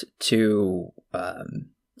credit to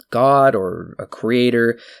God or a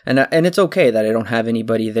creator. And it's okay that I don't have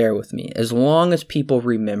anybody there with me. As long as people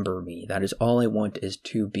remember me, that is all I want, is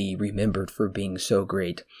to be remembered for being so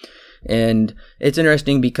great. And it's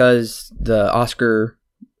interesting because the Oscar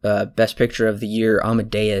Best Picture of the Year,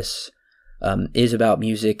 Amadeus, is about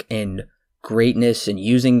music and greatness and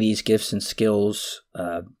using these gifts and skills.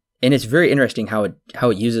 And it's very interesting how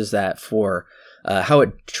it uses that for how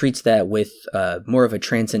it treats that with more of a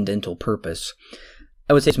transcendental purpose.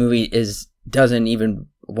 I would say this movie doesn't even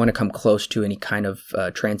want to come close to any kind of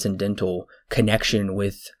transcendental connection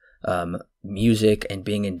with music and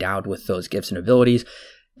being endowed with those gifts and abilities.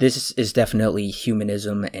 This is definitely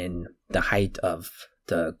humanism and the height of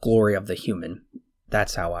the glory of the human.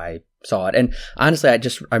 That's how I saw it. And honestly,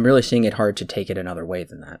 I'm really seeing it hard to take it another way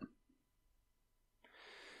than that.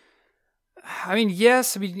 I mean,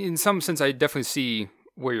 yes. I mean, in some sense, I definitely see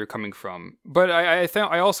where you're coming from. But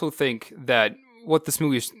I also think that what this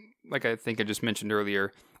movie is, like I think I just mentioned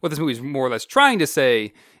earlier, what this movie is more or less trying to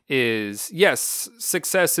say is, yes,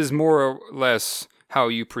 success is more or less how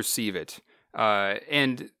you perceive it.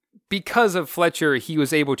 And because of Fletcher, he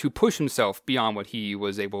was able to push himself beyond what he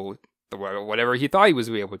was able, whatever he thought he was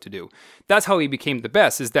able to do. That's how he became the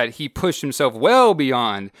best, is that he pushed himself well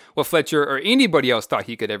beyond what Fletcher or anybody else thought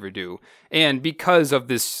he could ever do. And because of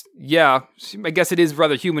this, I guess it is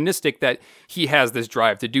rather humanistic that he has this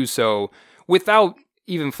drive to do so without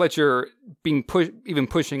even Fletcher being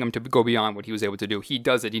pushing him to go beyond what he was able to do. He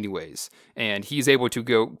does it anyways. And he's able to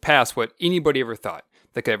go past what anybody ever thought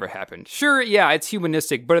that could ever happen. Sure, yeah, it's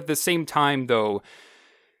humanistic, but at the same time, though,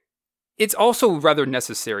 it's also rather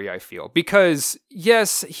necessary, I feel, because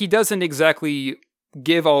yes, he doesn't exactly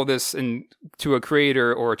give all this to a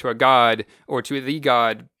creator or to a god or to the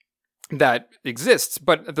god that exists,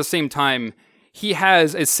 but at the same time, he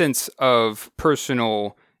has a sense of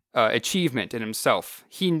personal achievement in himself.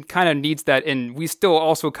 He kind of needs that, and we still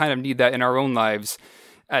also kind of need that in our own lives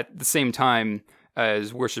at the same time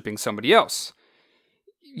as worshiping somebody else.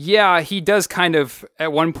 Yeah, he does kind of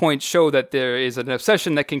at one point show that there is an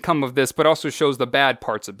obsession that can come of this, but also shows the bad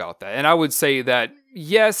parts about that. And I would say that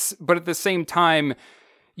yes, but at the same time,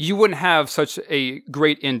 you wouldn't have such a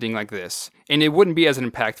great ending like this, and it wouldn't be as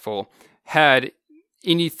impactful had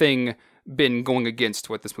anything been going against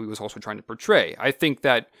what this movie was also trying to portray. I think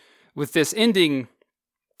that with this ending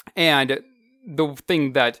and the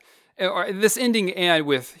thing that this ending, and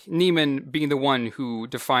with Neiman being the one who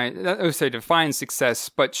defines success,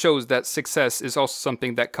 but shows that success is also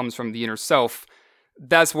something that comes from the inner self.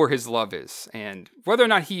 That's where his love is, and whether or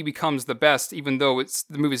not he becomes the best, even though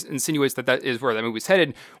the movie insinuates that is where that movie's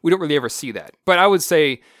headed, we don't really ever see that. But I would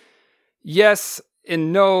say yes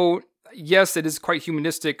and no. Yes, it is quite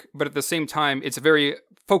humanistic, but at the same time, it's very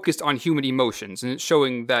focused on human emotions, and it's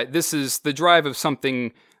showing that this is the drive of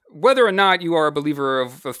something. Whether or not you are a believer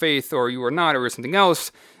of the faith or you are not, or something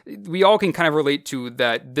else, we all can kind of relate to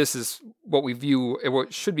that. This is what we view,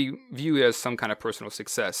 what should be viewed as some kind of personal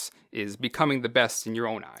success, is becoming the best in your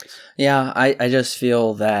own eyes. Yeah, I just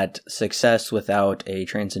feel that success without a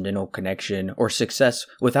transcendental connection, or success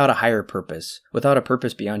without a higher purpose, without a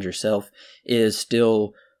purpose beyond yourself, is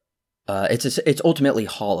still, it's ultimately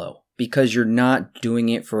hollow. Because you're not doing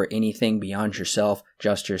it for anything beyond yourself,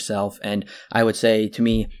 just yourself. And I would say, to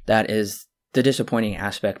me, that is the disappointing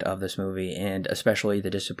aspect of this movie, and especially the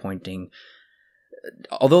disappointing.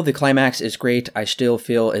 Although the climax is great, I still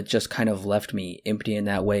feel it just kind of left me empty in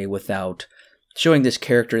that way, without showing this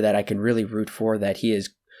character that I can really root for, that he's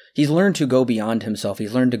learned to go beyond himself.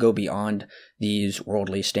 He's learned to go beyond these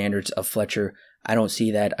worldly standards of Fletcher. I don't see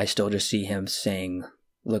that. I still just see him saying,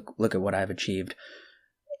 look at what I've achieved.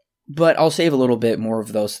 But I'll save a little bit more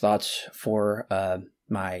of those thoughts for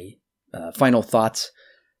my final thoughts.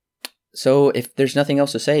 So if there's nothing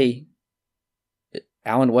else to say,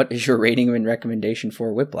 Alan, what is your rating and recommendation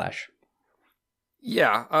for Whiplash?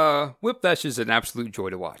 Yeah, Whiplash is an absolute joy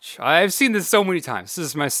to watch. I've seen this so many times. This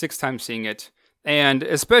is my 6th time seeing it. And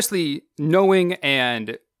especially knowing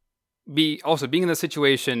and also being in the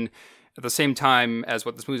situation at the same time as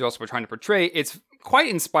what this movie is also trying to portray, it's quite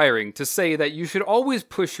inspiring to say that you should always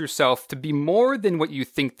push yourself to be more than what you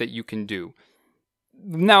think that you can do.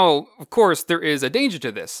 Now, of course, there is a danger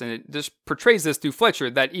to this, and it just portrays this through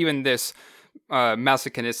Fletcher, that even this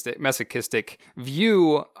masochistic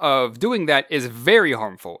view of doing that is very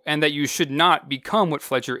harmful, and that you should not become what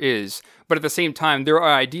Fletcher is. But at the same time, there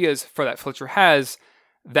are ideas for that Fletcher has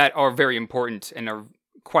that are very important and are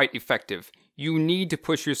quite effective. You need to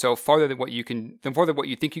push yourself farther than what you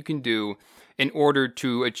think you can do in order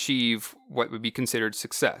to achieve what would be considered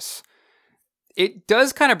success. It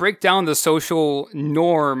does kind of break down the social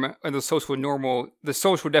norm, or the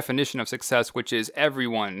social definition of success, which is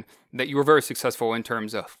everyone, that you are very successful in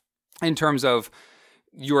terms of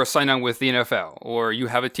you are signed on with the NFL, or you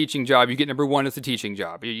have a teaching job, you get number one at the teaching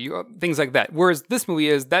job, things like that. Whereas this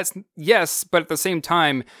movie that's yes, but at the same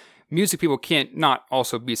time, music people can't not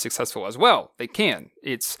also be successful as well. They can.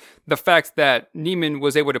 It's the fact that Neiman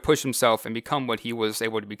was able to push himself and become what he was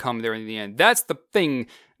able to become there in the end. That's the thing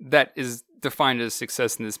that is defined as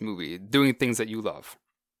success in this movie, doing things that you love.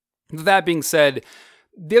 That being said,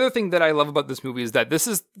 the other thing that I love about this movie is that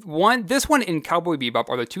this one and Cowboy Bebop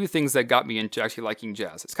are the two things that got me into actually liking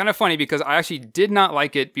jazz. It's kind of funny because I actually did not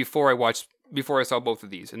like it before I saw both of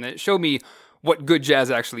these, and it showed me what good jazz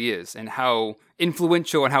actually is and how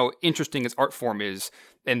influential and how interesting its art form is.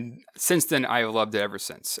 And since then, I have loved it ever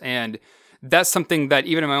since. And that's something that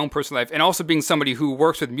even in my own personal life, and also being somebody who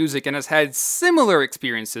works with music and has had similar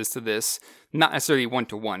experiences to this, not necessarily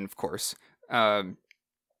one-to-one, of course, but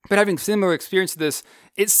having similar experience to this,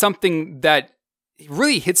 it's something that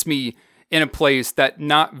really hits me in a place that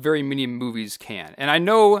not very many movies can. And I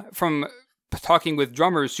know from talking with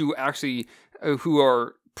drummers who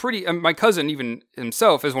are pretty, my cousin even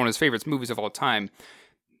himself is one of his favorite movies of all time.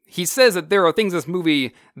 He says that there are things in this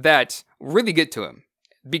movie that really get to him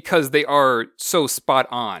because they are so spot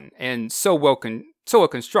on and so well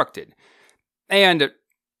constructed. And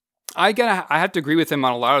I have to agree with him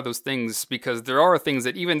on a lot of those things, because there are things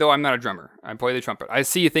that, even though I'm not a drummer, I play the trumpet, I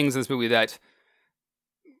see things in this movie that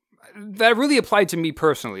really applied to me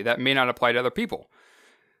personally that may not apply to other people.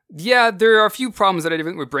 Yeah, there are a few problems that I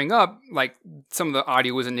didn't bring up, like some of the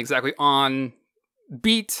audio isn't exactly on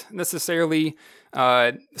beat necessarily.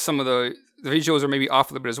 Some of the visuals are maybe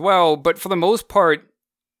off a little bit as well, but for the most part,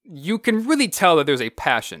 you can really tell that there's a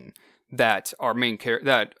passion that Damien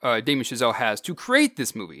Chazelle has to create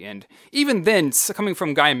this movie. And even then, coming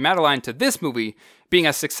from Guy Madeline to this movie, being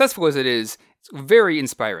as successful as it is, it's very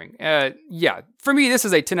inspiring. For me, this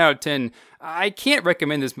is a 10 out of 10. I can't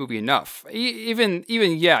recommend this movie enough. Even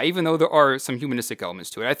though there are some humanistic elements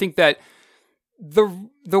to it, I think that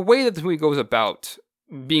the way that this movie goes about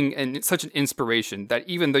being such an inspiration, that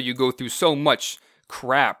even though you go through so much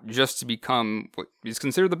crap just to become what is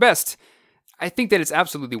considered the best, I think that it's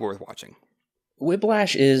absolutely worth watching.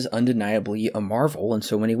 Whiplash is undeniably a marvel in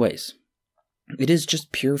so many ways. It is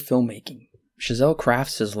just pure filmmaking. Chazelle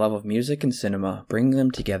crafts his love of music and cinema, bringing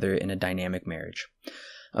them together in a dynamic marriage.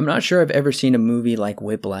 I'm not sure I've ever seen a movie like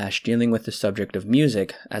Whiplash dealing with the subject of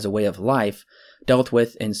music as a way of life dealt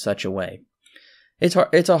with in such a way. It's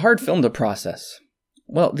a hard film to process.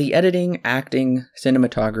 Well, the editing, acting,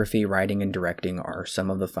 cinematography, writing, and directing are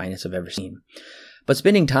some of the finest I've ever seen. But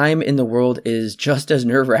spending time in the world is just as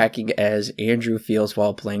nerve-wracking as Andrew feels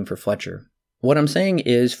while playing for Fletcher. What I'm saying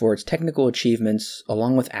is, for its technical achievements,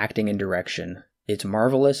 along with acting and direction, it's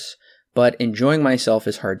marvelous, but enjoying myself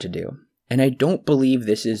is hard to do. And I don't believe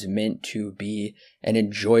this is meant to be an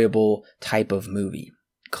enjoyable type of movie.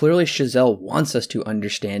 Clearly, Chazelle wants us to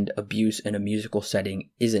understand abuse in a musical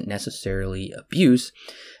setting isn't necessarily abuse.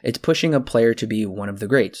 It's pushing a player to be one of the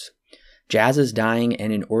greats. Jazz is dying,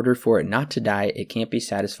 and in order for it not to die, it can't be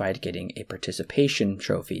satisfied getting a participation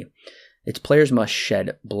trophy. Its players must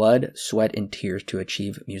shed blood, sweat, and tears to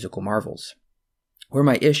achieve musical marvels. Where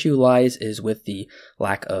my issue lies is with the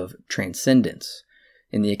lack of transcendence.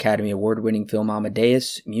 In the Academy Award-winning film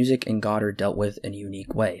Amadeus, music and God are dealt with in a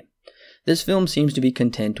unique way. This film seems to be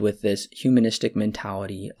content with this humanistic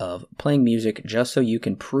mentality of playing music just so you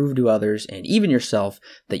can prove to others and even yourself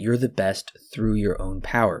that you're the best through your own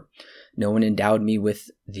power. No one endowed me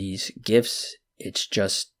with these gifts. It's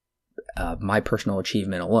just my personal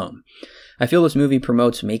achievement alone. I feel this movie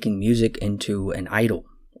promotes making music into an idol,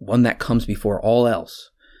 one that comes before all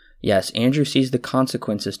else. Yes, Andrew sees the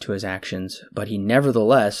consequences to his actions, but he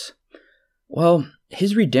nevertheless,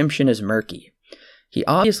 his redemption is murky. He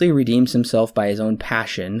obviously redeems himself by his own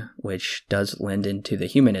passion, which does lend into the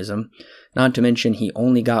humanism, not to mention he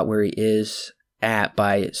only got where he is at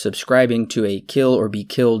by subscribing to a kill or be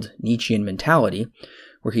killed Nietzschean mentality,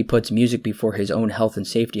 where he puts music before his own health and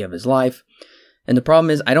safety of his life. And the problem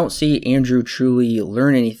is, I don't see Andrew truly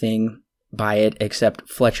learn anything by it except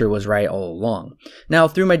Fletcher was right all along. Now,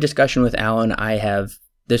 through my discussion with Alan,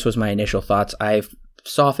 this was my initial thoughts. I've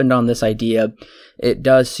softened on this idea. It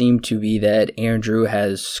does seem to be that Andrew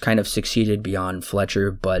has kind of succeeded beyond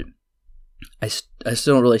Fletcher, but I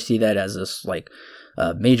still don't really see that as this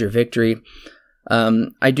major victory.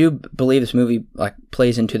 I do believe this movie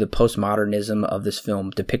plays into the postmodernism of this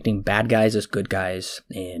film, depicting bad guys as good guys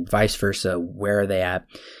and vice versa. Where are they at?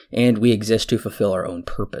 And we exist to fulfill our own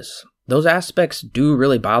purpose. Those aspects do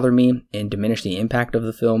really bother me and diminish the impact of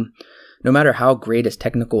the film. No matter how great its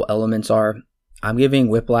technical elements are, I'm giving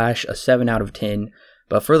Whiplash a 7 out of 10,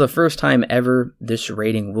 but for the first time ever, this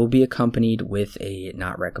rating will be accompanied with a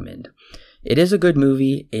not recommend. It is a good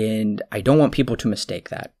movie, and I don't want people to mistake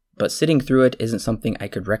that, but sitting through it isn't something I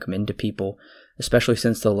could recommend to people, especially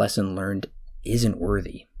since the lesson learned isn't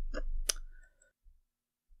worthy.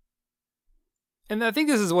 And I think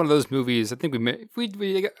this is one of those movies, I think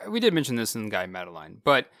we did mention this in Guy Madeline,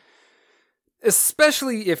 but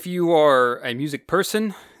especially if you are a music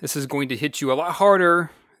person, this is going to hit you a lot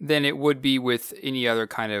harder than it would be with any other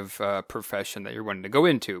kind of profession that you're wanting to go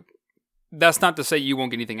into. That's not to say you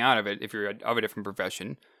won't get anything out of it if you're of a different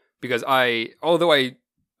profession, because although I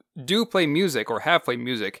do play music or have played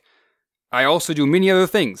music, I also do many other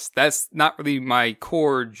things. That's not really my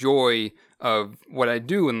core joy of what I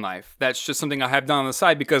do in life. That's just something I have done on the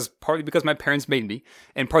side partly because my parents made me,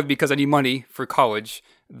 and partly because I need money for college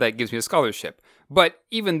that gives me a scholarship. But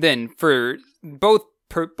even then, for both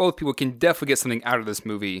people can definitely get something out of this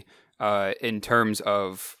movie in terms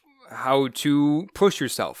of how to push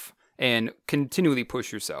yourself and continually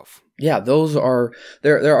push yourself. Yeah,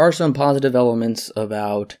 there are some positive elements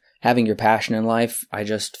about having your passion in life. I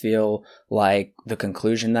just feel like the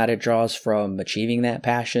conclusion that it draws from achieving that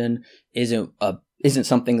passion isn't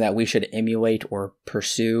something that we should emulate or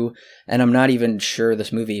pursue. And I'm not even sure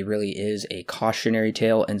this movie really is a cautionary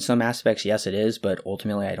tale. In some aspects, yes, it is, but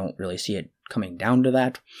ultimately I don't really see it coming down to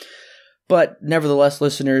that. But nevertheless,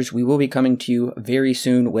 listeners, we will be coming to you very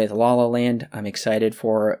soon with La La Land. I'm excited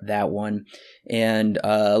for that one, and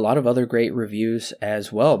a lot of other great reviews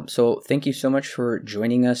as well. So thank you so much for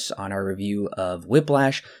joining us on our review of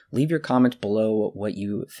Whiplash. Leave your comments below what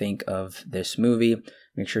you think of this movie.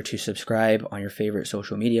 Make sure to subscribe on your favorite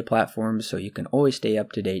social media platforms so you can always stay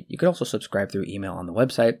up to date. You can also subscribe through email on the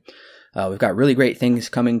website. We've got really great things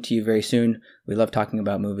coming to you very soon. We love talking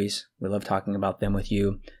about movies. We love talking about them with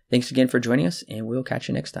you. Thanks again for joining us, and we'll catch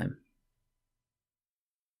you next time.